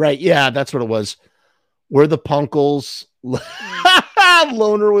 right. Yeah, that's what it was. We're the Punkles.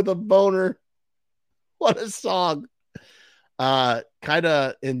 Loner with a Boner. What a song. Kind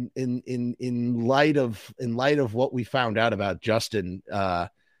of in light of what we found out about Justin,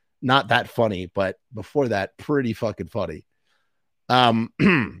 not that funny, but before that, pretty fucking funny.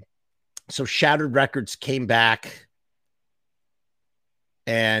 So Shattered Records came back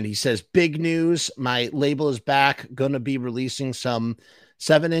and he says, big news. My label is back. Going to be releasing some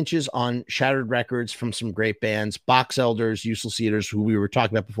 7 inches on Shattered Records from some great bands, Box Elders, Useless Eaters, who we were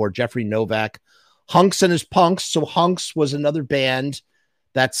talking about before, Jeffrey Novak, Hunks and his Punks. So Hunks was another band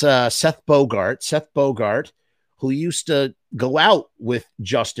that's Seth Bogart, who used to go out with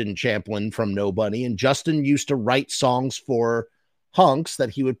Justin Champlin from Nobody, and Justin used to write songs for Hunks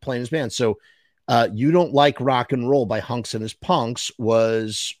that he would play in his band. So You Don't Like Rock and Roll by Hunks and His Punks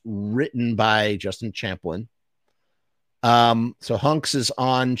was written by Justin Champlin. So Hunks is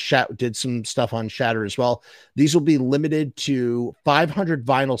on did some stuff on Shatter as well. These will be limited to 500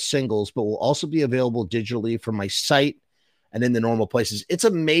 vinyl singles, but will also be available digitally from my site and in the normal places. It's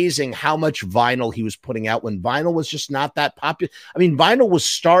amazing how much vinyl he was putting out when vinyl was just not that popular. I mean, vinyl was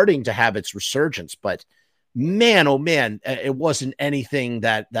starting to have its resurgence, but man, oh man, it wasn't anything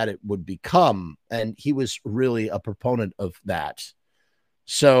that it would become. And he was really a proponent of that.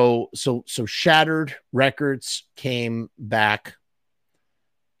 So Shattered Records came back.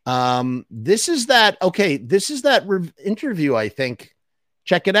 This is that interview, I think.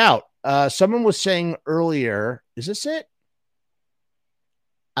 Check it out. Someone was saying earlier, is this it?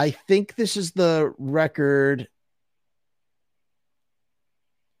 I think this is the record.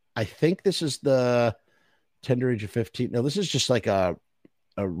 I think this is the Tender Age of 15. No, this is just like a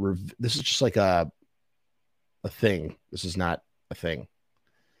thing. This is not a thing.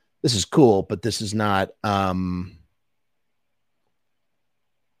 This is cool, but this is not. Trying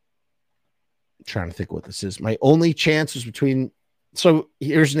to think what this is. My only chance was between. So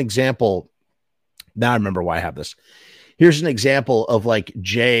here's an example. Now I remember why I have this. Here's an example of like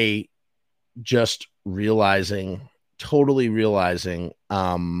Jay just totally realizing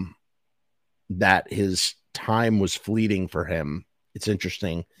that his time was fleeting for him. It's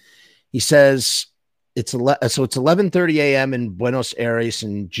interesting. He says it's 11:30 a.m. in Buenos Aires,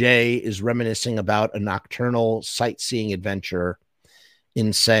 and Jay is reminiscing about a nocturnal sightseeing adventure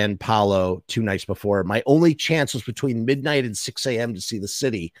in Sao Paulo 2 nights before. My only chance was between midnight and 6 a.m. to see the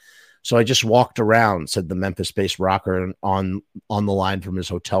city. So I just walked around, said the Memphis-based rocker on the line from his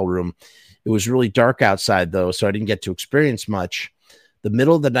hotel room. It was really dark outside, though, so I didn't get to experience much. The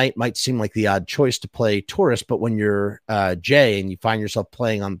middle of the night might seem like the odd choice to play tourist, but when you're Jay and you find yourself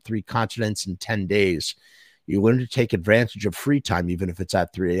playing on 3 continents in 10 days, you learn to take advantage of free time, even if it's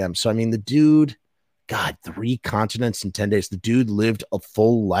at 3 a.m. So, I mean, the dude, God, 3 continents in 10 days. The dude lived a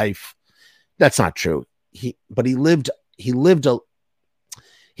full life. That's not true. He lived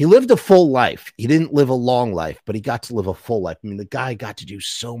a full life. He didn't live a long life, but he got to live a full life. I mean, the guy got to do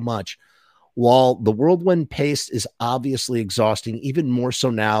so much. While the whirlwind pace is obviously exhausting, even more so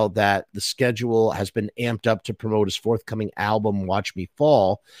now that the schedule has been amped up to promote his forthcoming album, Watch Me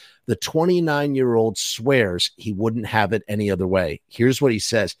Fall, the 29-year-old swears he wouldn't have it any other way. Here's what he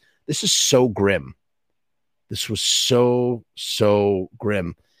says. This is so grim. This was so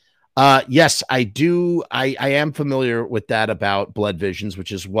grim. Yes, I do. I am familiar with that about blood visions,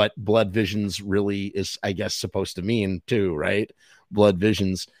 which is what blood visions really is, I guess, supposed to mean too, right? Blood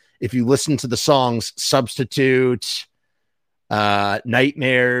visions. If you listen to the songs Substitute,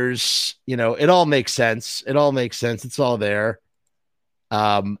 Nightmares, it all makes sense. It's all there.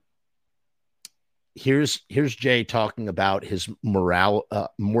 Here's Jay talking about his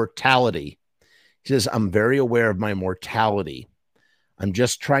mortality. He says, I'm very aware of my mortality. I'm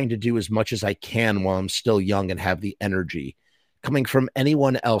just trying to do as much as I can while I'm still young and have the energy. Coming from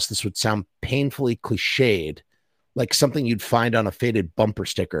anyone else, this would sound painfully cliched, like something you'd find on a faded bumper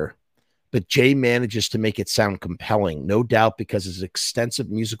sticker. But Jay manages to make it sound compelling, no doubt because his extensive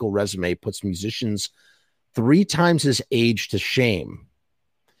musical resume puts musicians 3 times his age to shame.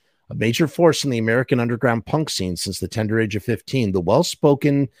 A major force in the American underground punk scene since the tender age of 15, the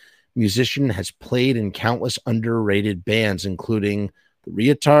well-spoken musician has played in countless underrated bands, including the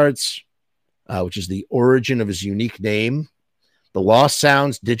Reatards, which is the origin of his unique name, the Lost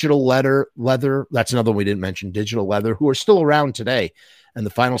Sounds, Digital Leather, that's another one we didn't mention, Digital Leather, who are still around today, and the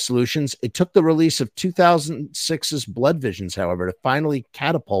Final Solutions. It took the release of 2006's Blood Visions, however, to finally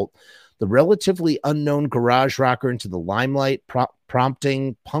catapult the relatively unknown garage rocker into the limelight,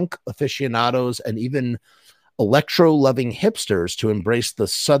 prompting punk aficionados and even electro-loving hipsters to embrace the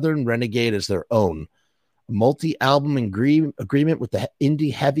Southern Renegade as their own. A multi-album agreement with the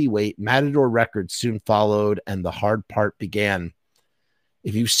indie heavyweight Matador Records soon followed, and the hard part began.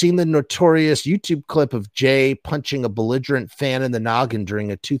 If you've seen the notorious YouTube clip of Jay punching a belligerent fan in the noggin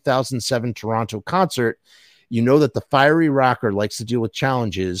during a 2007 Toronto concert, you know that the fiery rocker likes to deal with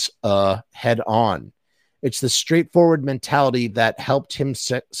challenges head on. It's the straightforward mentality that helped him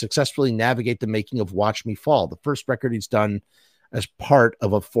successfully navigate the making of Watch Me Fall, the first record he's done as part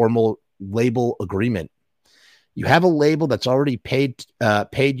of a formal label agreement. You have a label that's already paid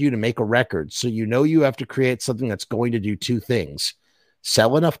you to make a record, so you know you have to create something that's going to do 2 things.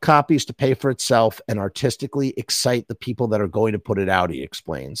 Sell enough copies to pay for itself and artistically excite the people that are going to put it out, he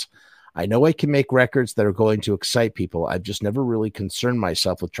explains. I know I can make records that are going to excite people. I've just never really concerned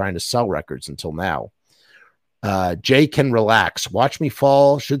myself with trying to sell records until now. Jay can relax. Watch Me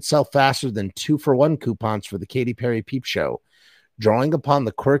Fall should sell faster than 2-for-1 coupons for the Katy Perry Peep Show. Drawing upon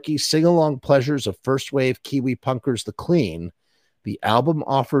the quirky sing-along pleasures of first-wave Kiwi punkers The Clean, the album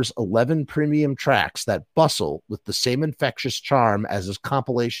offers 11 premium tracks that bustle with the same infectious charm as his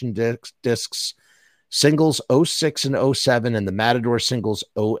compilation discs singles 06 and 07 and the Matador singles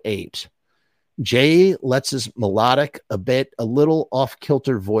 08. Jay lets his melodic, a little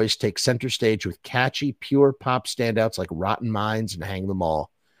off-kilter voice take center stage with catchy, pure pop standouts like Rotten Minds and Hang Them All.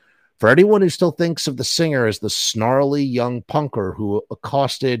 For anyone who still thinks of the singer as the snarly young punker who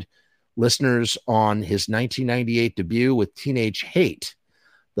accosted listeners on his 1998 debut with Teenage Hate,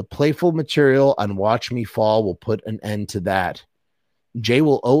 the playful material on Watch Me Fall will put an end to that. Jay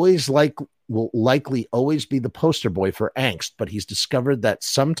will likely always be the poster boy for angst, but he's discovered that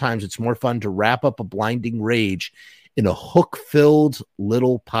sometimes it's more fun to wrap up a blinding rage in a hook-filled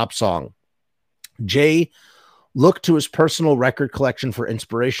little pop song. Jay looked to his personal record collection for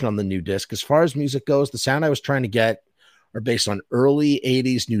inspiration on the new disc. As far as music goes, the sound I was trying to get are based on early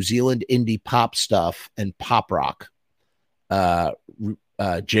 80s New Zealand indie pop stuff and pop rock.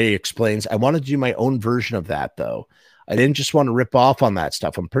 Jay explains, I wanted to do my own version of that, though. I didn't just want to rip off on that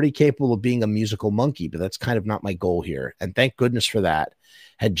stuff. I'm pretty capable of being a musical monkey, but that's kind of not my goal here. And thank goodness for that.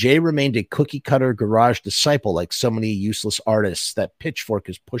 Had Jay remained a cookie-cutter garage disciple like so many useless artists that Pitchfork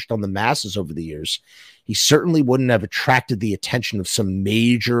has pushed on the masses over the years, he certainly wouldn't have attracted the attention of some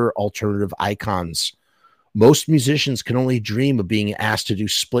major alternative icons. Most musicians can only dream of being asked to do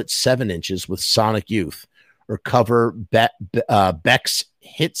split 7 inches with Sonic Youth or cover Beck's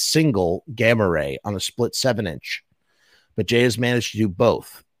hit single Gamma Ray on a split 7-inch. But Jay has managed to do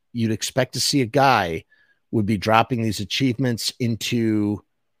both. You'd expect to see a guy would be dropping these achievements into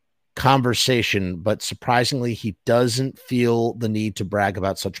conversation, but surprisingly, he doesn't feel the need to brag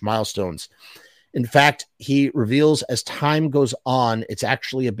about such milestones. In fact, he reveals as time goes on, it's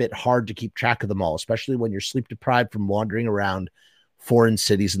actually a bit hard to keep track of them all, especially when you're sleep deprived from wandering around foreign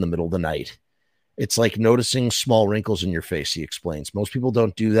cities in the middle of the night. It's like noticing small wrinkles in your face, he explains. Most people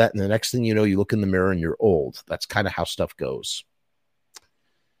don't do that, and the next thing you know, you look in the mirror and you're old. That's kind of how stuff goes.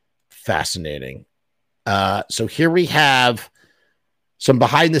 Fascinating. So here we have some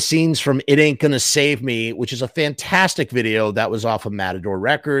behind the scenes from It Ain't Gonna Save Me, which is a fantastic video that was off of Matador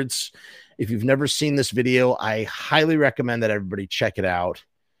Records. If you've never seen this video, I highly recommend that everybody check it out.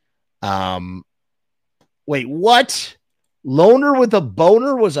 Wait, what? Loner with a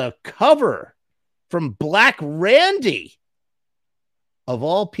Boner was a cover from Black Randy. Of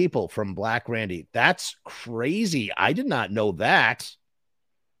all people, from Black Randy. That's crazy. I did not know that.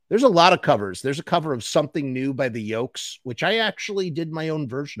 There's a lot of covers. There's a cover of Something New by the Yokes, which I actually did my own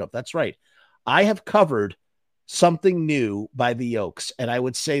version of. That's right. I have covered Something New by the Yokes, and I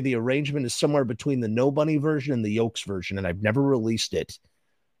would say the arrangement is somewhere between the No Bunny version and the Yokes version, and I've never released it.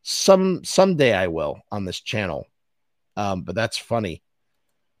 Someday I will on this channel. But that's funny.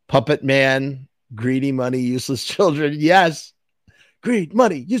 Puppet Man, Greedy Money, Useless Children. Yes. Greed,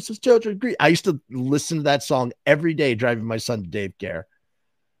 money, useless children, greed. I used to listen to that song every day driving my son to Dave Care.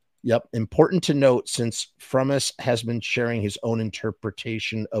 Yep. Important to note, since Frumess has been sharing his own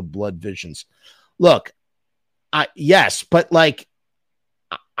interpretation of Blood Visions. Look, yes, but like,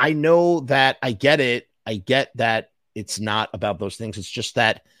 I know that I get it. I get that it's not about those things. It's just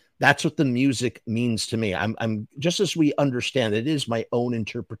that that's what the music means to me. I'm just as we understand it is my own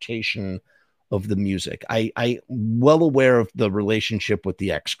interpretation of the music. I well aware of the relationship with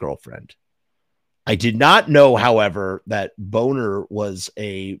the ex-girlfriend. I did not know, however, that Boner was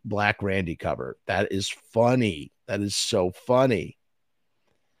a Black Randy cover. That is funny. That is so funny.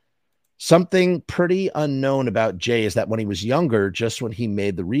 Something pretty unknown about Jay is that when he was younger, just when he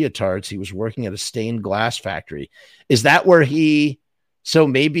made the Reatards, he was working at a stained glass factory. Is that where so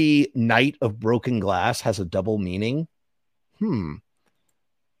maybe Night of Broken Glass has a double meaning?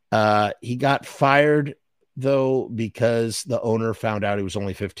 He got fired, though, because the owner found out he was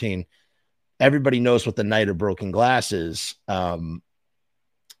only 15. Everybody knows what the Night of Broken Glass is.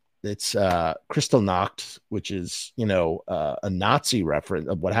 It's Kristallnacht, which is, a Nazi reference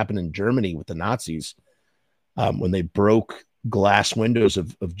of what happened in Germany with the Nazis when they broke glass windows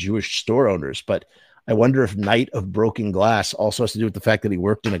of Jewish store owners. But I wonder if Night of Broken Glass also has to do with the fact that he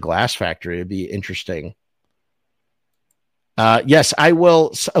worked in a glass factory. It'd be interesting. Yes, I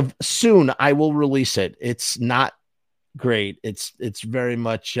will soon. I will release it. It's not great. It's very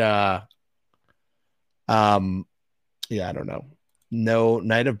much, I don't know. No,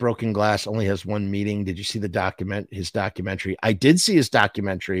 Night of Broken Glass only has one meeting. Did you see his documentary? I did see his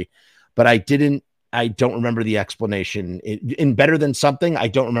documentary, but I don't remember the explanation. In Better Than Something, I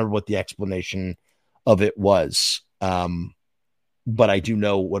don't remember what the explanation of it was. But I do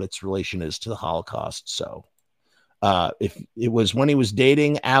know what its relation is to the Holocaust. So, If it was when he was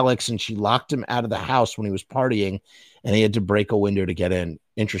dating Alex and she locked him out of the house when he was partying and he had to break a window to get in.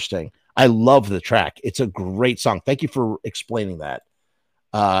 Interesting. I love the track. It's a great song. Thank you for explaining that.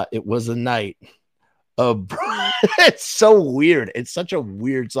 It was a night of it's so weird. It's such a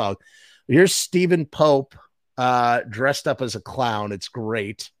weird song. Here's Stephen Pope dressed up as a clown. It's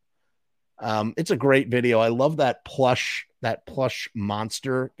great. It's a great video. I love that plush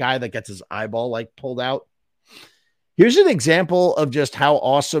monster guy that gets his eyeball like pulled out. Here's an example of just how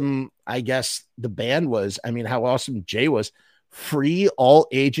awesome, I guess, the band was. I mean, how awesome Jay was. Free all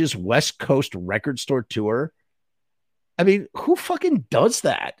ages West Coast record store tour. I mean, who fucking does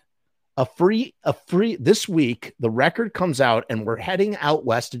that? A free this week, the record comes out and we're heading out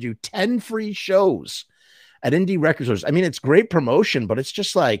west to do 10 free shows at indie record stores. I mean, it's great promotion, but it's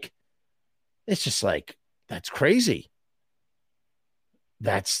just like, that's crazy.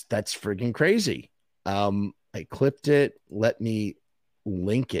 That's freaking crazy. I clipped it. Let me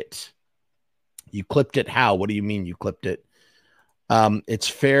link it. You clipped it how? What do you mean you clipped it? It's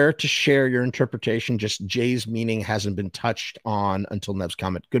fair to share your interpretation. Just Jay's meaning hasn't been touched on until Nev's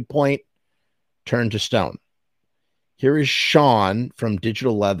comment. Good point. Turn to stone. Here is Sean from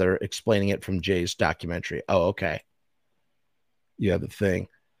Digital Leather explaining it from Jay's documentary. Oh, okay. You have the thing.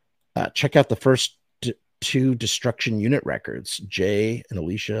 Check out the first two Destruction Unit records. Jay and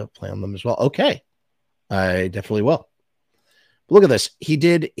Alicia play on them as well. Okay. I definitely will. But look at this.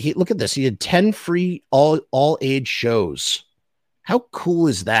 Look at this. He had 10 free all age shows. How cool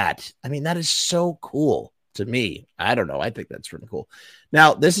is that? I mean, that is so cool to me. I don't know. I think that's pretty cool.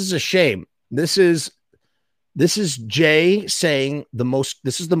 Now, this is a shame. This is Jay saying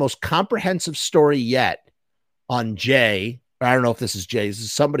this is the most comprehensive story yet on Jay. I don't know if this is Jay. This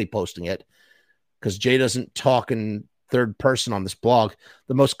is somebody posting it because Jay doesn't talk in third person on this blog.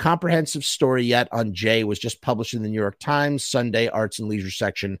 The most comprehensive story yet on Jay was just published in the New York Times Sunday Arts and Leisure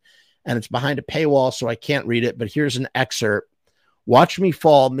section, and it's behind a paywall, so I can't read it, but here's an excerpt. Watch Me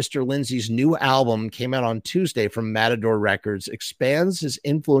Fall, Mr. Lindsay's new album, came out on Tuesday from Matador Records, expands his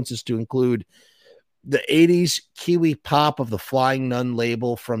influences to include the 80s Kiwi pop of the Flying Nun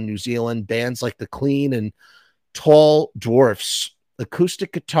label from New Zealand, bands like The Clean and Tall Dwarfs.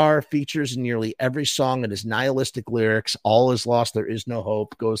 Acoustic guitar features in nearly every song, and his nihilistic lyrics, all is lost, there is no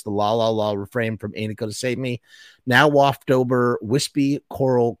hope, goes the la la la refrain from Ain't It Gonna Save Me, now waft over wispy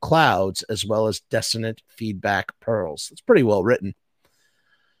coral clouds, as well as dissonant feedback pearls. It's pretty well written.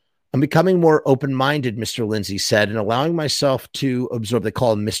 I'm becoming more open-minded, Mr. Lindsay said, and allowing myself to absorb, they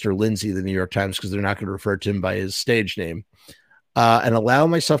call him Mr. Lindsay, the New York Times, because they're not going to refer to him by his stage name. And allow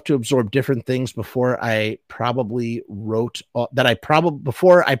myself to absorb different things before I probably wrote off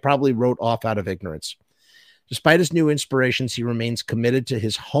out of ignorance. Despite his new inspirations, he remains committed to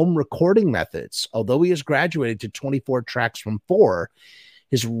his home recording methods. Although he has graduated to 24 tracks from 4,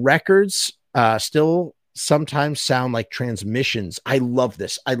 his records still sometimes sound like transmissions. I love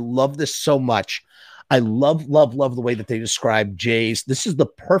this. I love this so much. I love the way that they describe Jay's. This is the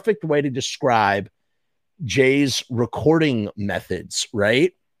perfect way to describe Jay's recording methods,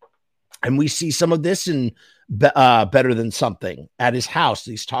 right? And we see some of this in Better Than Something at his house.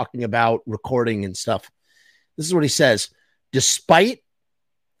 He's talking about recording and stuff. This is what he says. Despite,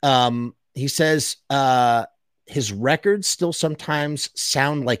 he says, his records still sometimes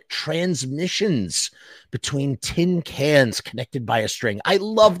sound like transmissions between tin cans connected by a string. I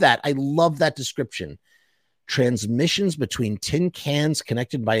love that. I love that description. Transmissions between tin cans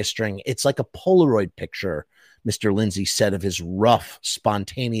connected by a string. It's like a Polaroid picture, Mr. Lindsay said of his rough,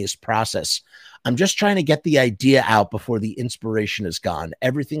 spontaneous process. I'm just trying to get the idea out before the inspiration is gone.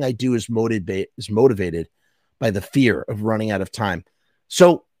 Everything I do is motivated by the fear of running out of time.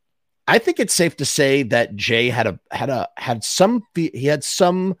 So I think it's safe to say that Jay had some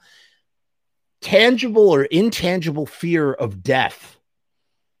tangible or intangible fear of death,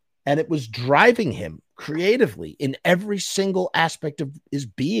 and it was driving him creatively in every single aspect of his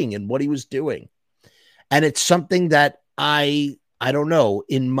being and what he was doing. And it's something that I don't know,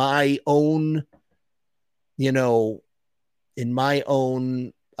 in my own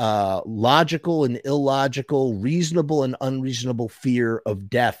logical and illogical, reasonable and unreasonable fear of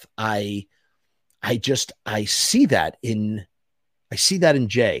death. I see that in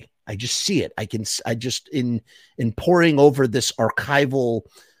Jay. I just see it. In poring over this archival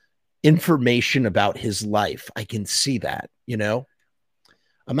information about his life, I can see that,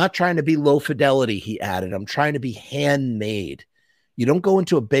 I'm not trying to be low fidelity, he added. I'm trying to be handmade. You don't go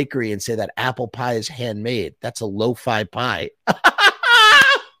into a bakery and say that apple pie is handmade. That's a lo-fi pie.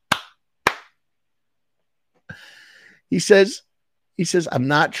 He says, He says, I'm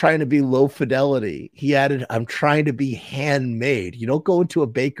not trying to be low fidelity. He added, I'm trying to be handmade. You don't go into a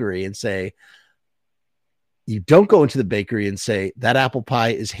bakery and say, that apple pie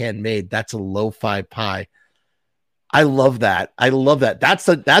is handmade. That's a lo-fi pie. I love that. That's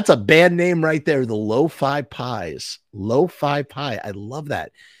a band name right there. The Lo-Fi Pies. Lo-Fi Pie. I love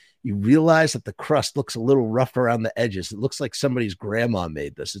that. You realize that the crust looks a little rough around the edges. It looks like somebody's grandma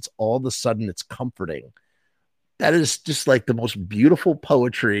made this. It's all of a sudden it's comforting. That is just like the most beautiful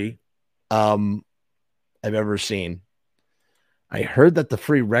poetry I've ever seen. I heard that the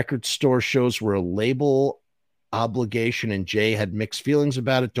free record store shows were a label obligation and Jay had mixed feelings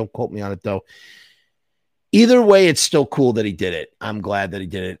about it. Don't quote me on it though. Either way, it's still cool that he did it. I'm glad that he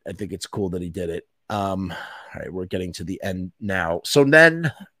did it. I think it's cool that he did it. All right, we're getting to the end now. So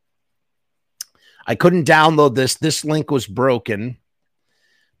then I couldn't download this. This link was broken.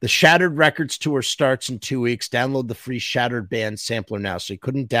 The Shattered Records tour starts in 2 weeks. Download the free Shattered Band sampler now. So he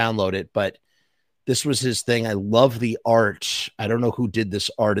couldn't download it, but this was his thing. I love the art. I don't know who did this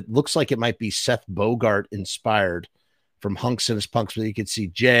art. It looks like it might be Seth Bogart inspired from Hunks and His Punks, but you can see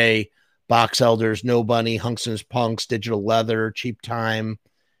Jay, Box Elders, No Bunny, Hunks and His Punks, Digital Leather, Cheap Time,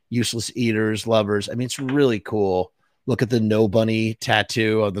 Useless Eaters, Lovers. I mean, it's really cool. Look at the No Bunny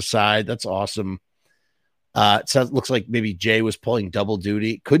tattoo on the side. That's awesome. It looks like maybe Jay was pulling double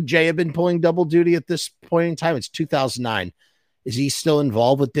duty. Could Jay have been pulling double duty at this point in time? It's 2009. Is he still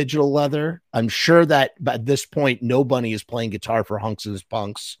involved with Digital Leather? I'm sure that at this point, No Bunny is playing guitar for Hunks and His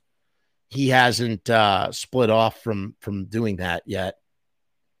Punks. He hasn't split off from doing that yet.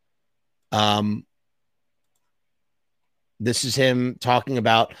 This is him talking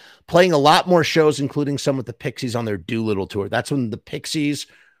about playing a lot more shows, including some with the Pixies on their Doolittle tour. That's when the Pixies,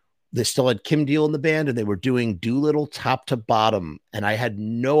 they still had Kim Deal in the band and they were doing Doolittle top to bottom. And I had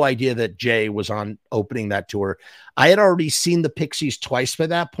no idea that Jay was on opening that tour. I had already seen the Pixies twice by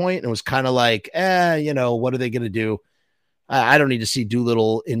that point and it was kind of like, what are they going to do? I don't need to see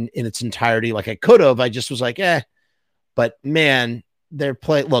Doolittle in its entirety. Like I could have, I just was like, but man, they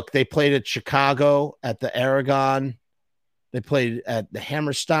played at Chicago at the Aragon. They played at the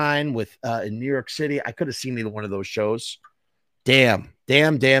Hammerstein in New York City. I could have seen either one of those shows. Damn.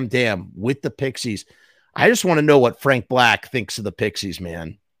 With the Pixies. I just want to know what Frank Black thinks of the Pixies,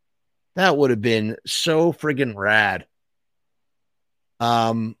 man. That would have been so friggin' rad.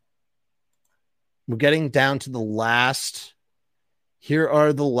 We're getting down to the last. Here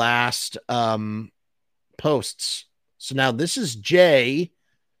are the last posts. So now this is Jay.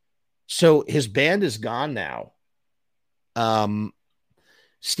 So his band is gone now.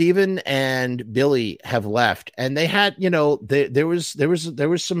 Steven and Billy have left, and they had, there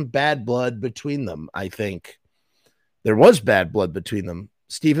was some bad blood between them. I think there was bad blood between them.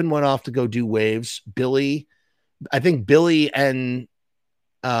 Steven went off to go do Waves. Billy and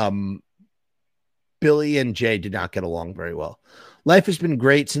Jay did not get along very well. Life has been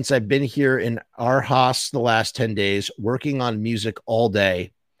great since I've been here in our house the last 10 days, working on music all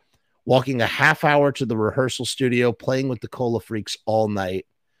day, walking a half hour to the rehearsal studio, playing with the Cola Freaks all night.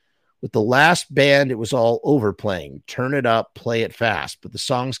 With the last band, it was all overplaying. Turn it up, play it fast. But the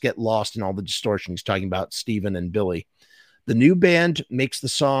songs get lost in all the distortion. He's talking about Steven and Billy. The new band makes the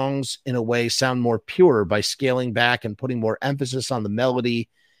songs, in a way, sound more pure by scaling back and putting more emphasis on the melody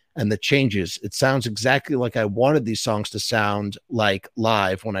and the changes. It sounds exactly like I wanted these songs to sound like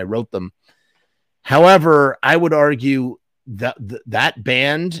live when I wrote them. However, I would argue that that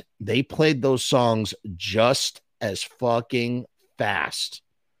band, they played those songs just as fucking fast.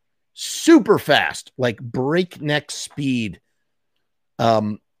 Super fast, like breakneck speed.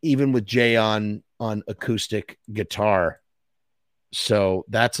 Even with Jay on acoustic guitar. So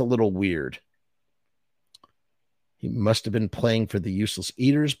that's a little weird. He must have been playing for the Useless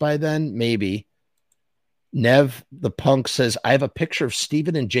Eaters by then. Maybe. Nev, the punk, says, I have a picture of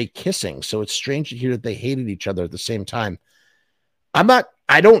Steven and Jay kissing, so it's strange to hear that they hated each other at the same time. I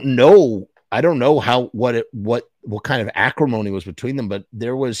don't know what kind of acrimony was between them, but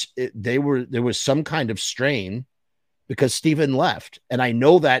there was some kind of strain because Steven left. And I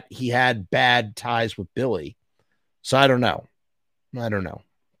know that he had bad ties with Billy. So I don't know.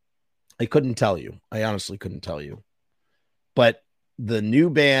 I couldn't tell you. I honestly couldn't tell you. But the new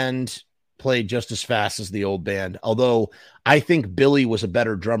band played just as fast as the old band, although I think Billy was a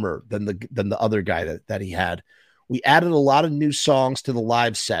better drummer than the other guy that he had. We added a lot of new songs to the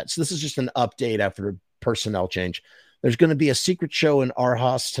live set. So this is just an update after a personnel change. There's going to be a secret show in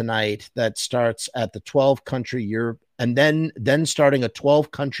Aarhus tonight that starts at the 12-country Europe, and then starting a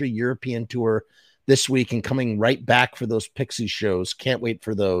 12-country European tour this week and coming right back for those Pixies shows. Can't wait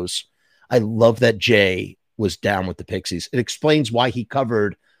for those. I love that Jay was down with the Pixies. It explains why he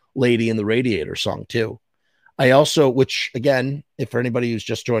covered Lady in the Radiator song too. I also, which again, if for anybody who's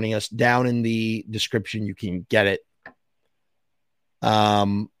just joining us, down in the description, you can get it.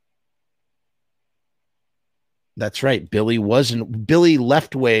 That's right. Billy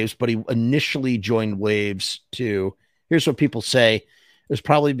left Waves, but he initially joined Waves too. Here's what people say. It was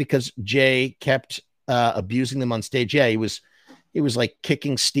probably because Jay kept abusing them on stage. Yeah, he was like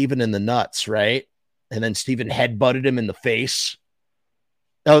kicking Steven in the nuts, right? And then Steven headbutted him in the face.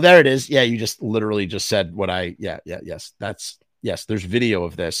 Oh, there it is. Yeah, you just literally just said what yes. There's video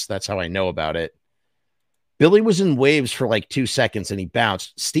of this. That's how I know about it. Billy was in Waves for like 2 seconds and he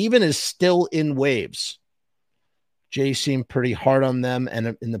bounced. Steven is still in Waves. Jay seemed pretty hard on them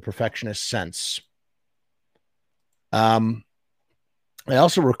and in the perfectionist sense. I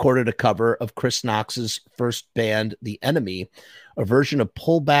also recorded a cover of Chris Knox's first band, The Enemy, a version of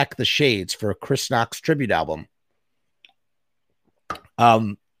Pull Back the Shades for a Chris Knox tribute album.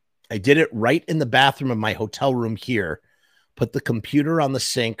 I did it right in the bathroom of my hotel room here, put the computer on the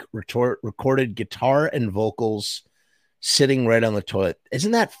sink, recorded guitar and vocals sitting right on the toilet.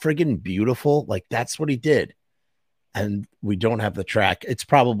 Isn't that friggin' beautiful? Like, that's what he did. And we don't have the track. It's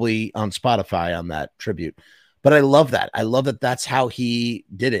probably on Spotify on that tribute. But I love that. I love that that's how he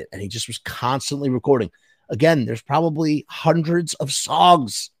did it. And he just was constantly recording. Again, there's probably hundreds of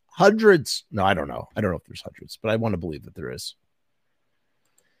songs. Hundreds. No, I don't know. I don't know if there's hundreds, but I want to believe that there is.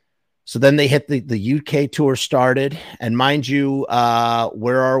 So then they hit the UK tour started. And mind you,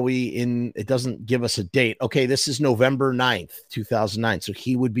 where are we in? It doesn't give us a date. Okay, this is November 9th, 2009. So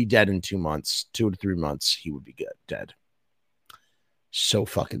he would be dead in 2 months, 2 to 3 months. He would be dead. So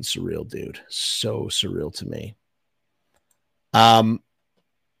fucking surreal, dude. So surreal to me.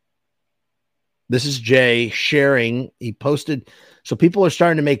 This is Jay sharing. He posted. So people are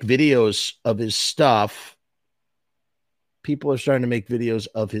starting to make videos of his stuff. People are starting to make videos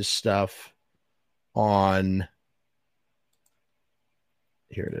of his stuff on.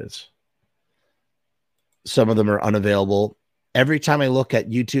 Here it is. Some of them are unavailable. Every time I look at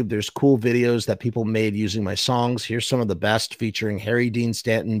YouTube, there's cool videos that people made using my songs. Here's some of the best featuring Harry Dean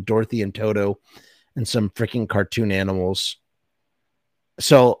Stanton, Dorothy and Toto, and some freaking cartoon animals.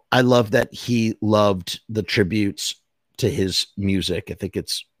 So I love that he loved the tributes to his music. I think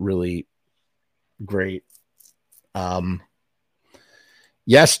it's really great.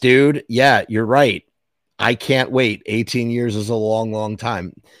 Yes, dude. Yeah, you're right. I can't wait. 18 years is a long, long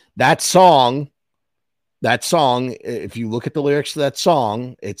time. That song, if you look at the lyrics to that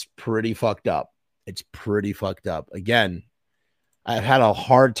song, it's pretty fucked up. It's pretty fucked up. Again, I've had a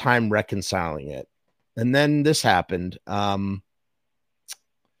hard time reconciling it. And then this happened.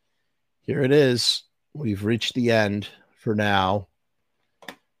 Here it is. We've reached the end for now.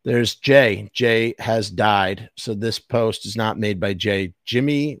 There's Jay. Jay has died. So this post is not made by Jay.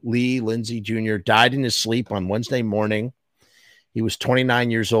 Jimmy Lee Lindsay Jr. died in his sleep on Wednesday morning. He was 29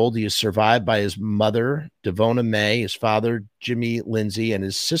 years old. He is survived by his mother, Devona May, his father, Jimmy Lindsay, and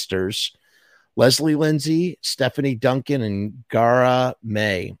his sisters, Leslie Lindsay, Stephanie Duncan, and Gara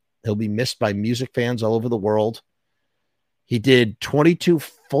May. He'll be missed by music fans all over the world. He did 22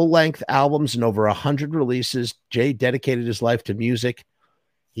 full-length albums and over 100 releases. Jay dedicated his life to music.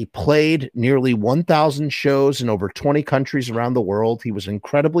 He played nearly 1,000 shows in over 20 countries around the world. He was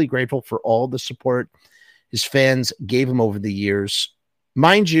incredibly grateful for all the support his fans gave him over the years.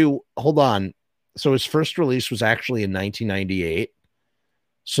 Mind you, hold on. So his first release was actually in 1998.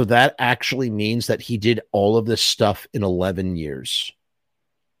 So that actually means that he did all of this stuff in 11 years.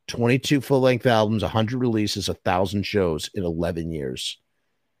 22 full-length albums, 100 releases, 1,000 shows in 11 years.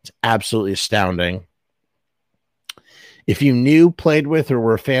 It's absolutely astounding. If you knew, played with, or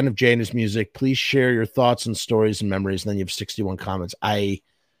were a fan of Jay and his music, please share your thoughts and stories and memories. And then you have 61 comments. I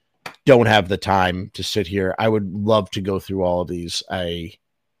don't have the time to sit here. I would love to go through all of these. I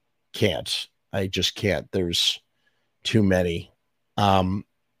can't. I just can't. There's too many.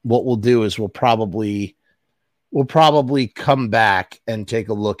 What we'll do is we'll probably come back and take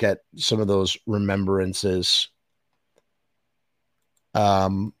a look at some of those remembrances.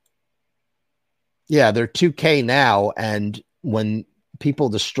 Yeah, they're 2K now, and when people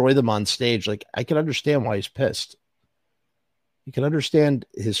destroy them on stage, like, I can understand why he's pissed. You can understand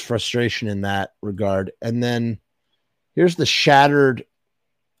his frustration in that regard. And then here's the Shattered.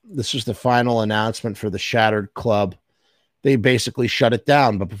 This was the final announcement for the Shattered Club. They basically shut it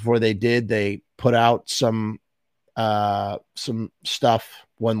down, but before they did, they put out some stuff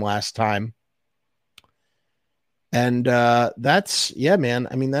one last time. And that's, yeah, man.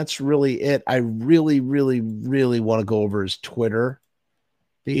 I mean, that's really it. I really, really, really want to go over his Twitter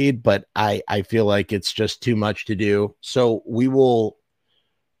feed, but I feel like it's just too much to do. So we will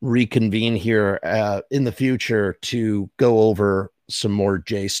reconvene here in the future to go over some more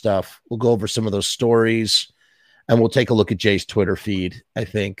Jay stuff. We'll go over some of those stories, and we'll take a look at Jay's Twitter feed. I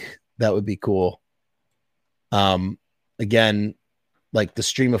think that would be cool. Again, like the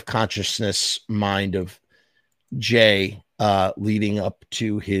stream of consciousness mind of Jay leading up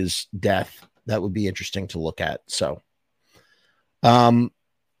to his death. That would be interesting to look at. So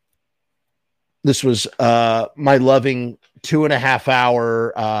this was my loving 2.5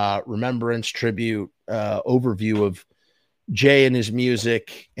 hour remembrance tribute overview of Jay and his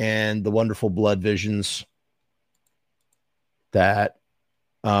music and the wonderful blood visions that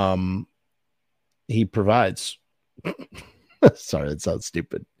he provides. Sorry, that sounds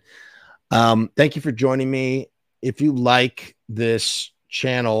stupid. Thank you for joining me. If you like this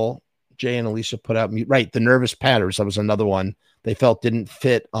channel, Jay and Alicia put out, right, the Nervous Patters. That was another one they felt didn't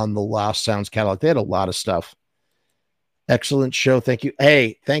fit on the Lost Sounds catalog. They had a lot of stuff. Excellent show. Thank you.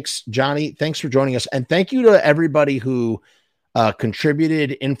 Hey, thanks, Johnny. Thanks for joining us. And thank you to everybody who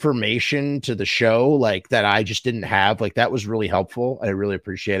contributed information to the show, like that I just didn't have. Like that was really helpful. I really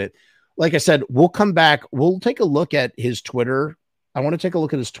appreciate it. Like I said, we'll come back. We'll take a look at his Twitter. I want to take a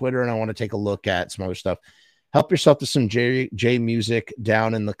look at his Twitter, and I want to take a look at some other stuff. Help yourself to some J music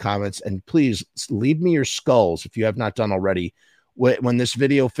down in the comments, and please leave me your skulls if you have not done already. When this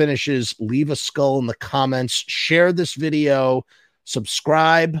video finishes, leave a skull in the comments, share this video,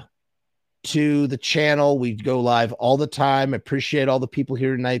 subscribe to the channel. We go live all the time. I appreciate all the people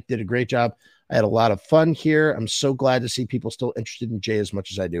here tonight. Did a great job. I had a lot of fun here. I'm so glad to see people still interested in Jay as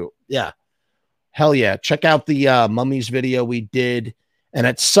much as I do. Yeah. Hell yeah. Check out the Mummies video we did. And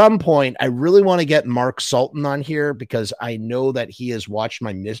at some point, I really want to get Mark Sultan on here because I know that he has watched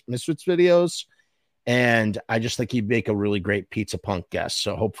my Misfits videos. And I just think he'd make a really great Pizza Punk guest.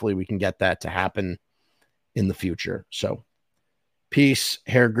 So hopefully we can get that to happen in the future. So peace,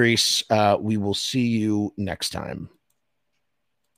 hair grease. We will see you next time.